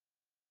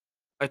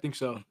 I think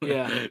so.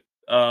 Yeah.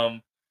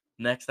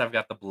 Next I've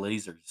got the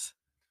Blazers.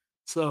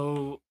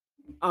 So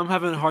I'm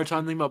having a hard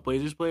time thinking about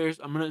Blazers players.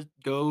 I'm gonna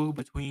go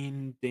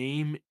between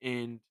Dame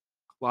and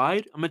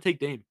Clyde. I'm gonna take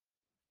Dame.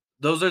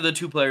 Those are the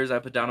two players I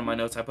put down in my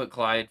notes. I put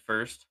Clyde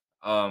first.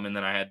 And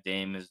then I had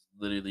Dame as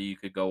literally you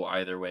could go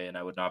either way and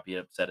I would not be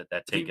upset at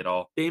that I take think at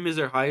all. Dame is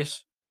their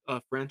highest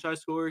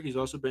franchise scorer. He's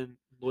also been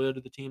loyal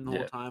to the team the whole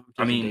Yeah. time. I'm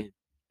I taking mean,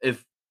 Dame.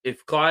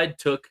 if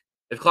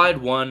Clyde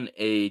won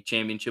a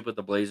championship with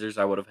the Blazers,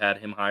 I would have had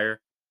him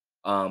higher.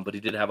 But he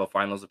did have a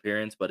finals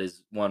appearance, but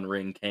his one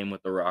ring came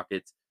with the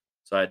Rockets.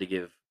 So I had to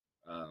give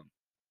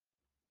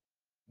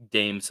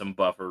Dame some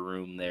buffer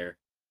room there.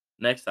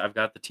 Next, I've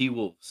got the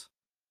T-Wolves.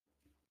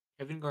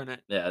 Kevin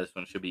Garnett. Yeah, this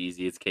one should be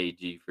easy. It's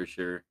KG for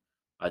sure.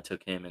 I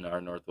took him in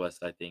our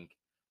Northwest, I think.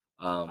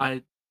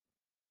 I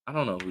I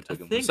don't know who took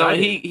him. think So I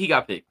he did. he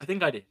got picked. I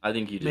think I did. I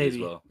think you did as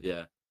Maybe. well.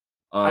 Yeah.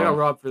 I got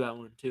robbed for that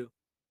one too.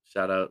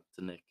 Shout out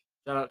to Nick.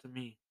 Shout out to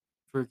me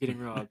for getting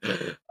robbed.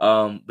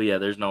 But yeah,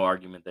 there's no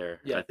argument there.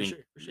 Yeah, I think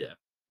for sure.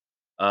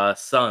 yeah.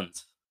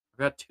 Suns. I've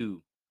got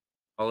two.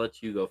 I'll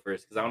let you go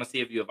first because I want to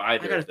see if you have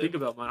either. I gotta of them. think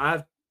about mine. I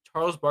have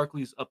Charles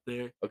Barkley's up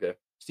there. Okay.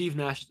 Steve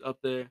Nash is up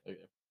there.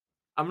 Okay.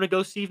 I'm gonna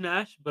go Steve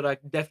Nash, but I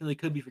definitely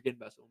could be forgetting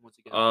about someone once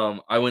again.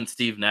 I went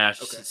Steve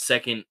Nash. Okay.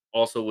 Second,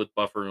 also with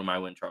buffer room, I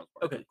went Charles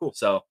Barkley. Okay, cool.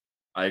 So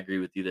I agree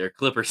with you there.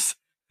 Clippers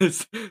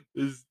is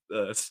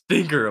a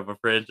stinker of a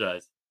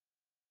franchise.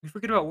 You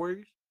forget about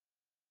Warriors?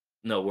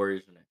 No,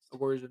 Warriors are next.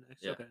 Warriors are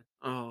next. Yeah. Okay.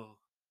 Oh,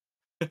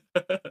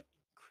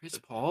 Chris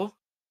Paul.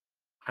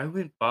 I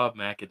went Bob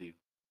McAdoo.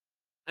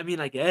 I mean,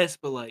 I guess,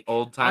 but like,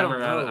 Old I don't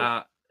timer.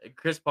 know.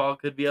 Chris Paul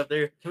could be up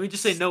there. Can we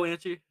just say no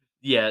answer?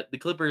 Yeah, the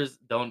Clippers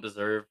don't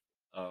deserve.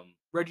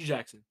 Reggie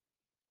Jackson.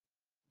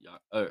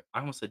 I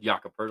almost said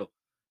Jakob Poeltl,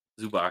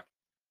 Zubac.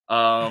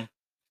 Um,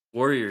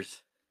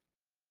 Warriors.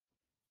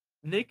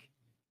 Nick,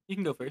 you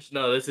can go first.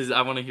 No, this is.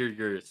 I want to hear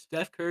yours.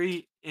 Steph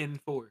Curry in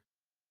 4.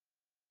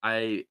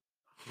 I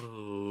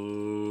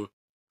oh,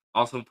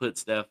 also put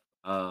Steph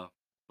buffer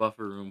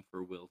room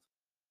for Wilt.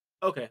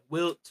 Okay,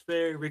 Wilt's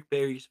fair. Rick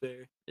Barry's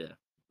fair. Yeah,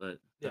 but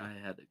Yeah.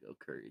 I had to go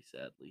Curry.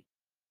 Sadly,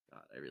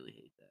 God, I really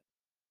hate that.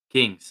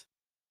 Kings.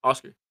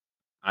 Oscar.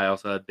 I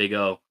also had Big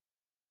O.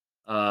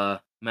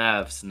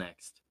 Mavs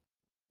next.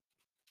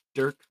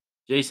 Dirk.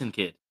 Jason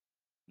Kidd.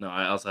 No,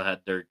 I also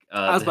had Dirk.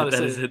 I was about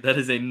to say. That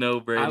is a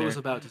no-brainer. I was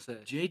about to say.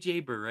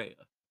 JJ Barea.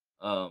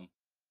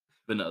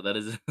 But no, that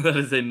is that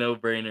is a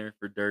no-brainer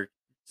for Dirk.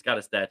 He's got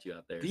a statue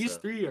out there. These so.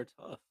 3 are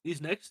tough.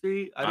 These next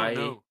 3, I don't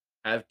know.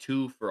 I have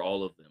 2 for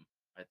all of them,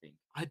 I think.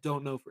 I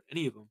don't know for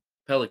any of them.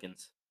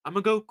 Pelicans. I'm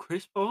gonna go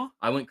Chris Paul.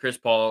 I went Chris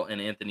Paul and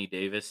Anthony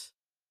Davis.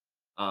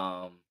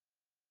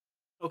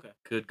 Okay.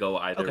 Could go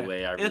either Okay.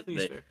 way.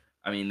 Anthony's fair.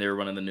 I mean, they're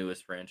one of the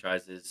newest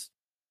franchises.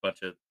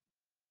 Bunch of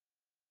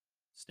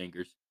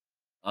stinkers.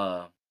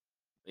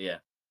 Yeah.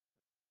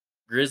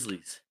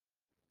 Grizzlies.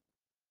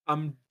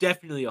 I'm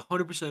definitely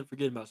 100%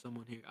 forgetting about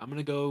someone here. I'm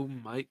gonna go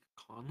Mike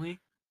Conley.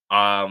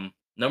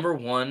 Number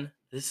 1.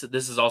 This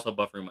is also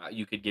buffer room.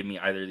 You could give me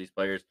either of these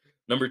players.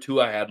 Number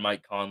 2, I had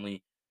Mike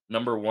Conley.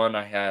 Number 1,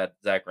 I had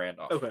Zach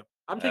Randolph. Okay.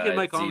 I'm taking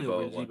Mike Conley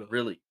over at 1. Zebo.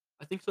 Really?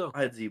 I think so.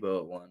 I had Zebo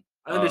at 1.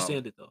 I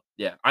understand it though.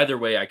 Yeah. Either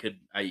way,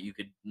 you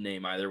could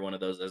name either one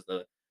of those as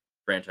the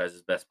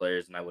franchise's best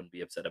players, and I wouldn't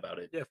be upset about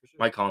it. Yeah, for sure.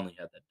 Mike Conley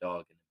had that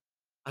dog in him.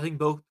 I think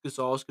both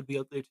Gasols could be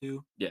up there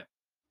too. Yeah,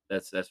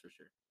 that's for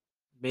sure.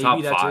 Maybe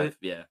Top that's 5, it.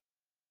 yeah.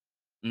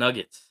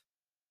 Nuggets.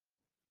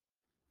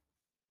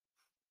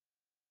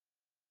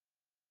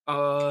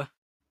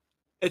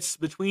 It's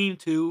between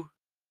 2. Give me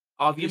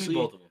Obviously,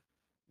 both of them.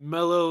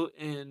 Melo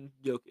and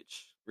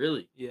Jokic.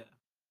 Really? Yeah.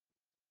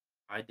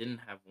 I didn't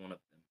have one of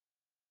them.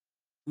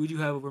 Who'd you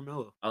have over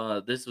Melo?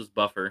 This was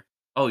buffer.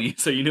 Oh,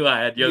 so you knew I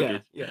had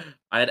Jokic. Yeah.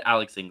 I had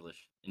Alex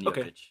English and Jokic.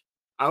 Okay.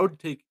 I would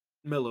take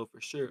Melo for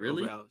sure.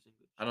 Really? Over Alex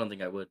English. I don't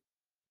think I would.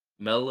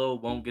 Melo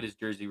won't get his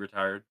jersey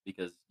retired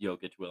because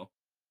Jokic will.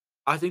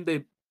 I think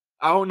I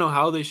don't know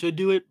how they should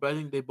do it, but I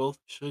think they both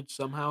should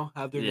somehow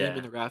have their name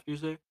in the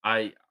rafters there.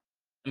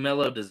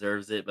 Melo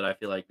deserves it, but I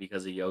feel like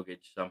because of Jokic,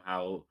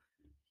 somehow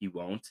he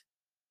won't.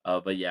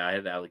 But yeah, I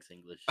had Alex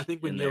English. I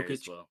think when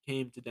Jokic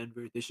came to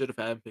Denver, they should have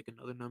had him pick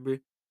another number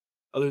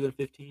other than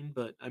 15.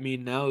 But I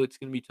mean, now it's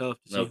gonna be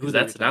tough to see who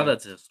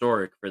that's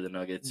historic for the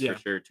Nuggets for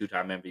sure.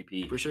 2-time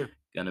MVP for sure.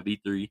 Gonna be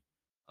 3.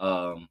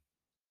 I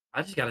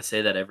just gotta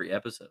say that every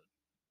episode,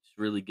 just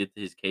really get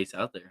his case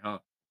out there, huh?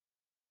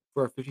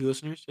 For our 50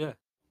 listeners, yeah.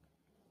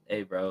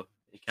 Hey, bro.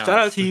 Shout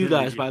out to you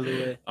guys, by the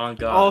way. On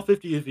God. All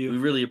 50 of you. We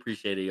really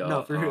appreciate it, y'all.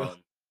 No, for real.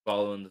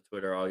 Following the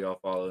Twitter, all y'all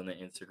following the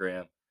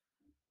Instagram.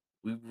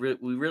 We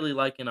really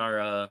liking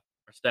our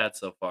stats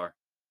so far.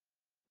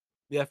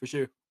 Yeah, for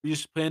sure. We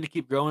just plan to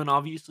keep growing.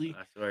 Obviously,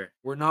 I swear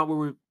we're not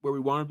where we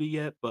want to be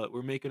yet, but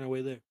we're making our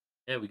way there.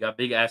 Yeah, we got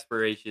big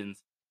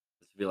aspirations.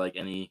 I feel like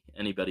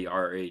anybody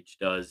our age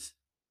does.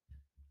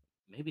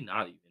 Maybe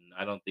not even.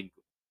 I don't think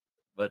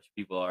much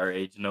people our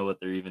age know what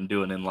they're even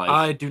doing in life.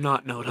 I do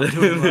not know what I'm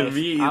doing in life.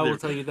 Me either. I will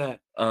tell you that.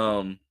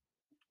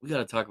 We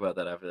gotta talk about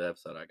that after the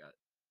episode. I got.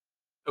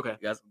 Okay.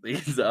 We got some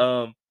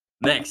things.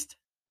 Next,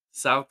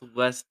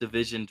 Southwest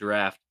Division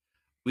draft.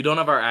 We don't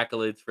have our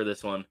accolades for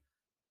this one.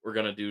 We're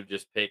gonna do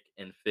just pick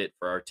and fit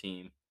for our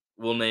team.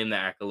 We'll name the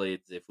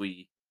accolades if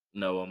we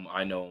know them.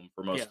 I know them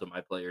for most of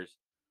my players.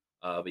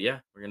 But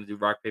yeah, we're gonna do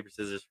rock paper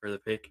scissors for the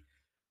pick.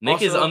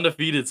 Nick is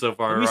undefeated so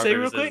far. Let me say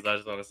real quick. I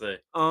just want to say.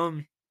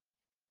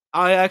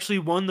 I actually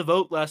won the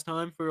vote last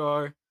time for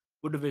our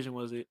what division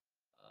was it?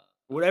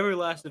 Whatever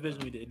last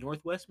division we did,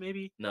 Northwest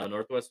maybe. No,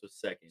 Northwest was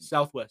second.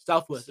 Southwest.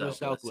 It was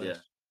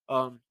Southwest.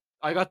 Yeah.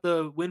 I got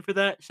the win for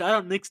that. Shout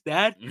out Nick's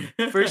dad,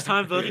 first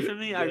time voting for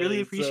me. I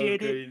really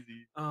appreciate it.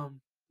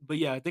 But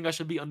yeah, I think I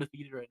should be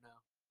undefeated right now.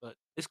 But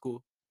it's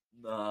cool.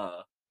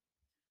 Nah.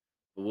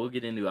 But we'll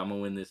get into it. I'm gonna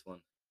win this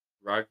one.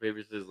 Rock,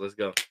 paper, scissors, let's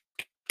go.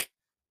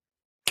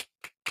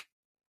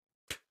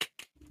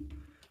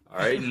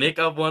 Alright, Nick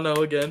up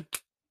 1-0 again.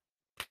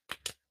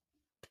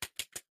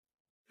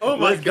 Oh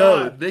my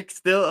God. Nick's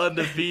still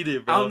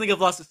undefeated, bro. I don't think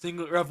I've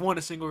won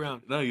a single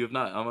round. No, you have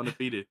not. I'm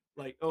undefeated.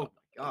 Like, oh my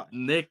God.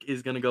 Nick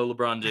is gonna go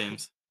LeBron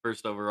James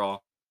first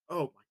overall.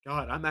 Oh my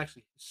God. I'm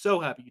actually so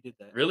happy you did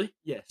that. Really?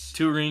 Yes.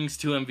 2 rings,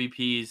 2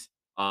 MVPs,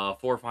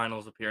 4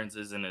 finals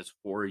appearances in his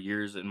 4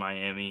 years in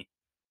Miami.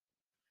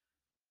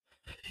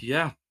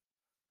 Yeah.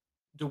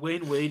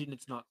 Dwayne Wade, and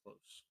it's not close.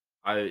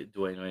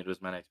 Dwayne Wade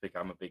was my next pick.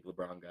 I'm a big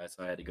LeBron guy,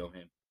 so I had to go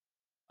him.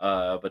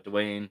 But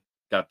Dwayne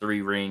got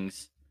 3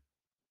 rings.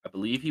 I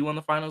believe he won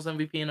the Finals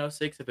MVP in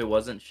 06 if it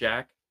wasn't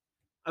Shaq.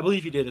 I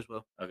believe you did as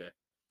well. Okay.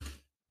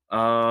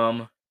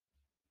 Um.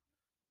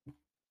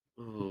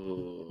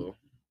 Ooh,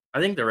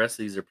 I think the rest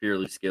of these are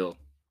purely skill,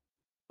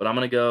 but I'm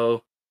gonna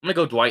go. I'm gonna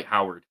go Dwight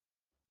Howard.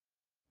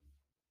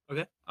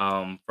 Okay.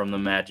 From the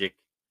Magic,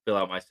 fill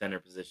out my center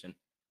position.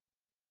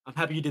 I'm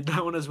happy you did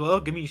that one as well.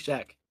 Give me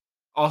Shaq.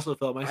 Also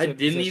felt my I center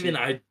didn't even.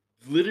 position. I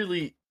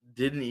literally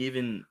didn't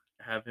even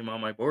have him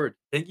on my board.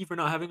 Thank you for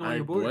not having him on I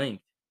your board.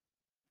 blanked.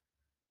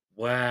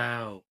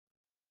 Wow.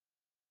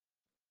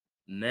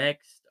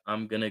 Next,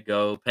 I'm gonna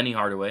go Penny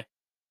Hardaway.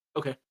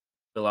 Okay.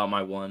 Fill out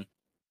my one.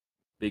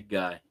 Big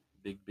guy.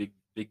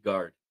 Big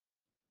guard.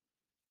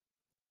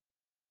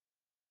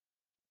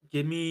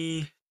 Give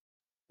me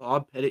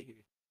Bob Pettit here.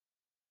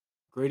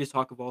 Greatest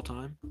hawk of all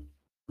time,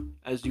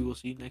 as you will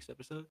see next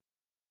episode.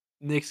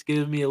 Nick's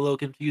giving me a little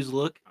confused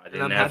look, I and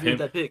didn't I'm have happy with him.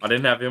 that pick. I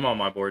didn't have him on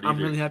my board I'm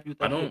either. really happy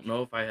with I that don't pick.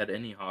 know if I had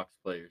any Hawks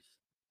players.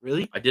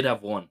 Really? I did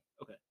have one.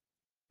 Okay.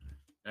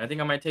 And I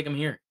think I might take him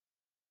here.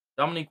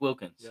 Dominique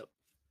Wilkins. Yep.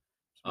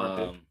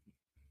 Smart pick.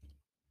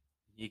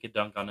 He could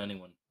dunk on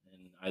anyone,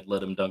 and I'd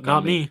let him dunk Not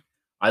on me. me.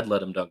 I'd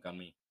let him dunk on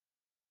me.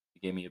 He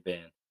gave me a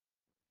ban.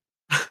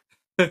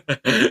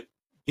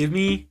 Give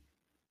me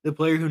the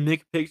player who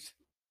Nick picked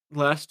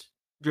last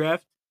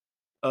draft,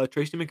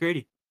 Tracy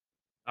McGrady.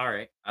 All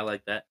right, I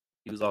like that.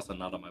 He was also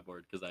not on my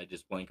board because I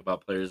just blank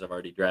about players I've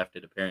already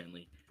drafted.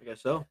 Apparently, I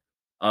guess so.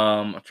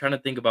 I'm trying to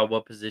think about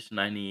what position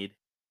I need.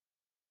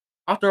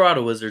 I'll throw out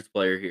a Wizards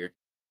player here.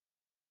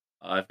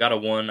 I've got a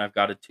 1, I've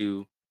got a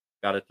 2,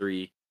 got a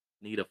 3,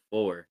 need a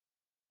 4.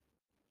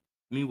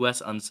 Give me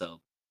Wes Unseld.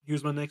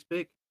 Here's my next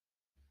pick.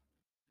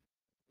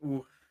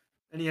 Ooh.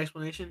 Any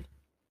explanation?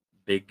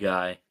 Big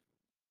guy.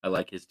 I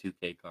like his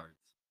 2K cards.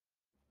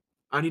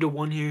 I need a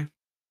 1 here.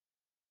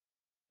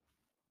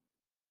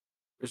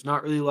 There's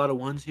not really a lot of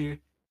ones here.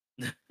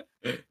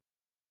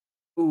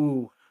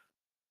 Ooh.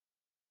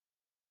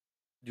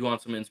 Do you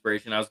want some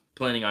inspiration? I was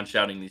planning on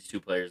shouting these 2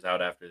 players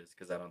out after this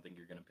because I don't think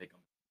you're gonna pick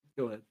them.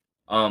 Go ahead.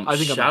 I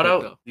think shout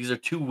out. Though. These are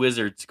 2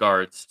 Wizards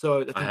guards.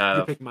 So I think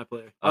you're picking my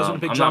player. I was gonna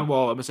pick I'm John not-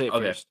 Wall. I'm gonna say it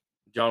first.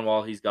 John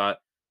Wall. He's got.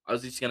 I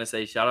was just gonna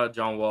say shout out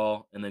John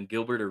Wall and then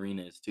Gilbert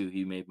Arenas too.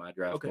 He made my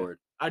draft board.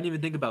 I didn't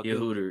even think about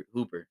Gilbert.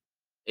 Hooper.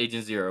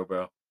 Agent Zero,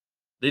 bro.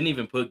 Didn't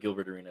even put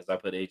Gilbert Arenas. I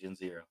put Agent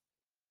Zero.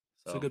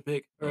 It's a good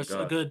pick. Or it's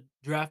a good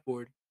draft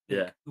board.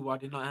 Yeah. Who I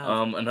did not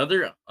have.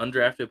 Another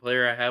undrafted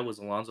player I had was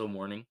Alonzo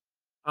Mourning.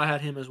 I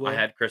had him as well. I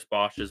had Chris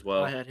Bosh as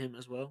well. I had him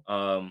as well.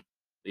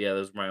 Yeah,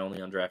 those were my only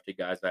undrafted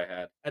guys I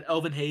had. I had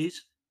Elvin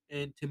Hayes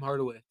and Tim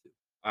Hardaway too.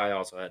 I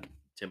also had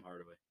Tim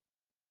Hardaway.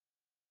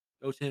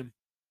 Go Tim.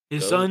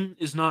 His son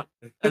is not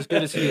as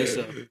good as he is,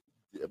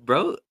 though.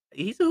 Bro,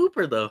 he's a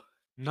hooper though.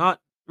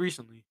 Not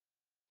recently.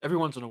 Every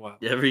once in a while.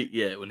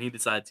 When he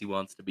decides he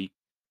wants to be.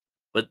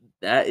 But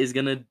that is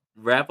gonna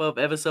wrap up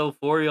episode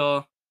 4,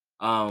 y'all.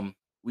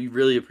 We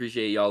really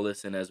appreciate y'all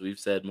listening, as we've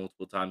said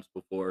multiple times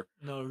before.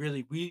 No,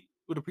 really, we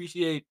would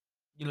appreciate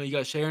you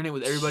guys sharing it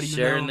with everybody.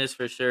 Sharing this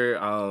for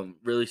sure.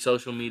 Really,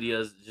 social media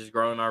is just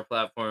growing our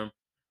platform.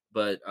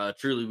 But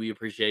truly, we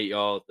appreciate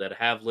y'all that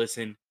have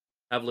listened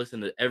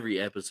to every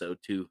episode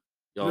too.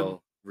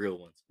 Y'all, real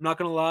ones. I'm not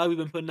gonna lie, we've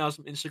been putting out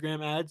some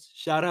Instagram ads.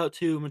 Shout out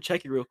to, I'm gonna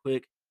check it real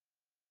quick.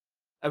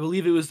 I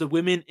believe it was the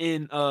women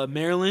in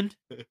Maryland.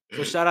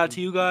 So shout out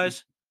to you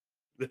guys.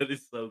 That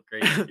is so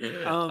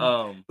crazy.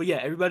 But yeah,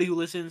 everybody who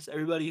listens,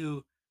 everybody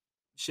who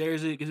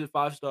shares it, gives it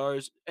 5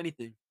 stars,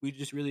 anything. We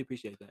just really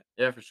appreciate that.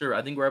 Yeah, for sure.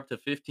 I think we're up to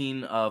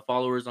 15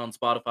 followers on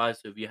Spotify.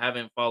 So if you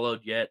haven't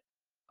followed yet,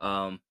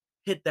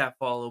 hit that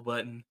follow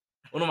button.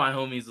 One of my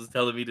homies was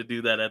telling me to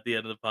do that at the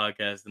end of the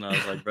podcast, and I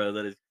was like, bro,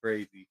 that is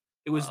crazy.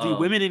 It was the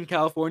women in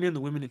California and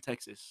the women in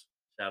Texas.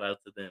 Shout out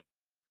to them.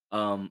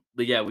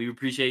 But yeah, we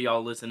appreciate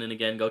y'all listening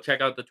again. Go check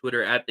out the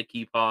Twitter at the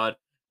Key Pod.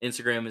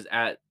 Instagram is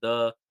at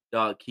the.key.pod.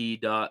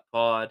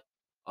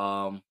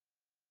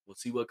 We'll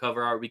see what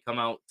cover art we come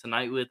out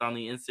tonight with on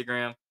the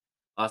Instagram.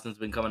 Austin's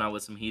been coming out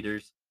with some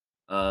heaters.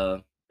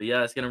 But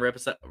yeah, it's gonna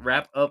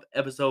wrap up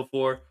episode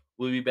 4.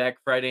 We'll be back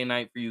Friday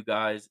night for you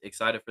guys.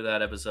 Excited for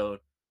that episode.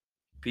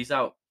 Peace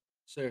out.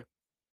 Sir.